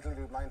has recently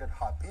reminded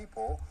her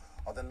people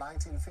of the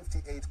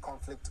 1958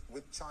 conflict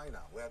with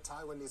China, where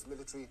Taiwanese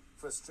military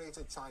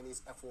frustrated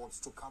Chinese efforts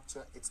to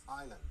capture its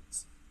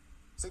islands.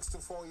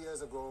 64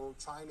 years ago,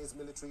 Chinese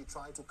military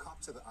tried to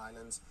capture the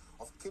islands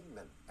of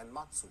Kinmen and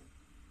Matsu.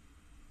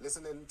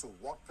 Listen in to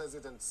what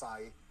President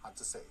Tsai had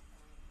to say.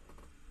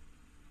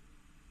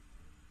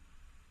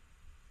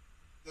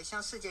 也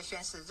向世界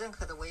宣示，任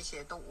何的威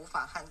胁都无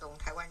法撼动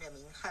台湾人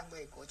民捍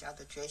卫国家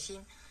的决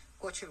心。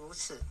过去如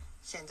此，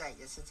现在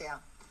也是这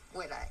样，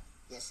未来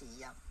也是一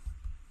样。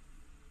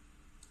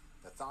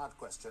 The third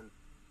question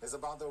is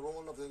about the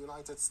role of the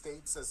United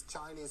States, as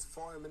Chinese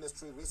Foreign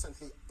Ministry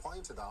recently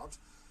pointed out.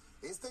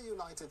 Is the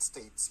United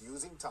States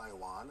using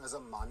Taiwan as a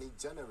money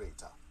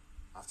generator?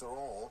 After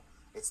all,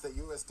 it's the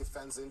U.S.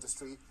 defense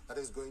industry that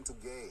is going to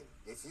gain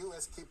if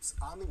U.S. keeps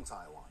arming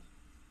Taiwan.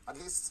 At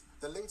least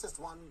the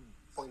latest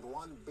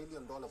 $1.1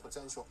 billion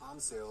potential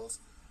arms sales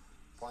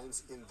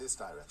points in this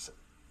direction.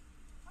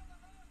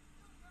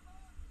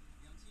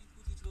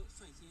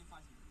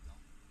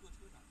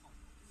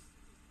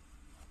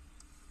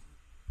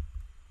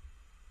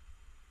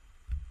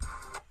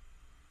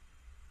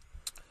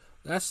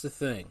 That's the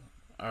thing.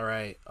 All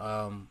right.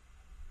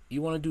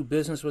 You want to do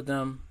business with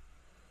them,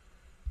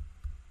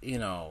 you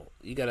know,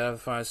 you got to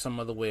find some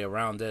other way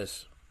around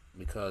this,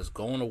 because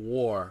going to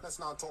war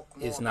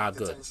is not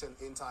good.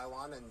 In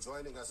Taiwan, and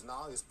joining us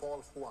now is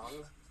Paul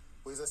Huang,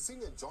 who is a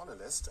senior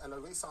journalist and a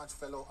research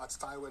fellow at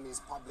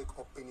Taiwanese Public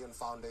Opinion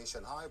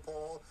Foundation. Hi,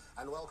 Paul,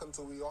 and welcome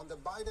to WION. The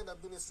Biden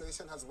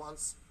administration has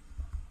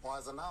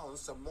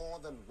announced a more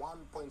than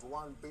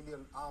 $1.1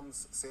 billion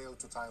arms sale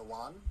to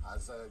Taiwan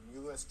as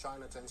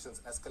U.S.-China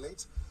tensions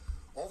escalate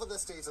over the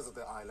status of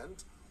the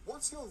island.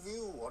 What's your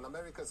view on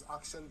America's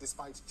action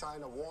despite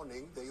China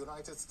warning the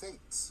United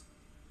States?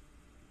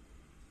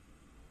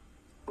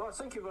 Well,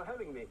 thank you for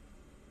having me.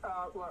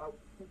 Well,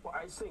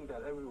 I think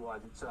that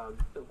everyone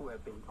who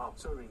have been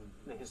observing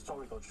the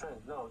historical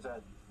trend knows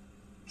that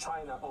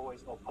China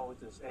always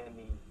opposes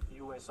any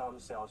U.S.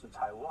 arms sales to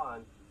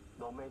Taiwan,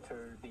 no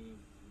matter the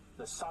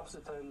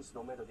substance,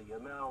 no matter the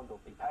amount of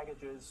the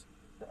packages.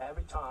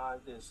 Every time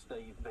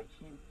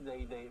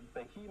they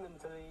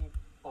vehemently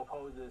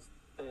opposes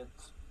it,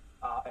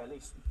 at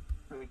least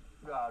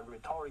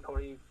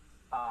rhetorically,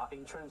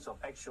 in terms of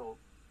actual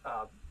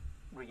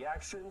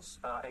reactions,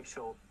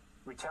 actual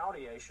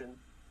retaliation,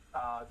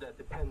 that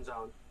depends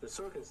on the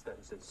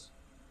circumstances.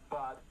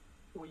 But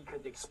we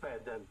could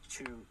expect them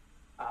to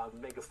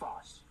make a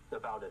fuss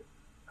about it,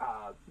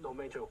 no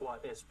matter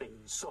what is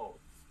being sold.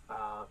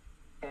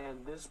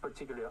 And this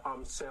particular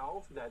arms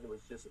sale that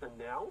was just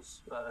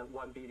announced,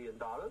 $1 billion,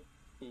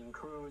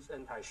 includes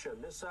anti-ship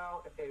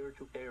missile,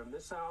 air-to-air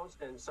missiles,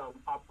 and some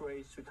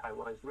upgrades to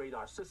Taiwan's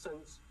radar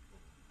systems.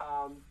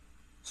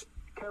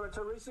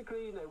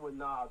 Characteristically, they were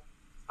not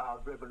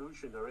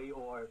revolutionary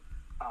or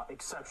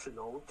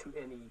exceptional to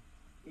any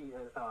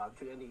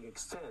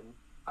extent.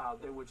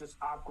 They would just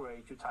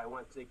upgrade to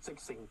Taiwan's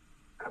existing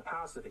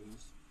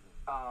capacities.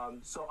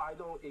 So I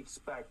don't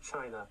expect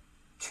China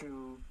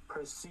to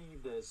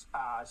perceive this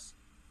as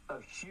a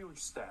huge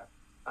step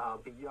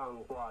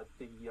beyond what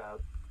the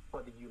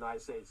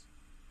United States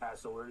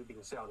has already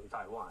been selling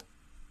Taiwan.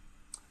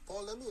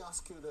 Paul, let me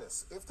ask you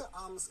this. If the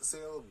arms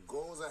sale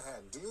goes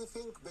ahead, do you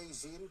think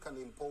Beijing can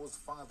impose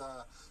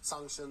further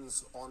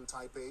sanctions on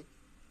Taipei?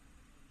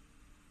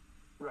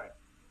 Right.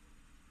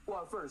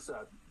 Well, first,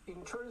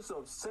 in terms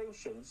of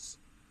sanctions,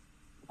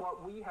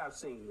 what we have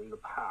seen in the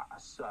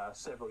past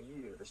several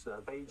years,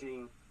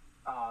 Beijing,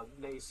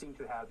 they seem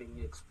to have been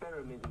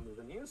experimenting with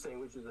a new thing,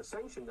 which is a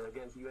sanction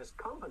against U.S.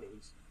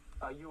 companies,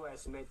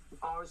 U.S.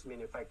 arms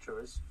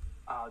manufacturers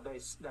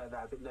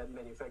that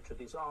manufacture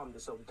these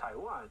arms of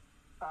Taiwan.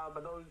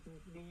 But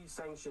these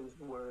sanctions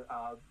were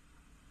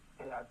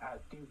had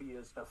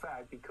dubious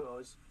effect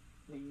because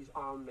these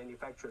arm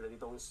manufacturers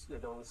they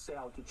don't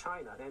sell to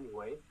China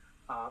anyway.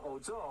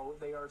 Although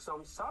there are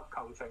some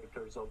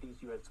subcontractors of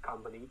these U.S.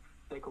 companies,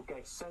 they could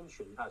get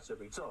sanctioned as a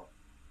result.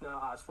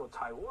 Now, as for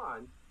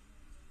Taiwan,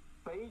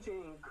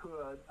 Beijing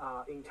could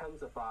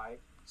intensify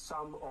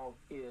some of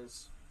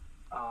its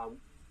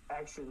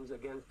actions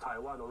against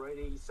Taiwan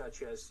already,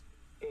 such as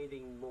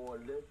adding more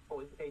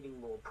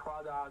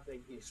product,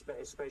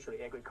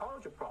 especially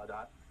agricultural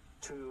product,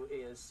 to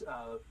its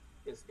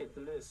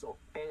list of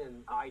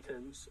banned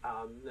items,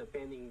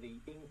 banning the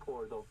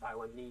import of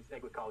Taiwanese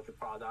agricultural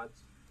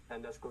products,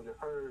 and that's going to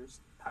hurt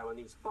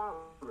Taiwanese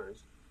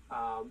farmers.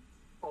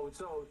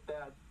 Also,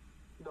 that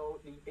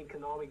the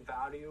economic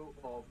value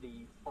of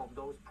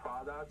those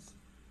products,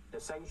 the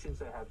sanctions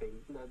that have been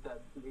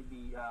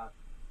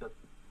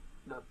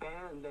the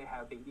ban they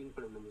have been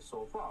implemented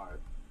so far,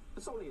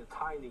 it's only a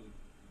tiny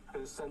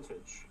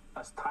percentage,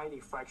 a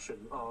tiny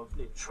fraction of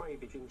the trade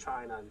between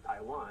China and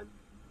Taiwan.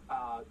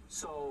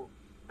 So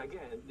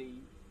again,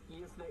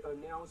 if they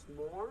announce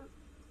more,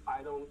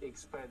 I don't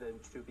expect them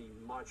to be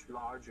much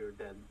larger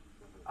than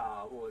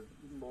or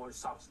more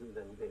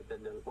substantive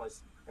than what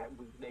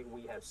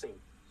we have seen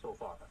so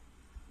far.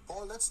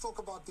 Paul, let's talk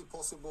about the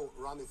possible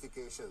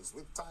ramifications.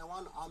 With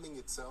Taiwan arming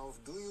itself,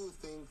 do you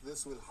think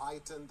this will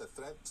heighten the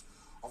threat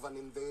of an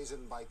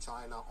invasion by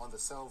China on the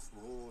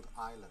self-ruled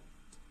island?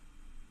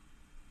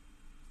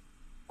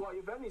 Well,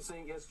 if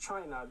anything, it's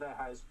China that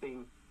has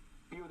been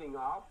building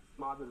up,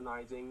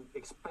 modernizing,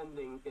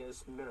 expanding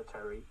its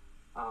military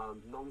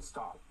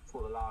non-stop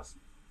for the last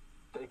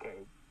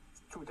decade,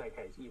 2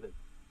 decades even.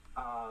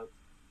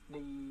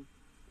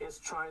 It's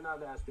China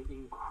that has been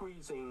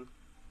increasing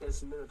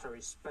its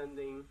military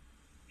spending,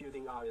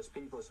 building out its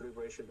People's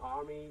Liberation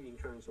Army in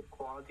terms of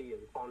quality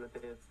and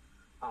quantitative,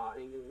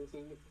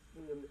 in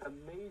an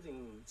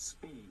amazing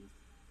speed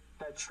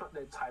that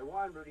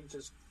Taiwan really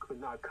just could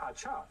not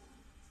catch up.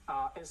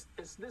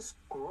 It's this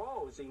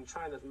growth in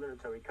China's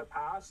military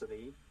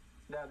capacity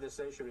that is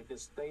essentially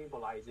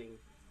destabilizing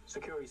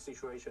security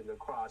situation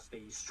across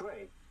the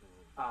strait.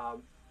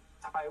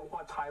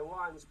 What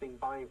Taiwan's been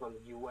buying from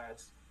the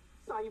U.S.,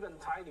 not even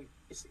tiny.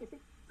 It's a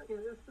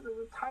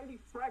tiny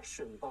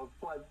fraction of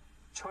what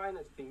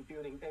China's been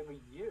building every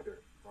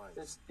year. Right.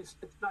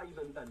 It's not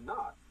even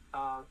enough.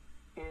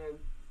 And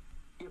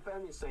if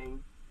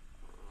anything,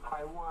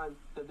 Taiwan,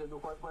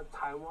 what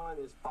Taiwan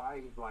is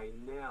buying right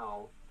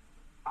now,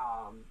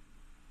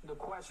 the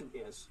question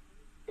is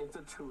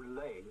it too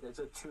late? Is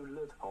it too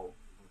little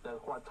that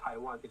what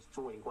Taiwan is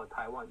doing, what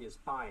Taiwan is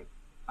buying?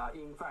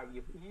 In fact,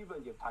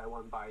 even if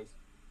Taiwan buys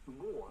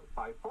more,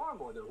 by far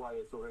more than what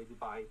it's already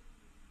buying,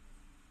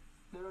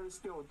 there is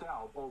still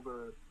doubt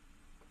over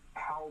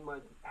how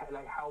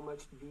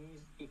much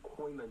these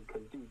equipment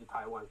can do to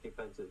Taiwan's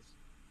defenses,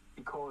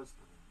 because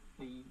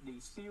the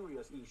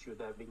serious issue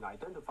that have been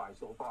identified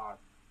so far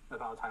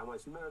about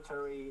Taiwan's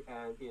military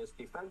and its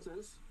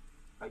defenses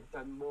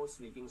are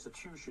mostly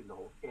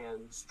institutional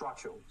and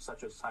structural,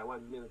 such as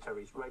Taiwan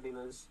military's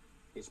readiness,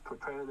 its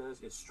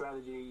preparedness, its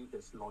strategy,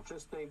 its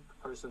logistic,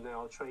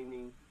 personnel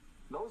training.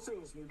 Those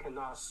things you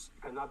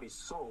cannot be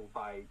solved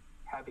by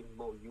having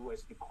more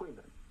U.S.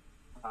 equipment.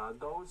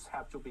 Those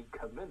have to be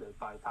committed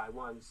by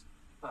Taiwan's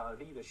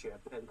leadership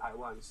and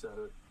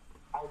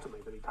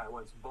ultimately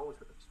Taiwan's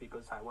voters,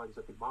 because Taiwan is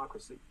a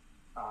democracy.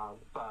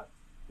 But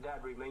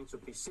that remains to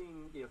be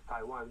seen if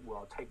Taiwan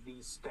will take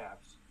these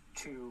steps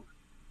to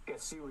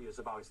get serious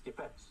about its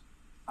defense.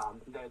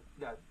 That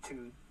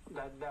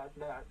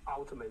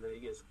ultimately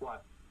is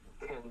what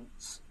can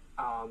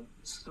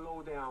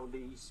slow down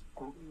these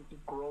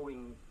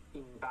growing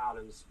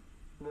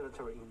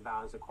military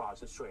imbalance across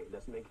the strait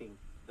that's making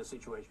the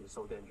situation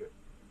so dangerous.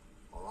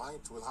 All right,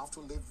 we'll have to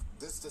leave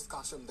this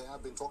discussion there.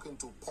 I've been talking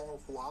to Paul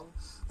Huang,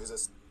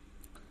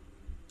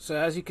 So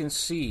as you can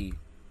see,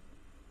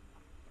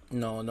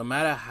 no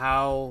matter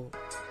how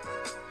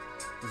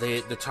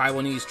the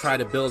Taiwanese try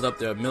to build up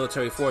their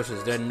military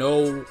forces,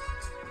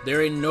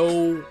 they're in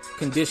no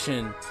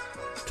condition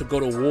to go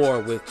to war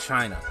with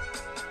China.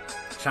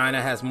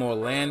 China has more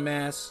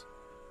landmass,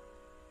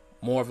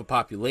 more of a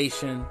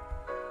population.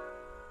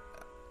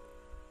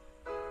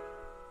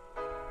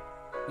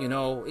 You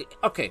know,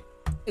 okay,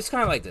 it's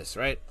kind of like this,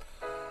 right?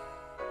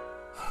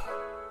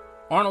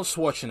 Arnold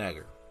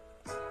Schwarzenegger,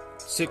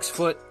 6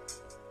 foot.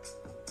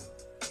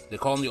 They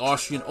call him the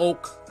Austrian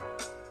Oak.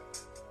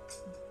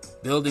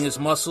 Building his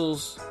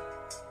muscles.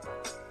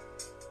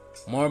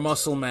 More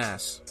muscle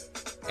mass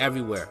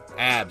everywhere.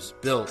 Abs,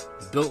 built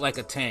like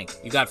a tank.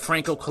 You got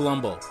Franco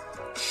Colombo,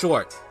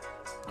 short.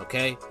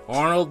 Okay?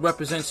 Arnold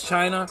represents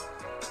China.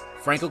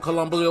 Franco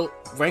Colombo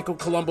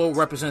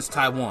represents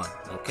Taiwan.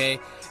 Okay?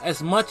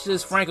 As much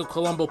as Franco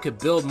Colombo could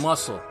build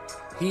muscle,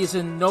 he is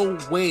in no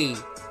way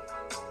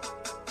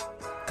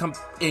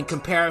in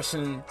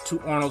comparison to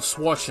Arnold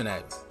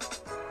Schwarzenegger.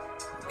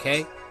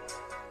 Okay?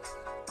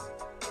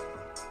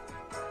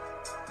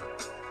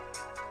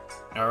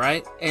 All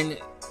right? And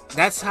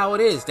that's how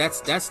it is.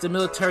 That's the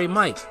military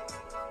might.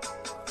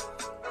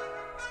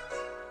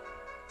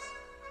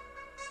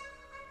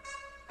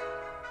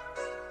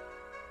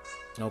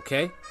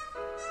 Okay?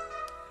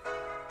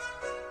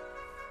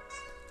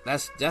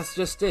 That's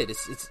just it.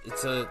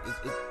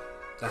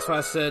 That's why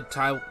I said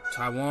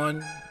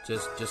Taiwan,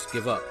 just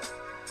give up.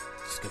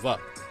 Just give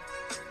up.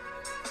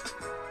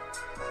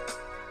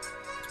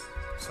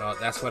 So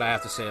that's what I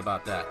have to say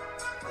about that.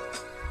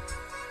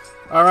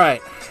 All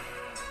right.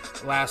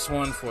 Last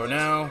one for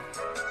now.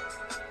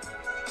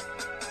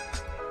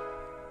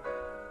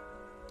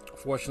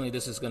 Fortunately,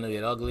 this is going to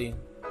get ugly,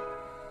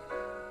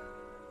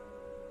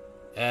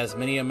 as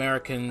many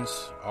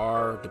Americans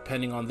are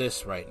depending on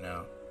this right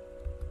now.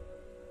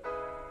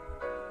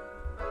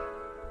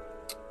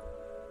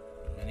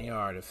 Many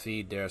are to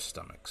feed their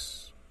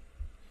stomachs.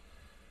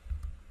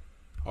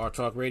 Hard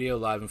Talk Radio,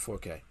 live in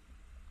 4K.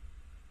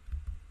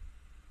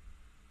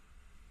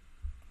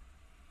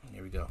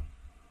 Here we go.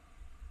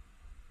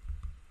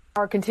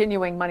 Our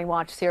continuing Money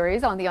Watch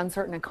series on the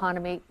uncertain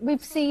economy,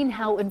 we've seen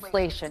how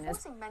inflation is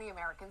forcing many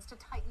Americans to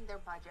tighten their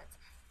budgets.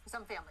 For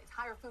some families,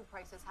 higher food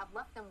prices have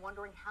left them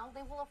wondering how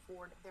they will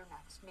afford their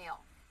next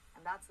meal.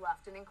 And that's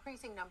left an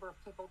increasing number of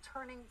people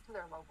turning to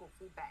their local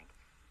food bank.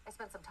 I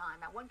spent some time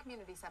at one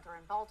community center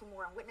in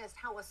Baltimore and witnessed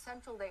how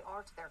essential they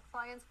are to their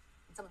clients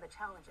and some of the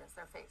challenges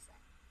they're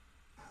facing.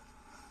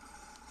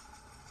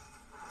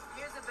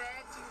 Here's a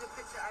bag for you to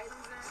put your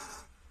items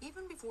in.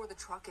 Even before the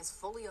truck is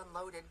fully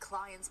unloaded,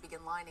 clients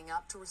begin lining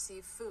up to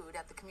receive food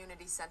at the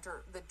community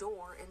center, The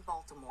Door in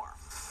Baltimore.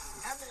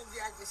 How many of you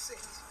I get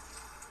 6?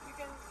 You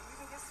can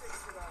get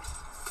 6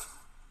 today.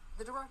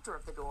 The director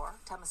of The Door,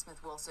 Thomas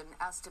Smith Wilson,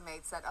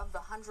 estimates that of the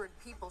 100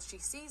 people she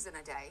sees in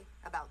a day,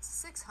 about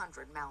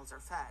 600 mouths are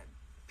fed.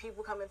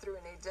 People coming through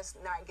and they're just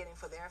not getting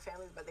for their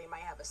families, but they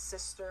might have a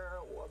sister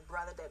or a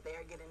brother that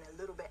they're getting a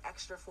little bit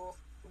extra for.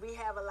 We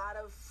have a lot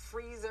of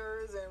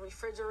freezers and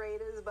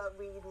refrigerators, but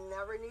we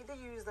never need to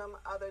use them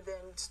other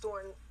than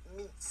storing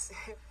meats.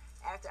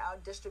 After our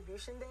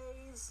distribution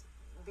days,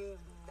 we've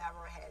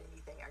never had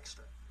anything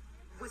extra.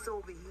 What's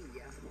over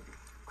here?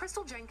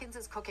 Crystal Jenkins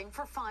is cooking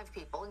for 5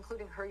 people,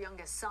 including her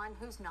youngest son,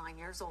 who's 9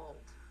 years old.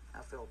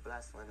 I feel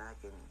blessed when I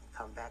can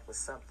come back with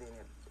something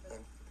and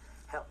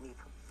help me.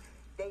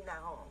 They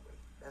not hungry.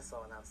 That's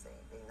all I'm saying.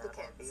 They not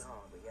going to be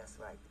hungry. That's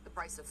right. The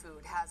price of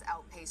food has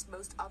outpaced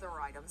most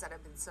other items that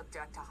have been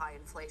subject to high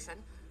inflation.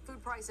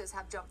 Food prices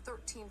have jumped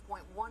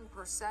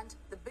 13.1%,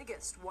 the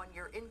biggest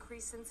one-year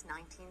increase since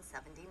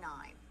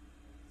 1979.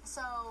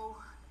 So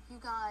you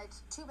got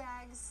 2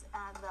 bags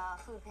at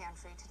the food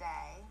pantry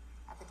today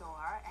at The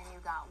Door, and you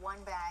got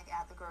 1 bag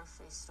at the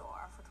grocery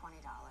store for $20.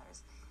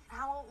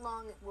 How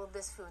long will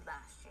this food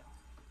last you?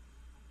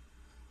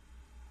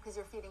 Because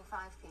you're feeding 5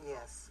 people.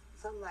 Yes,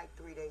 something like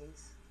 3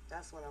 days.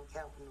 That's what I'm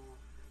counting on.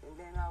 And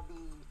then I'll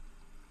be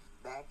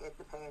back at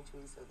the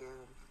pantries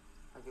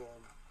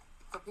again.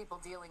 For people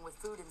dealing with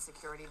food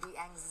insecurity, the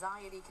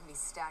anxiety can be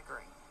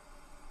staggering.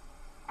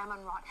 Ammon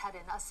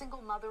Rothheden, a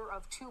single mother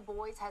of 2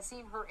 boys, has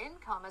seen her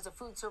income as a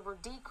food server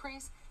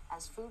decrease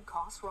as food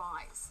costs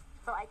rise.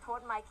 So I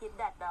told my kid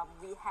that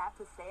we have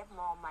to save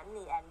more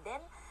money, and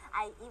then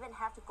I even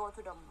have to go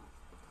to the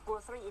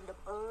grocery in the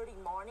early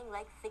morning,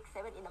 like 6,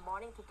 7 in the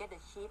morning, to get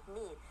the cheap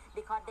meat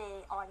because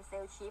they on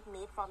sale cheap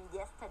meat from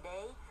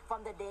yesterday,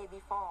 from the day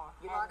before.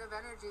 A lot of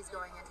energy is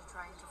going into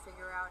trying to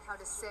figure out how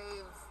to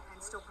save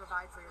and still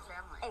provide for your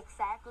family.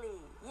 Exactly.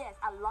 Yes,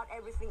 a lot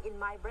everything in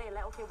my brain.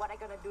 Like, okay, what I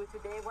gonna do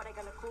today? What I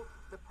gonna cook?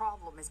 The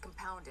problem is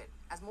compounded.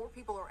 As more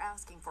people are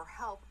asking for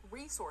help,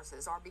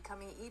 resources are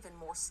becoming even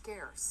more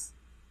scarce.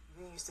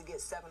 We used to get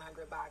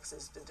 700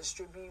 boxes to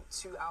distribute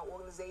to our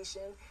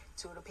organization,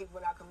 to the people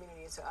in our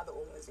community, and to other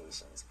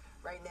organizations.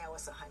 Right now,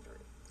 it's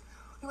 100.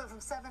 You went from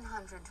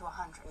 700 to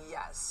 100?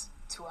 Yes,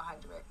 to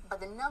 100. But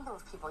the number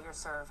of people you're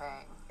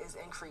serving is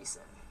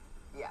increasing,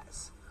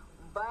 yes.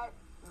 But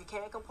we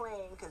can't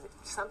complain because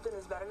something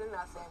is better than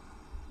nothing.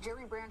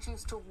 Jerry Branch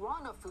used to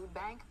run a food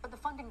bank, but the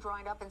funding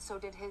dried up and so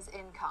did his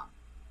income.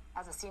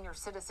 As a senior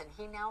citizen,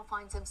 he now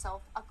finds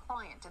himself a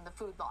client in the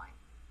food line.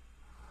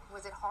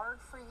 Was it hard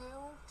for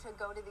you to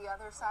go to the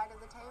other side of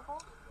the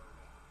table?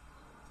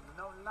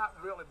 No, not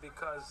really,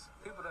 because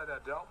people that I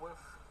dealt with,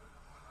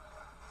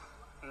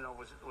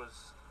 was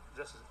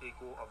just as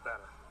equal or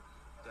better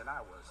than I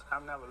was.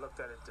 I've never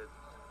looked at it that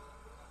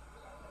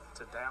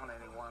to down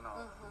anyone.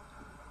 Or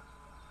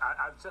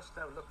I've just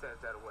never looked at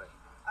it that way.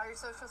 Are your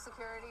Social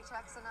Security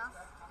checks enough?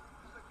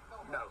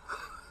 No.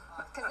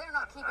 Because they're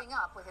not keeping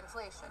up with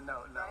inflation.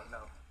 No.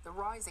 The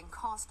rising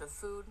cost of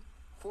food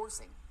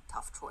forcing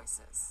tough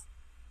choices.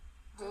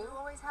 Do you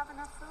always have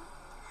enough food?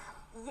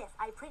 Yes,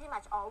 I pretty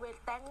much always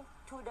thank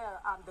to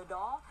the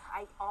door.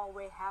 I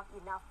always have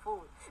enough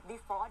food.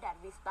 Before that,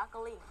 we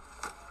struggling.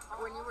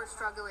 When you were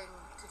struggling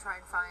to try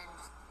and find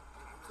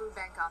food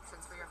bank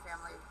options for your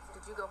family,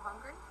 did you go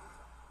hungry?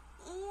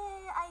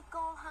 Yeah, I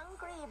go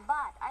hungry,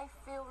 but I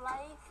feel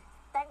like,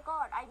 thank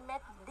God, I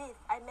met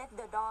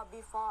the door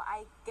before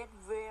I get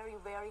very,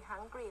 very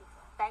hungry.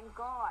 Thank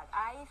God,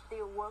 I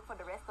still work for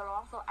the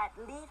restaurant, so at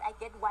least I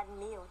get one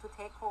meal to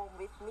take home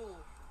with me.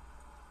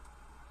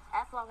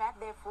 As long as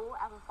they're full,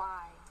 I'm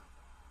fine.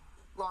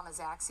 Lorna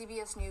Zak,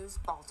 CBS News,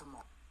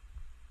 Baltimore.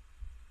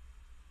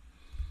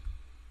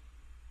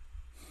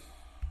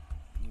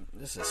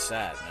 This is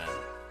sad, man.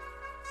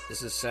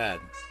 This is sad.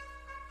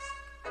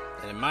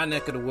 And in my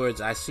neck of the woods,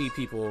 I see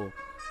people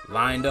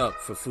lined up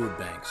for food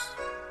banks.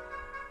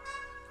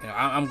 You know,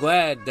 I'm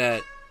glad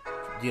that,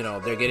 you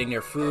know, they're getting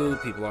their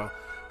food. People are,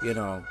 you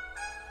know,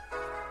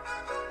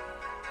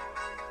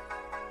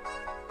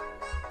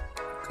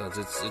 because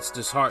it's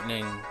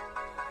disheartening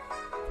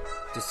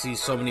to see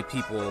so many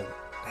people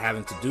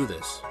having to do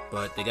this,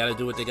 but they got to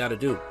do what they got to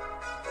do.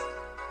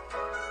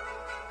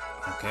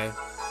 Okay,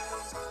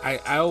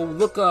 I'll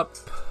look up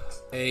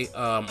an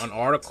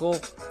article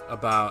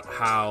about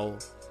how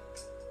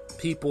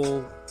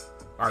people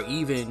are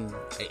even.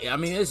 I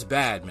mean, it's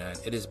bad, man.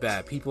 It is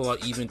bad. People are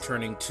even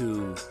turning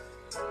to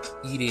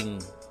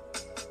eating.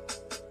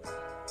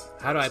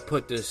 How do I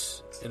put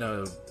this in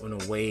a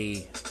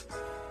way?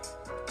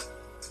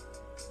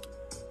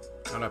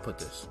 How do I put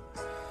this?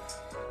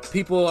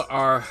 People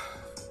are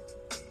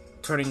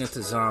turning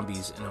into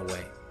zombies in a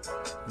way,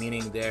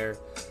 meaning they're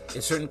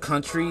in certain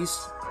countries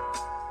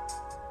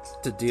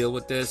to deal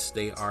with this.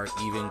 They are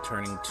even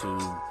turning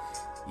to,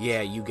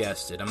 yeah, you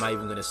guessed it. I'm not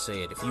even gonna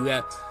say it. If you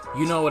have,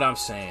 you know what I'm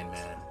saying,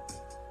 man.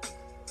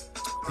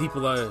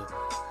 People are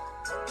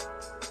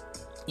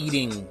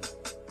eating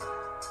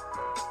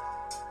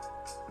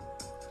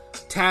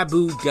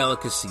taboo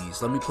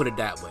delicacies. Let me put it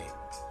that way.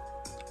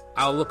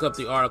 I'll look up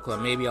the article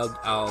and maybe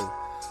I'll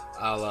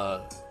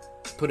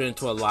put it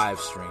into a live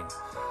stream.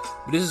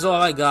 But this is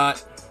all I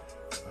got.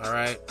 All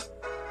right.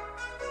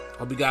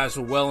 Hope you guys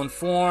were well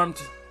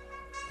informed.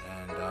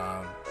 And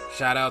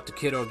shout out to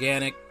Kid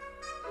Organic.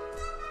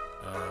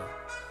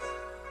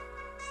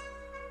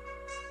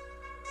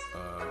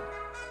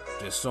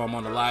 Just saw him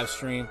on the live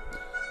stream.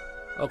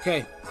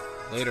 Okay.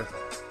 Later.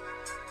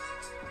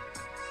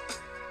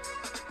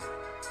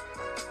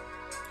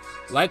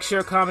 Like,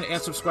 share, comment,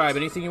 and subscribe.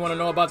 Anything you want to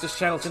know about this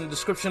channel is in the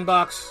description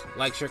box.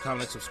 Like, share,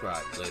 comment, and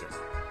subscribe. Later.